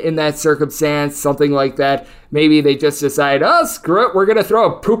Hudson in that circumstance, something like that. Maybe they just decide, oh, screw it, we're going to throw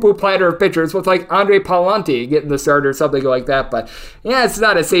a poo-poo platter of pitchers with like Andre Pallante getting the start or something like that. But yeah, it's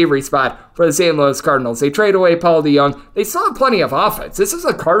not a savory spot for the St. Louis Cardinals. They trade away Paul DeJong. They still have plenty of offense. This is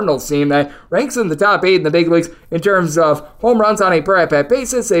a Cardinals team that ranks in the top 8 in the big leagues in terms of home runs on a per at-bat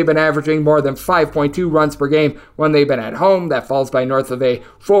basis. They've been averaging more than 5.2 runs per game when they've been at home. That falls by north of a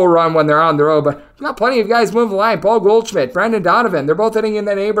full run when they're on the road. But we've got plenty of guys moving the line. Paul Goldschmidt, Brandon Donovan, they're both hitting in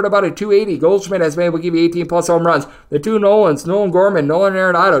that neighborhood about a 280. Goldschmidt has been able to give you 18-plus home runs. The two Nolans, Nolan Gorman, Nolan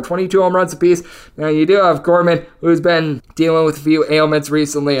Arenado, 22 home runs apiece. Now, you do have Gorman, who's been dealing with a few ailments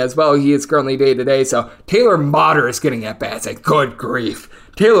recently as well. He is currently day-to-day, so Taylor Motter is getting at bats. Like, good grief.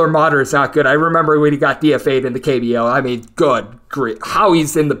 Taylor Motter is not good. I remember when he got DFA'd in the KBO. I mean, good grief. How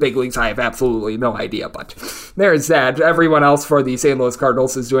he's in the big leagues, I have absolutely no idea, but there's that. Everyone else for the St. Louis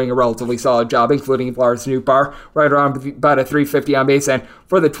Cardinals is doing a relatively solid job, including Lars Nootbaar, right around about a 350 on base. And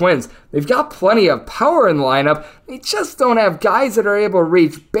for the Twins, they've got plenty of power in the lineup. They just don't have guys that are able to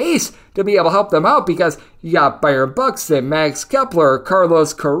reach base to be able to help them out, because you got Byron Buxton, Max Kepler,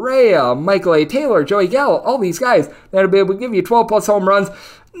 Carlos Correa, Michael A. Taylor, Joey Gallo, all these guys that'll be able to give you 12-plus home runs.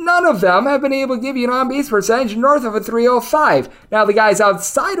 None of them have been able to give you an on-base percentage north of a 305. Now, the guys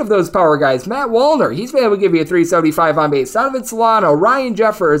outside of those power guys, Matt Wallner, he's been able to give you a 375 on base. Donovan Solano, Ryan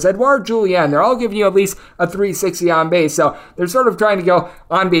Jeffers, Edouard Julien, they're all giving you at least a 360 on base. So they're sort of trying to go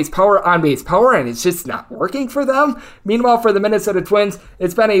on-base power, and it's just not working for them. Meanwhile, for the Minnesota Twins,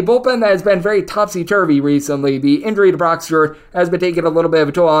 it's been a bullpen that has been very topsy-turvy recently. The injury to Brock Stewart has been taking a little bit of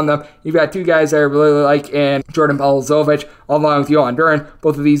a toll on them. You've got two guys that I really like in Jordan Palazovich, along with Johan Duran.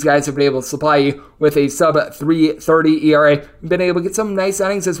 Both of these guys have been able to supply you with a sub-330 ERA. You've been able to get some nice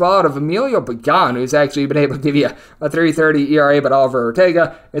innings as well out of Emilio Pagan, who's actually been able to give you a 330 ERA, but Oliver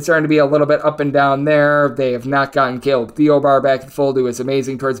Ortega, it's starting to be a little bit up and down there. They have not gotten Caleb Theobar back in full, who was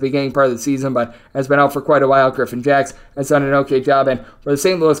amazing towards the beginning part of the season, but has been out for quite a while. Griffin Jax has done an okay job. And for the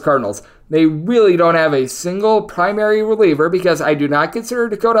St. Louis Cardinals, they really don't have a single primary reliever, because I do not consider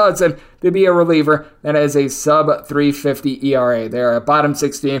Dakota Hudson to be a reliever that has a sub-350 ERA. They're a bottom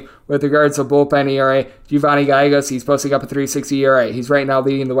 16 with regards to bullpen ERA. Giovanni Gallegos, he's posting up a 3.60 ERA. He's right now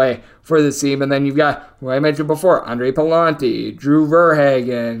leading the way for this team. And then you've got, who I mentioned before, Andre Pallante, Drew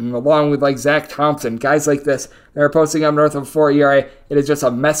Verhagen, along with like Zach Thompson, guys like this. They're posting up north of 4 ERA. It is just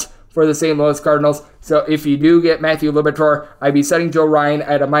a mess for the St. Louis Cardinals. So if you do get Matthew Liberatore, I'd be setting Joe Ryan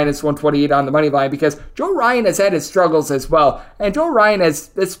at a minus 128 on the money line, because Joe Ryan has had his struggles as well. And Joe Ryan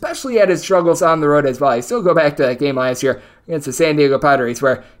has especially had his struggles on the road as well. I still go back to that game last year against the San Diego Padres,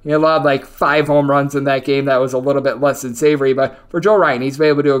 where he allowed like 5 home runs in that game. That was a little bit less than savory, but for Joe Ryan, he's been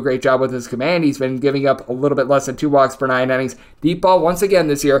able to do a great job with his command. He's been giving up a little bit less than 2 walks per 9 innings. Deep ball, once again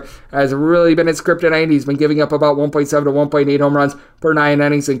this year, has really been his kryptonite. He's been giving up about 1.7 to 1.8 home runs per 9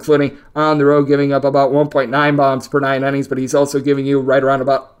 innings, including on the road giving up about 1.9 bombs per 9 innings, but he's also giving you right around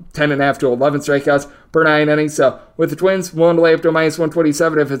about 10.5 to 11 strikeouts per 9 innings. So with the Twins, willing to lay up to a minus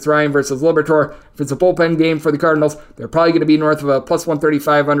 127 if it's Ryan versus Liberatore. If it's a bullpen game for the Cardinals, they're probably going to be north of a plus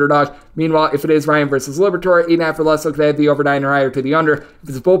 135 underdog. Meanwhile, if it is Ryan versus Liberatore, 8.5 or less, look at the over 9 or higher to the under. If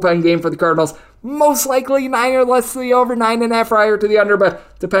it's a bullpen game for the Cardinals, most likely 9 or less to the over, 9.5 or higher to the under,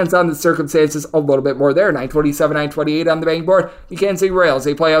 but depends on the circumstances a little bit more there. 927, 928 on the betting board. The Kansas City Royals,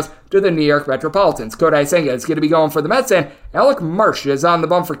 they playoffs to the New York Metropolitans. Kodai Senga is going to be going for the Mets, and Alec Marsh is on the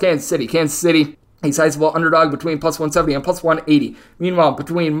bump for Kansas City. Kansas City, a sizable underdog between plus 170 and plus 180. Meanwhile,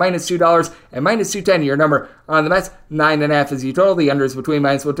 between minus $2 and minus 210, your number on the Mets, 9.5 is your total. The under is between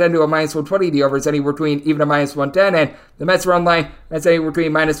minus 110 to a minus 120. The over is anywhere between even a minus 110. And the Mets run line, that's anywhere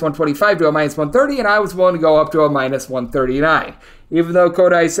between minus 125 to a minus 130. And I was willing to go up to a minus 139. Even though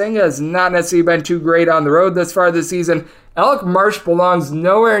Kodai Senga has not necessarily been too great on the road thus far this season, Alec Marsh belongs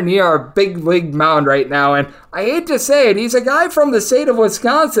nowhere near our big league mound right now, and I hate to say it, he's a guy from the state of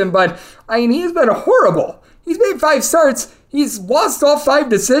Wisconsin, but I mean, he's been horrible. He's made 5 starts. He's lost all 5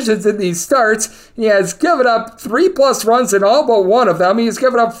 decisions in these starts. He has given up 3+ runs in all but 1 of them. He has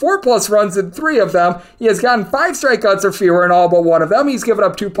given up 4+ runs in 3 of them. He has gotten 5 strikeouts or fewer in all but 1 of them. He's given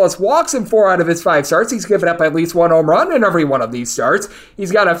up 2+ walks in 4 out of his 5 starts. He's given up at least 1 home run in every one of these starts.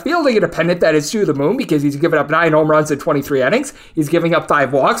 He's got a fielding independent that is to the moon, because he's given up 9 home runs in 23 innings. He's giving up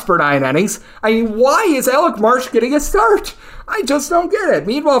 5 walks per 9 innings. I mean, why is Alec Marsh getting a start? I just don't get it.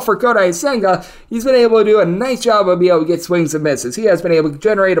 Meanwhile, for Kodai Senga, he's been able to do a nice job of being able to get swings and misses. He has been able to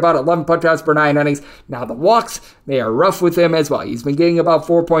generate about 11 punch-outs per 9 innings. Now, the walks, they are rough with him as well. He's been getting about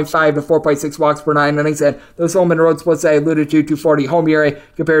 4.5 to 4.6 walks per 9 innings, and those home and road splits I alluded to, 240 home ERA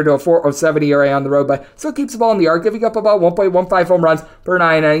compared to a 4.07 ERA on the road, but still keeps the ball in the yard, giving up about 1.15 home runs per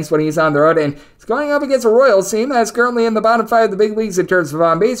 9 innings when he's on the road, and he's going up against a Royals team that's currently in the bottom 5 of the big leagues in terms of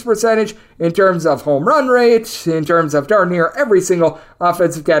on-base percentage, in terms of home run rate, in terms of darn near every single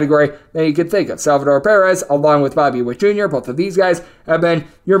offensive category that you could think of. Salvador Perez, along with Bobby Witt Jr., both of these guys have been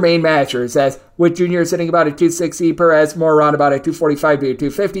your main matchers, as Witt Jr. is sitting about at 260, Perez more around about at 245 to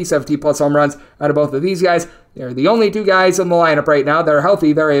 250, 17+ home runs out of both of these guys. They're the only 2 guys in the lineup right now that are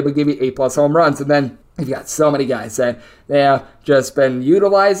healthy. They're able to give you 8+ home runs, and then you've got so many guys that they have just been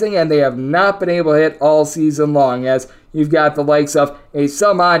utilizing and they have not been able to hit all season long, as you've got the likes of a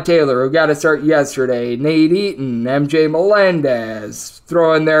Samad Taylor, who got a start yesterday, Nate Eaton, MJ Melendez,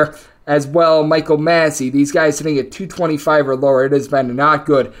 throw in there as well Michael Massey. These guys sitting at 225 or lower. It has been not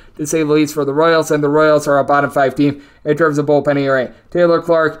good, to say the least, for the Royals, and the Royals are a bottom 5 team in terms of bullpen ERA. Taylor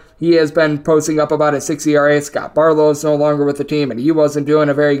Clark, he has been posting up about a 6 ERA. Scott Barlow is no longer with the team, and he wasn't doing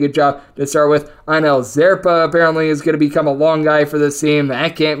a very good job to start with. Anel Zerpa apparently is going to become a long guy for this team.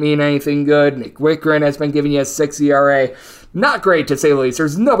 That can't mean anything good. Nick Wickren has been giving you a 6 ERA. Not great, to say the least.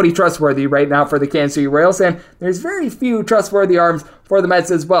 There's nobody trustworthy right now for the Kansas City Royals, and there's very few trustworthy arms for the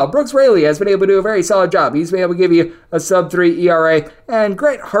Mets as well. Brooks Raley has been able to do a very solid job. He's been able to give you a sub-3 ERA, and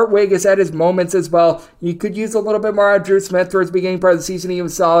Grant Hartwig has had his moments as well. You could use a little bit more out of Drew Smith towards the beginning part of the season. He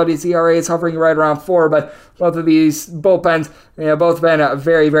was solid. His ERA is hovering right around 4, but both of these bullpens, both been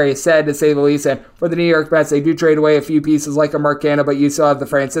very, very sad, to say the least. And for the New York Mets, they do trade away a few pieces like a Mark Canha, but you still have the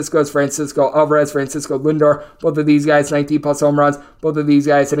Francisco Alvarez, Francisco Lindor. Both of these guys, 19+ home runs. Both of these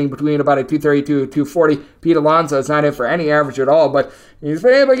guys hitting between about a 232 to 240. Pete Alonso is not in for any average at all, but he's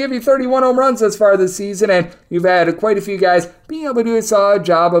been able to give you 31 home runs thus far this season, and you've had quite a few guys being able to do a solid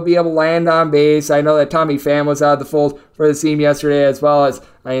job of being able to land on base. I know that Tommy Pham was out of the fold for the team yesterday, as well as,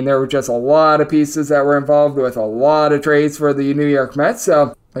 there were just a lot of pieces that were involved with a lot of trades for the New York Mets,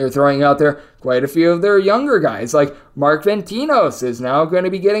 so they're throwing out there quite a few of their younger guys, like Mark Ventinos is now going to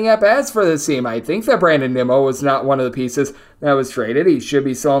be getting at-bats for this team. I think that Brandon Nimmo was not one of the pieces that was traded. He should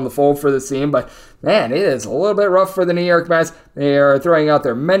be still in the fold for this team, but man, it is a little bit rough for the New York Mets. They are throwing out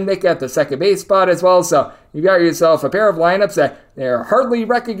their Mendick at the second base spot as well, so you got yourself a pair of lineups that they're hardly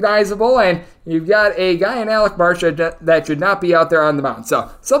recognizable, and you've got a guy in Alec Marsh that should not be out there on the mound. So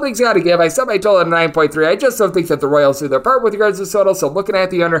something's got to give. I said I told it at 9.3. I just don't think that the Royals do their part with regards to Soto, so looking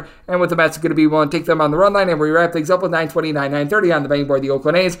at the under and with the Mets going to be willing to take them on the run line, and we wrap things up with 9:29, 9:30 on the betting board. The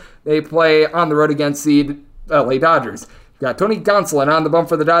Oakland A's, they play on the road against the LA Dodgers. Got Tony Gonsolin on the bump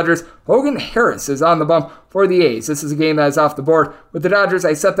for the Dodgers. Hogan Harris is on the bump for the A's. This is a game that is off the board. With the Dodgers,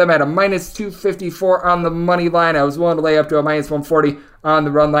 I set them at a minus 254 on the money line. I was willing to lay up to a minus 140 on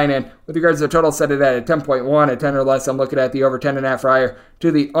the run line. And with regards to the total, set it at a 10.1, a 10 or less. I'm looking at the over 10.5 or higher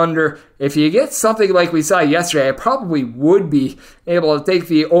to the under. If you get something like we saw yesterday, I probably would be able to take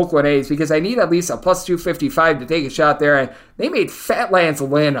the Oakland A's because I need at least a plus 255 to take a shot there. And they made Fat Lance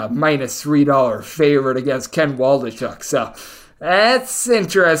Lynn a minus $3 favorite against Ken Waldichuk. So that's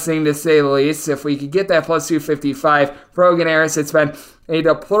interesting to say the least. If we could get that plus 255 for Hogan Harris, it's been a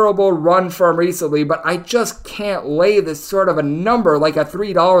deplorable run for him recently, but I just can't lay this sort of a number like a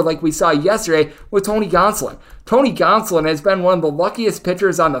 $3 like we saw yesterday with Tony Gonsolin. Tony Gonsolin has been one of the luckiest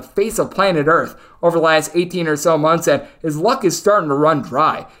pitchers on the face of planet Earth over the last 18 or so months, and his luck is starting to run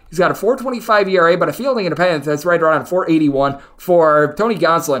dry. He's got a 4.25 ERA, but a fielding independence that's right around 4.81 for Tony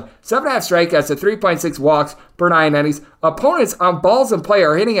Gonsolin. 7.5 strikeouts to 3.6 walks per 9 innings. Opponents on balls in play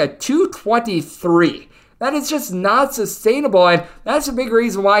are hitting at 223. That is just not sustainable, and that's a big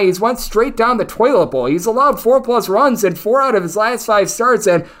reason why he's went straight down the toilet bowl. He's allowed 4+ runs in 4 out of his last 5 starts,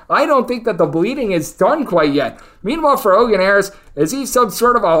 and I don't think that the bleeding is done quite yet. Meanwhile, for Hogan Harris, is he some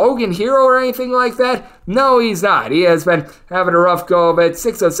sort of a Hogan hero or anything like that? No, he's not. He has been having a rough go of it.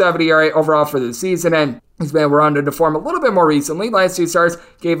 6.07 ERA overall for the season, and he's been rounded to form a little bit more recently. Last 2 starts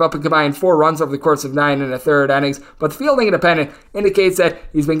gave up a combined 4 runs over the course of 9 1/3 innings, but the fielding independent indicates that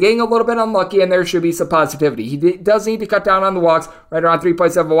he's been getting a little bit unlucky and there should be some positivity. He does need to cut down on the walks, right around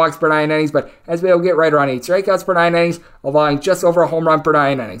 3.7 walks per 9 innings, but has been able to get right around 8 strikeouts per 9 innings, allowing just over a home run per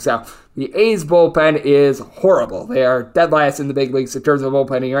 9 innings. Now, the A's bullpen is horrible. They are dead last in the big leagues in terms of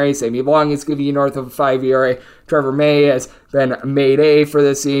bullpen ERA. Sammy Long is giving you north of a 5 ERA. Trevor May has been made A for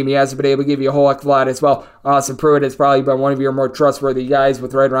this team. He hasn't been able to give you a whole heck of a lot as well. Austin Pruitt has probably been one of your more trustworthy guys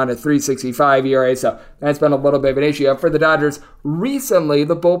with right around a 3.65 ERA, so that's been a little bit of an issue. For the Dodgers, recently,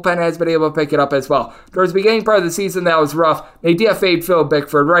 the bullpen has been able to pick it up as well. Towards the beginning part of the season, that was rough. They DFA'd Phil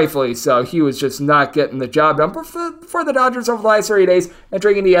Bickford, rightfully so. He was just not getting the job done. But for the Dodgers over the last 30 days,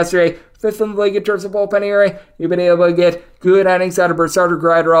 entering into yesterday, 5th in the league in terms of bullpen ERA. You've been able to get good innings out of Bersalter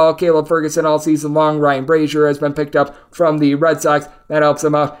Graterol, Caleb Ferguson all season long. Ryan Brazier has been picked up from the Red Sox. That helps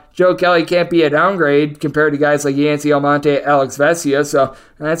them out. Joe Kelly can't be a downgrade compared to guys like Yancy Almonte, Alex Vesia, so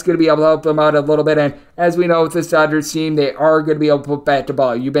that's going to be able to help them out a little bit. And as we know with this Dodgers team, they are going to be able to put bat to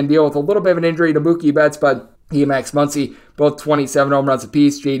ball. You've been dealing with a little bit of an injury to Mookie Betts, but he and Max Muncy, both 27 home runs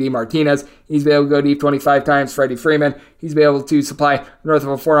apiece. J.D. Martinez, he's been able to go deep 25 times. Freddie Freeman, he's been able to supply north of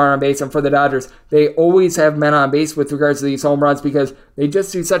a 4 on base. And for the Dodgers, they always have men on base with regards to these home runs because they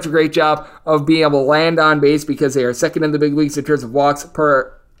just do such a great job of being able to land on base because they are second in the big leagues in terms of walks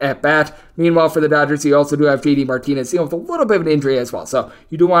per at bat. Meanwhile, for the Dodgers, you also do have J.D. Martinez dealing with a little bit of an injury as well. So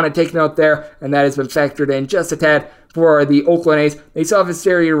you do want to take note there, and that has been factored in just a tad for the Oakland A's. They still have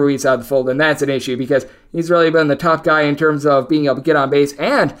Hysteria Ruiz out of the fold, and that's an issue because he's really been the top guy in terms of being able to get on base,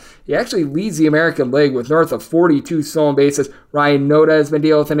 and he actually leads the American League with north of 42 stolen bases. Ryan Noda has been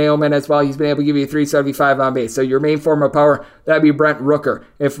dealing with an ailment as well. He's been able to give you 375 on base. So your main form of power, that'd be Brent Rooker.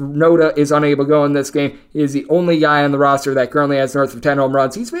 If Noda is unable to go in this game, he is the only guy on the roster that currently has north of 10 home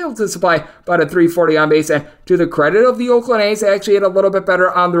runs. He's been able to supply about a 340 on base, and to the credit of the Oakland A's, they actually hit a little bit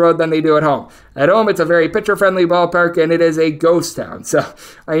better on the road than they do at home. At home, it's a very pitcher-friendly ballpark, and it is a ghost town. So,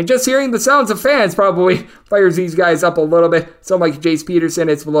 I mean, just hearing the sounds of fans probably fires these guys up a little bit. Someone like Jace Peterson,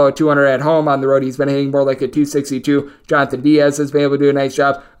 it's below a 200 at home. On the road, he's been hitting more like a 262. Jonathan Diaz has been able to do a nice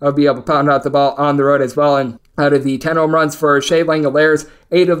job of being able to pound out the ball on the road as well. And out of the 10 home runs for Shea Langeliers,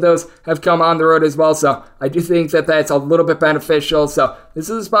 8 of those have come on the road as well. So I do think that that's a little bit beneficial. So this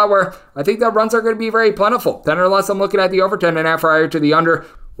is a spot where I think that runs are going to be very plentiful. 10 or less, I'm looking at the over 10.5 or higher to the under.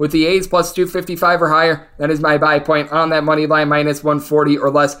 With the A's plus 255 or higher, that is my buy point on that money line, minus 140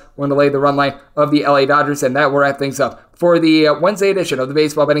 or less when to lay the run line of the LA Dodgers, and that will wrap things up for the Wednesday edition of the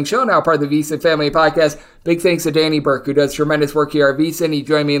Baseball Betting Show, now part of the VSiN Family Podcast. Big thanks to Danny Burke, who does tremendous work here at VSiN. He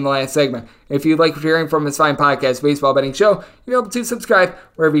joined me in the last segment. If you like what you're hearing from his fine podcast, Baseball Betting Show, you're able to subscribe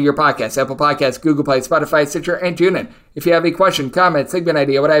wherever you get your podcasts, Apple Podcasts, Google Play, Spotify, Stitcher, and TuneIn. If you have a question, comment, segment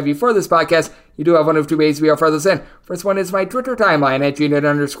idea, what have you for this podcast, you do have one of two ways to be able to throw this in. First one is my Twitter timeline at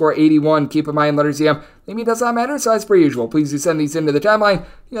 @GNet_81. Keep in mind, letters EM. Maybe it does not matter, so as per usual, please do send these into the timeline.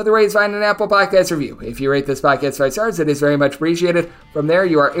 The other way is find an Apple Podcast review. If you rate this podcast 5 stars, it is very much appreciated. From there,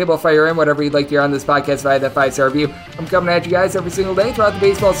 you are able to fire in whatever you'd like to hear on this podcast via that 5-star review. I'm coming at you guys every single day throughout the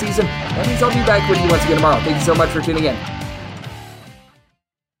baseball season. That means I'll be back with you once again tomorrow. Thank you so much for tuning in.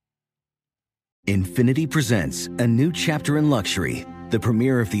 Infiniti presents a new chapter in luxury, the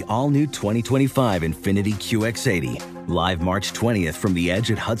premiere of the all-new 2025 Infiniti QX80, live March 20th from the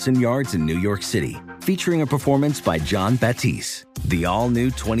Edge at Hudson Yards in New York City, featuring a performance by Jon Batiste. The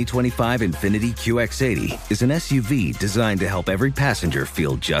all-new 2025 Infiniti QX80 is an SUV designed to help every passenger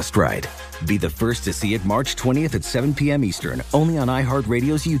feel just right. Be the first to see it March 20th at 7 p.m. Eastern, only on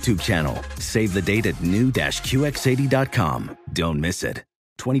iHeartRadio's YouTube channel. Save the date at new-QX80.com. Don't miss it.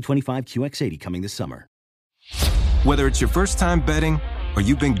 2025 QX80 coming this summer. Whether it's your first time betting or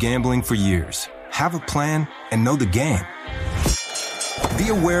you've been gambling for years, have a plan and know the game. Be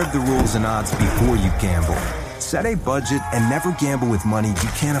aware of the rules and odds before you gamble. Set a budget and never gamble with money you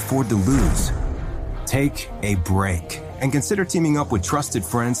can't afford to lose. Take a break and consider teaming up with trusted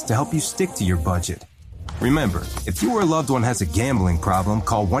friends to help you stick to your budget. Remember, if you or a loved one has a gambling problem,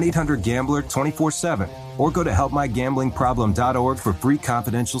 call 1-800-GAMBLER 24/7 or go to helpmygamblingproblem.org for free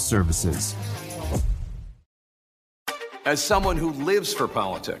confidential services. As someone who lives for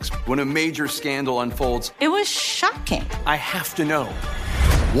politics, when a major scandal unfolds, it was shocking. I have to know,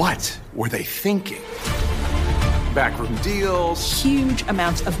 what were they thinking? Backroom deals, huge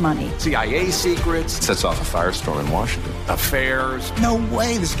amounts of money, CIA secrets, sets off a firestorm in Washington, affairs. No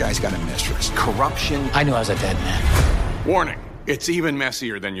way this guy's got a mistress. Corruption. I knew I was a dead man. Warning, it's even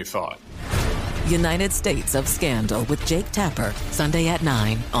messier than you thought. United States of Scandal with Jake Tapper, Sunday at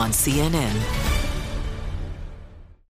 9 on CNN.